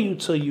loyal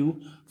to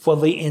you for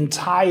the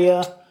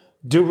entire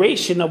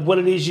duration of what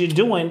it is you're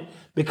doing,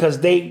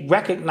 because they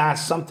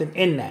recognize something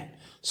in that.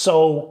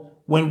 So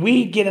when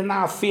we get in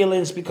our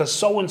feelings because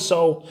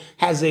so-and-so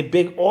has a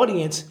big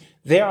audience,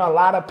 there are a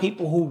lot of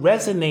people who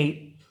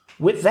resonate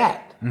with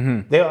that.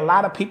 There are a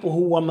lot of people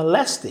who were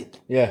molested,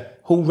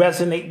 who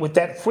resonate with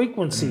that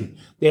frequency.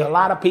 There are a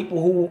lot of people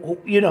who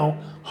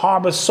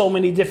harbor so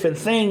many different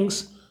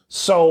things.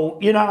 So,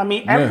 you know what I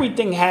mean? Yeah.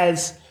 Everything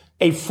has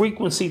a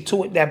frequency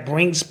to it that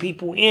brings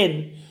people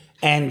in.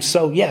 And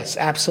so, yes,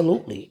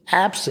 absolutely.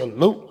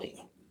 Absolutely.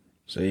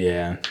 So,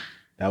 yeah,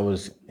 I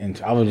was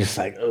just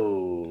like,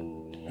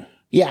 oh.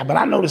 Yeah, but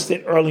I noticed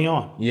it early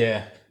on.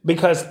 Yeah.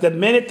 Because the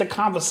minute the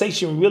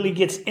conversation really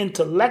gets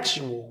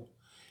intellectual,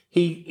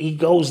 he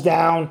goes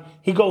down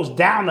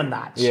a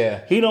notch.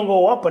 Yeah. He don't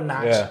go up a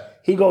notch. Yeah.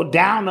 He go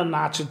down a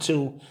notch or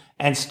two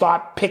and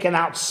start picking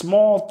out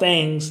small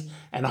things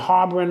and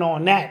harboring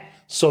on that.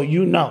 So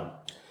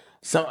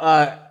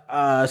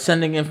So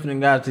Sending Infinite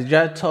Gods, did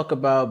y'all talk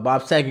about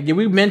Bob Saget? Yeah,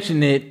 we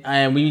mentioned it,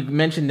 and we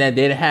mentioned that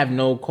they have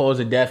no cause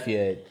of death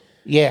yet.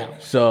 Yeah.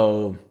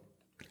 So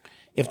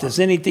if there's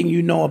anything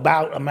you know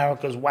about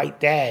America's white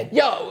dad,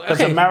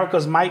 because okay.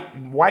 America's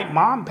white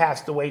mom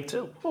passed away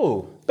too.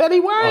 Who? Betty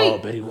White. Oh,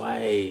 Betty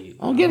White.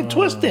 Don't get it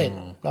twisted.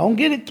 Don't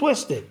get it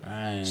twisted.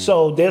 Right.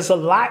 So there's a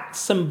lot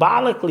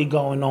symbolically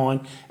going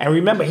on. And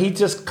remember, he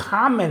just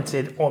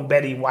commented on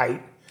Betty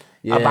White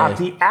about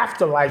the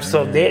afterlife.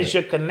 So there's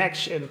your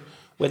connection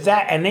with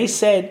that. And they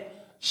said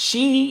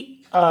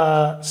she,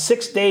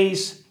 6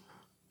 days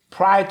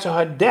prior to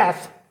her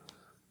death,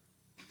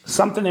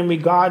 something in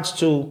regards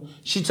to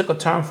she took a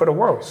turn for the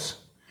worse.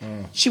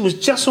 She was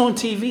just on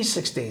TV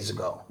 6 days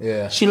ago.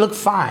 Yeah. She looked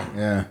fine.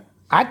 Yeah.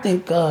 I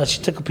think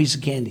she took a piece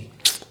of candy.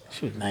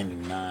 She was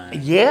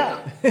 99. Yeah.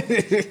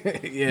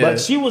 Yeah. But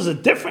she was a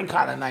different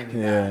kind of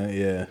 99.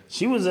 Yeah.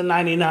 She was a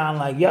 99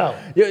 like, yo,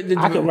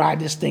 I could ride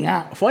this thing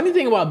out. Funny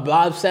thing about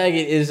Bob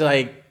Saget is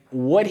like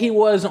what he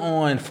was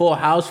on Full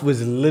House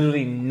was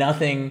literally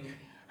nothing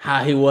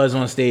how he was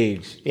on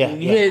stage. Like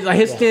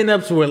his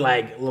stand-ups were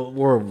like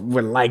were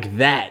like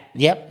that.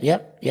 Yep.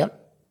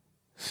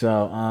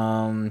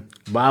 So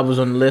Bob was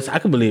on the list. I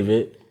could believe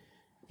it.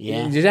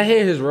 Yeah. Did I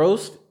hear his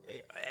roast?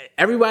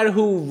 Everybody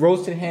who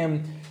roasted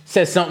him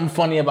said something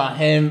funny about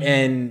him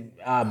and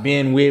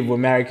being weird with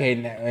Mary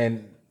Kate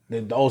and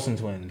the Olsen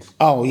twins.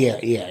 Oh yeah.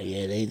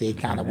 They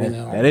kind of went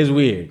on. That is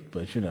weird,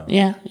 but you know.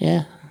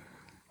 Yeah.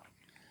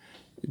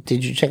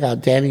 Did you check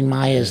out Danny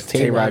Meyer's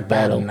Tay-Rock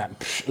battle?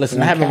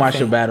 Listen, I haven't watched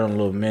the battle in a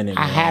little minute.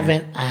 I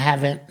haven't.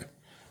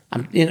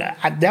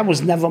 That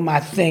was never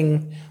my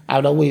thing. I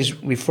would always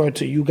refer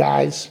to you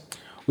guys.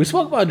 We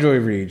spoke about Joy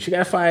Reid. She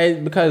got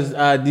fired because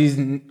these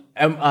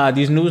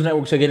news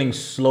networks are getting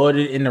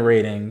slaughtered in the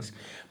ratings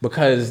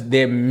because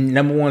their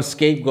number one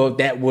scapegoat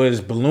that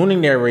was ballooning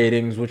their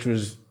ratings, which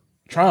was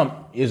Trump,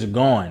 is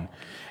gone,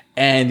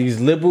 and these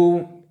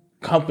liberal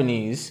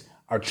companies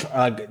are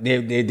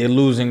they're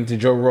losing to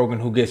Joe Rogan,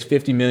 who gets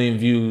 50 million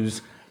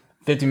views,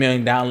 50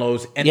 million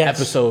downloads an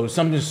episode,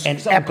 something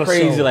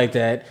crazy like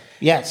that.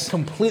 Yes,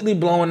 completely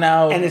blowing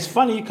out. And it's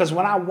funny because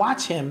when I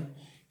watch him,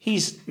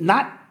 he's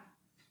not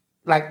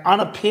like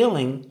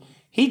unappealing.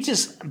 He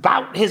just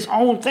about his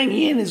own thing.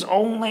 He in his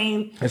own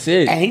lane. That's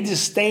it. And he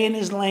just stay in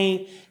his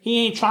lane.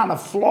 He ain't trying to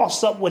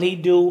floss up what he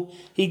do.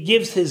 He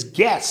gives his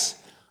guests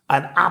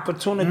an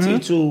opportunity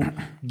to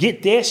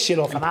get their shit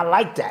off, and I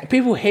like that.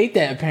 People hate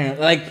that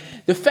apparently. Like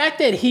the fact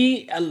that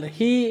he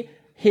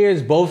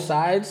hears both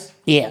sides.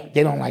 Yeah,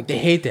 they don't like that. They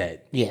hate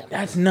that. Yeah,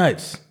 that's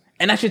nuts.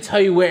 And that should tell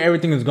you where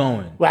everything is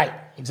going. Right.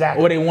 Exactly.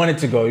 Or where they want it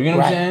to go. You know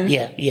what I'm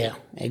saying? Yeah.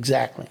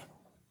 Exactly.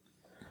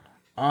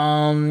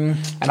 And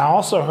I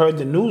also heard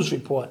the news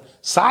report.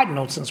 Side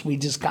note, since we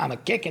just kind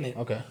of kicking it.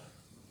 Okay.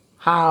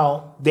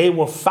 How they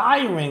were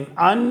firing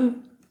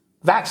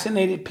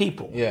unvaccinated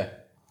people. Yeah.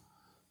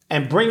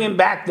 And bringing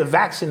back the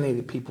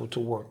vaccinated people to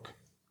work,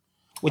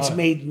 which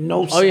made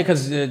no sense. Oh yeah,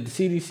 because the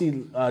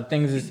CDC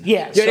things is so,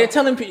 they're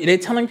telling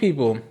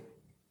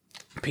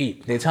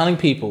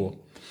people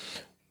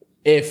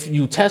if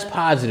you test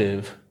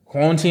positive,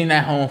 quarantine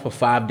at home for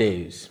 5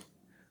 days,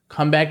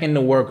 come back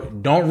into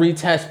work, don't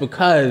retest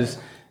because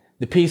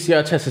the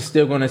PCR test is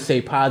still going to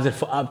say positive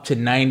for up to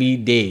 90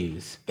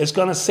 days. It's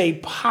going to say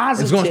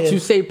positive. It's going to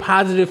say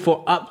positive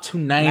for up to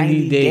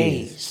 90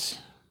 days.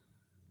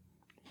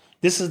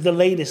 This is the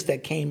latest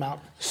that came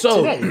out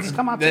today. It's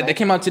come out today? That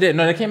came out today.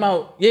 No, that came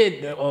out,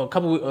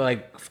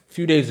 a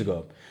few days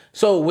ago.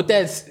 So what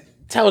that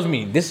tells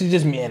me, this is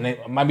just me, and I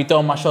might be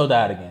throwing my shoulder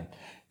out again.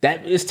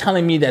 That is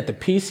telling me that the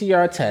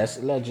PCR tests,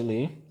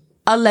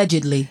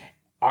 allegedly,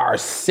 are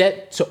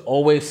set to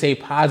always say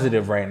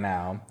positive right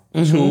now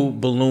to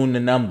balloon the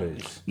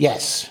numbers.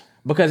 Yes.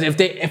 Because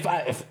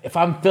if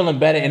I'm feeling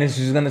better and it's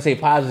just gonna say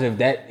positive,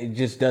 that it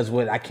just does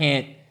what I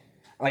can't.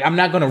 Like, I'm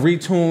not going to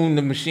retune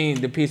the machine,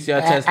 the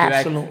PCR test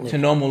back to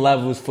normal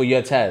levels for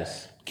your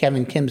test.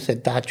 Kevin Kim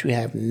said, Dot, you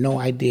have no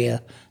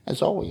idea.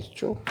 As always,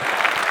 true.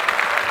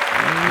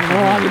 I don't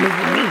know how you look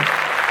at me.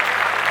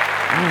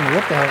 I don't know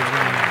what the hell is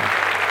going on.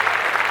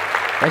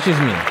 That's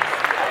just me.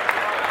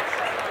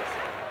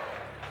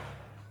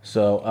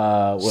 So,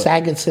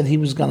 Saget said he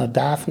was going to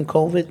die from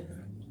COVID.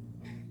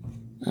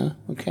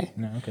 Okay.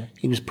 No, okay.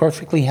 He was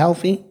perfectly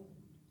healthy.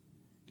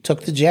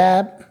 Took the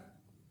jab.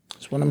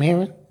 That's what I'm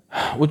hearing.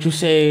 Would you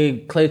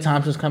say Klay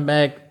Thompson's come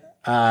back?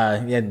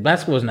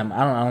 Basketball's not.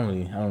 I don't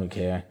really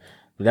care.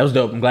 But that was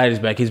dope. I'm glad he's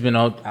back. He's been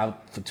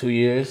out for 2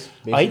 years.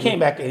 Basically. Oh, he came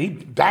back and he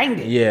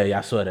banged it. Yeah,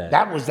 I saw that.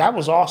 That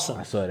was awesome.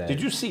 I saw that.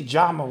 Did you see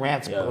Ja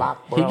Morant's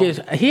block, bro?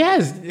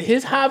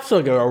 His hops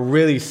are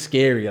really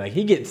scary. Like,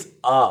 he gets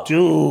up.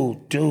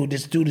 Dude,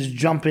 this dude is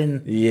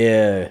jumping.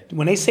 Yeah.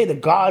 When they say the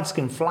guards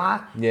can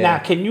fly, now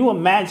can you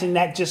imagine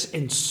that just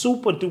in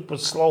super duper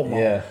slow mo?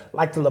 Yeah.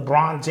 Like the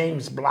LeBron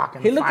James block.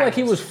 He looked like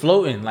he was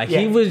floating. Like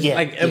he was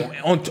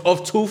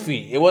off 2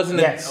 feet. It wasn't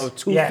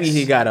 2 feet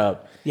he got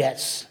up.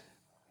 Yes.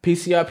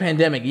 PCR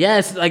pandemic.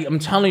 Yes, like I'm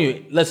telling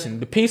you,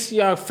 listen, the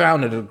PCR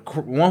founder, the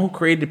one who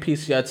created the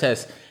PCR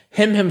test,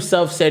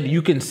 himself said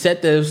you can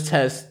set those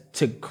tests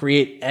to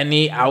create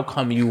any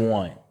outcome you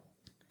want.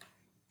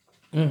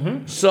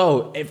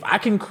 So if I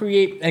can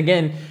create,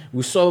 again,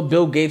 we saw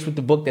Bill Gates with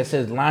the book that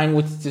says Lying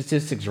with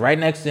Statistics right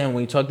next to him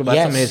when he talked about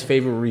some of his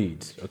favorite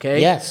reads.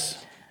 Okay?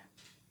 Yes.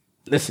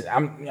 Listen,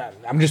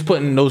 I'm just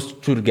putting those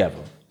two together.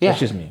 Yeah. That's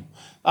just me.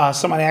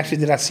 Somebody actually,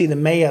 did I see the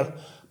mayor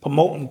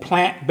promoting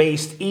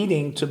plant-based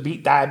eating to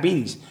beat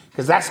diabetes?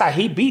 Because that's how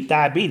he beat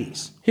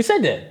diabetes. He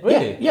said that?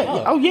 Really?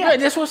 Yeah. Oh, yeah.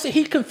 That's what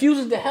he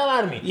confuses the hell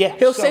out of me. Yeah.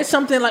 He'll say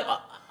something like,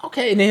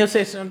 okay, and then he'll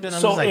say something.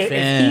 I'm just like,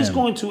 if he's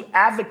going to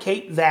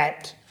advocate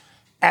that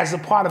as a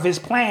part of his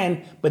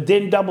plan, but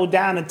then double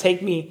down and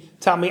tell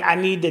me I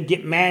need to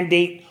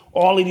mandate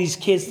all of these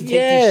kids to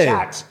take these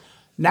shots,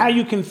 Now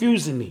you're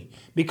confusing me.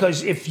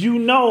 Because if you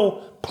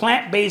know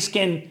plant-based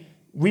can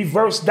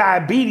reverse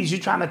diabetes, you're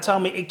trying to tell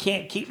me it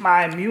can't keep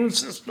my immune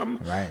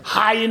system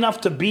high enough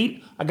to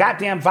beat a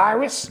goddamn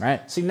virus?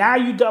 Right. See, now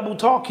you double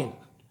talking.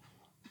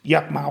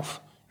 Yuck mouth.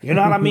 You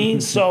know what I mean?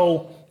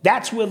 So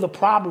that's where the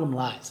problem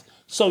lies.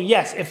 So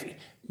yes, if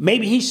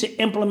maybe he should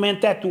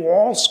implement that through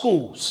all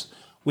schools.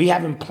 We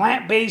having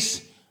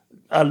plant-based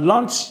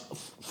lunch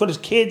for the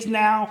kids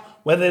now,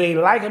 whether they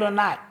like it or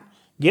not.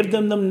 Give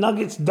them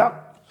nuggets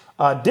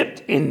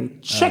dipped in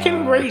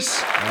chicken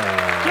grease.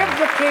 Give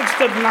the kids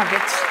the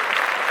nuggets.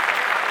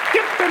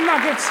 Dip the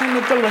nuggets in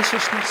the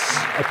deliciousness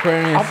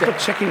of the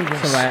chicken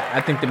grease. I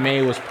think the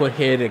mayor was put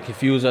here to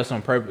confuse us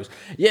on purpose.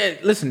 Yeah,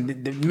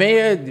 listen, the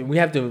mayor, we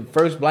have the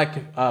first black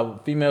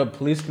female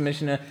police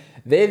commissioner.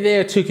 They're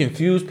there to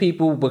confuse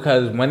people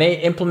because when they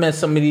implement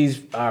some of these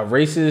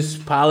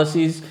racist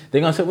policies,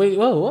 they're going to say, wait,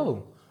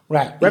 whoa.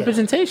 Right.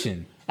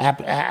 Representation. Yeah.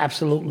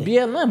 Absolutely.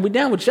 BLM, we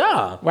down with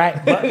y'all.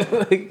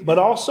 Right. But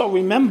also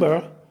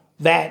remember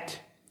that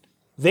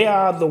they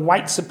are the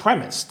white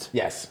supremacists.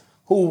 Yes.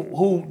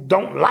 Who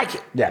don't like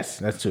it. Yes,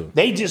 that's true.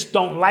 They just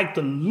don't like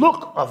the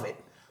look of it.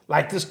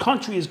 Like this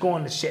country is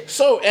going to shit.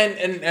 So,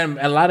 and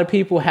a lot of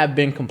people have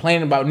been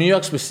complaining about New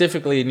York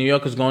specifically. New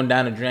York is going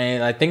down the drain.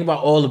 Like, think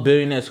about all the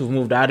billionaires who've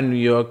moved out of New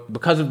York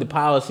because of the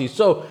policy.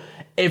 So,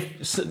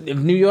 if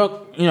New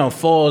York,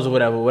 falls or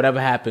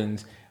whatever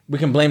happens, we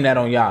can blame that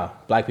on y'all,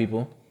 black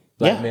people,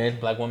 black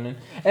men, black women.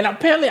 And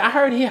apparently, I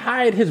heard he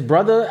hired his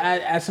brother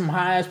at some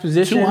high-ass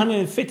position.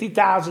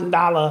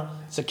 $250,000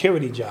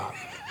 security job.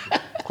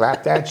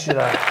 Clap that shit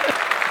up.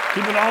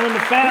 Keep it all in the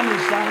family,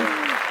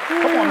 son.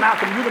 Come on,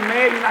 Malcolm, you the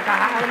mayor, you're not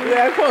gonna hire me?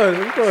 Yeah, of course.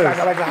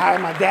 I like to hire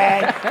my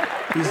dad.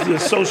 He's the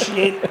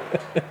associate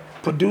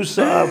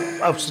producer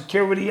of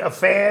security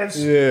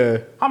affairs. Yeah.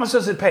 How much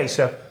does it pay,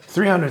 sir?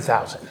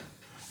 $300,000.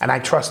 And I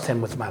trust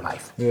him with my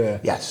life. Yeah.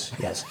 Yes.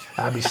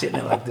 I'll be sitting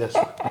there like this.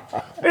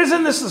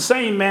 Isn't this the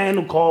same man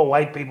who called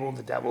white people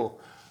the devil?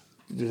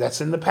 That's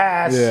in the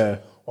past. Yeah.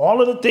 All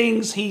of the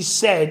things he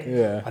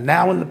said are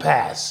now in the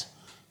past.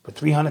 For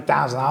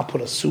 $300,000, I'll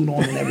put a suit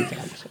on and everything.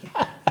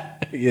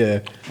 Yeah.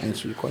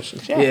 Answer your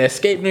questions. Yeah,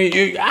 escape New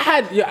York. I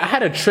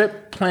had a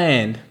trip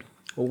planned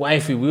with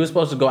wifey. We were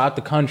supposed to go out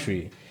the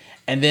country.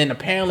 And then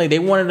apparently they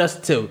wanted us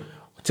to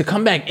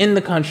come back in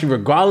the country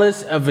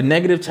regardless of a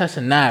negative test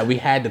or not. We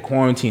had to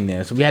quarantine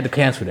there. So we had to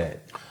cancel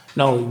that.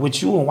 No,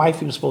 what you and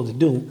wifey were supposed to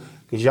do,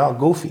 because y'all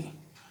goofy.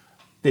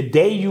 The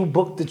day you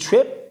booked the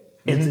trip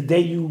is the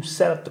day you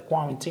set up the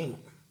quarantine.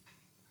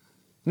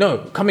 No,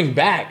 coming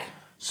back.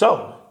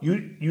 So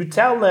you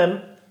tell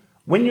them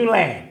when you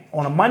land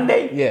on a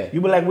Monday, you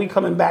be like, we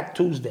coming back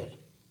Tuesday.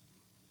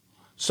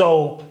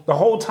 So the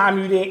whole time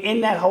you're there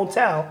in that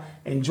hotel,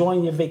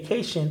 enjoying your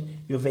vacation,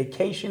 you're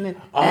vacationing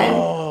and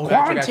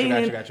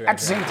quarantining at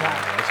the same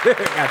time.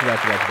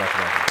 Gotcha.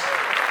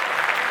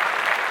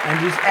 And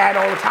just add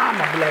all the time.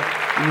 I'll be like,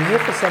 you're here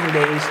for 7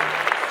 days,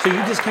 so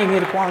you just came here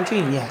to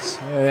quarantine? Yes.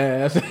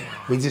 Yeah.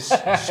 We just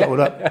showed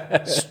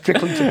up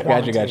strictly to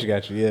quarantine.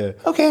 Gotcha. Yeah.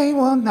 Okay,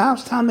 well, now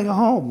it's time to go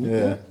home.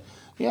 Yeah.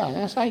 Yeah,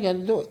 that's how you got to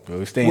do it. Well,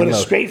 with a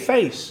straight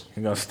face.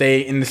 You're going to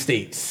stay in the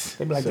States.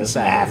 They be like, this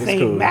math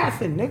ain't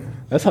mathing, nigga.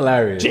 That's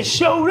hilarious. Just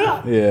showed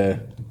up. Yeah.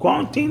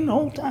 Quarantine the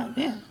whole time.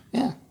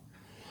 Yeah.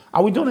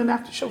 Are we doing an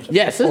after show?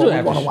 Yes, or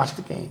we're going to watch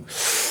the game?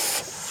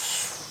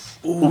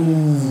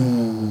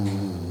 Ooh.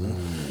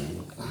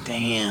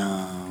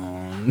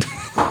 Damn.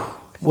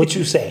 What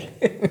you say?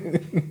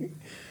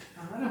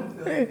 I don't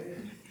feel good.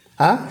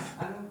 Huh?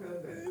 I don't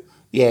feel good.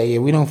 Yeah,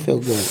 we don't feel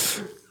good.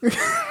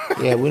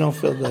 Yeah, we don't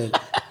feel good.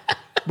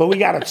 But we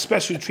got a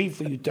special treat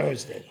for you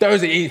Thursday.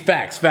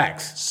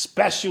 Facts.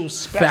 Special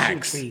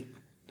treat.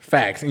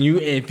 Facts. And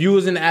if you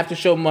was in the after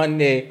show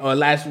Monday or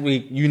last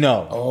week, you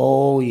know.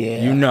 Oh,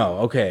 yeah. You know,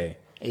 okay.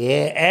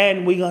 Yeah,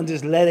 and we're going to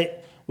just let it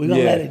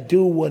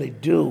do what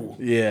it do.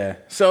 Yeah.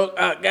 So,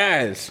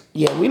 guys.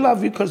 Yeah, we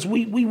love you because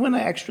we win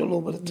an extra little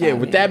bit of time. Yeah,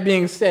 with that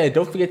being said,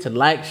 don't forget to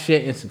like,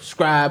 share, and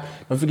subscribe.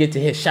 Don't forget to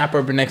hit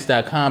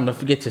shopurbanx.com. Don't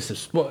forget to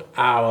support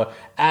our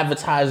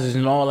advertisers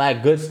and all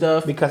that good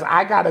stuff. Because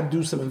I got to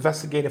do some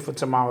investigating for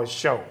tomorrow's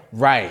show.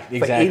 Right,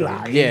 exactly. For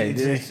Eli. Yeah.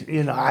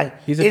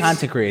 He's a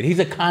content creator.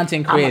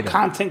 I'm a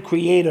content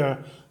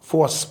creator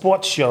for a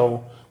sports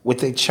show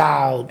with a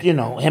child,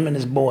 him and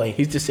his boy.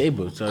 He's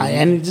disabled. So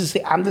I'm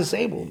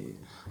disabled.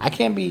 I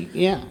can't be,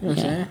 You know what I'm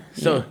saying?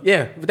 So,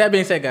 with that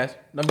being said, guys,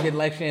 don't forget to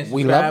like, share, and subscribe.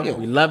 We love you.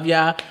 We love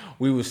y'all.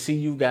 We will see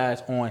you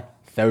guys on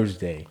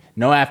Thursday.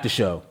 No after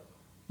show.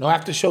 No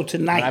after show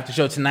tonight.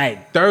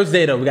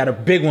 Thursday, though, we got a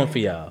big one for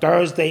y'all.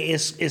 Thursday,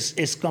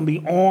 it's going to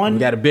be on. We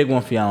got a big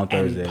one for y'all on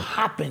Thursday. And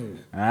popping.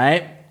 All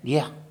right?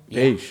 Yeah.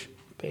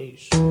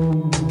 Peace.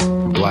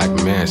 Black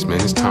mass, man,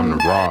 it's time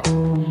to rock.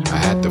 I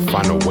had to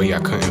find a way, I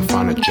couldn't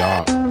find a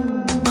job.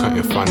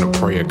 Couldn't find a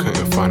prayer,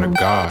 couldn't find a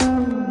God.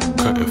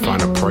 Couldn't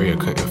find a prayer,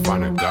 couldn't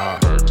find a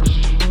God.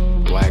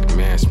 Black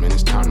mass, man,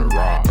 it's time to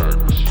rock.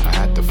 I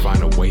had to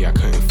find a way, I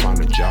couldn't find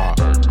a job.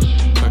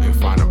 Couldn't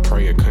find a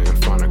prayer,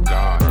 couldn't find a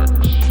God.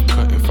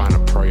 Couldn't find a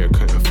prayer,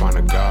 couldn't find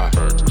a God.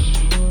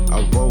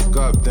 I woke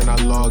up, then I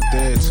logged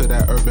in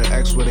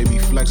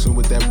flexing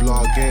with that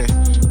blog in.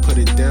 Put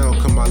it down,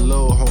 cause my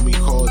little homie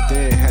called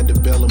in. Had to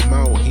bail him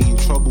out, he in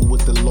trouble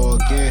with the law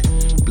again.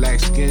 Black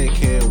skin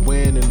can't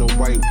win in the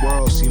white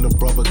world. Seen a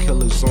brother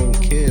kill his own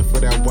kid for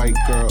that white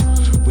girl.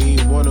 We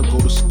ain't wanna go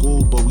to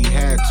school, but we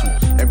had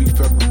to. Every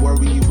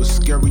February it was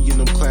scary in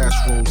them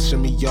classrooms.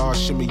 Shimmy y'all,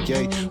 shimmy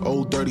yay.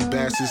 Old dirty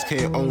bastards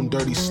can't own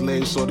dirty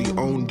slaves, so they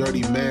own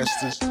dirty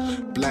masters.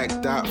 Black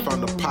Dot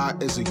found a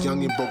pot as a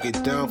youngin', broke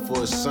it down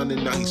for his son,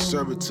 and now he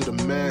serve it to the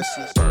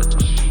masses.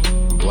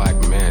 Black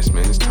mass,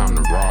 man, it's time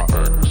to rob.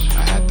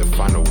 I had to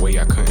find a way,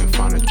 I couldn't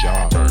find a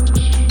job.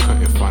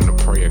 Couldn't find a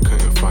prayer,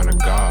 couldn't find a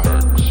God.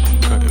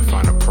 Couldn't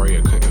find a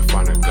prayer, couldn't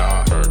find a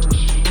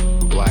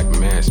God. Black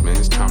mass, man,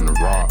 it's time to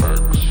rob.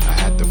 I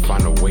had to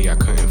find a way, I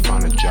couldn't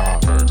find a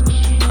job.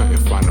 Couldn't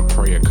find a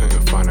prayer,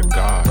 couldn't find a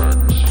God.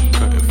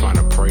 Couldn't find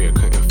a prayer,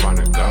 couldn't find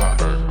a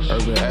God.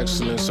 Urban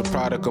excellence, a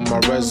product of my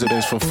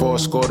residence. From 4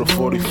 to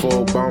 44,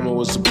 Obama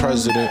was the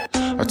president.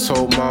 I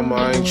told mama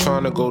I ain't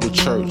tryna go to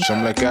church.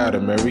 I'm like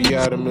Adam, every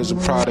Adam is a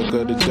product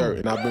of the dirt.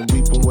 And I've been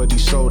reaping what he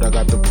sowed. I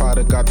got the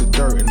product, got the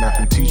dirt. And I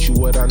can teach you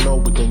what I know,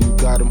 but then you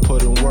gotta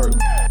put in work.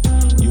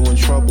 You in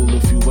trouble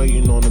if you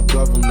waiting on the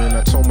government.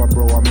 I told my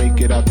bro I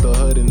make it out the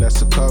hood, and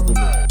that's a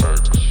covenant.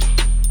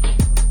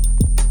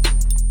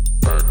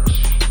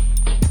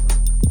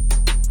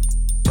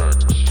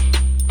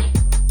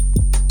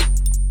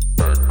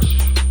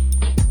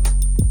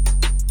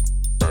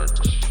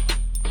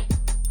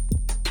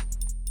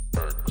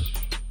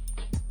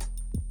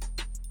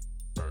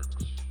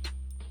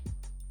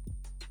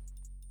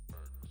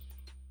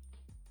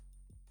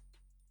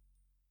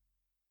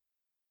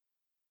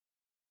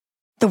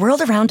 The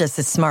world around us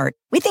is smart.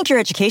 We think your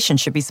education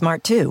should be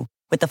smart too.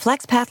 With the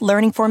FlexPath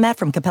learning format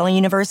from Capella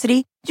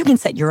University, you can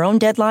set your own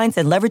deadlines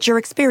and leverage your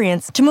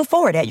experience to move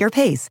forward at your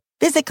pace.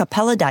 Visit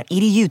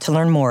capella.edu to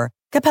learn more.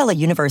 Capella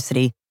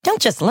University.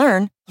 Don't just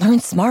learn,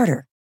 learn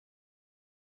smarter.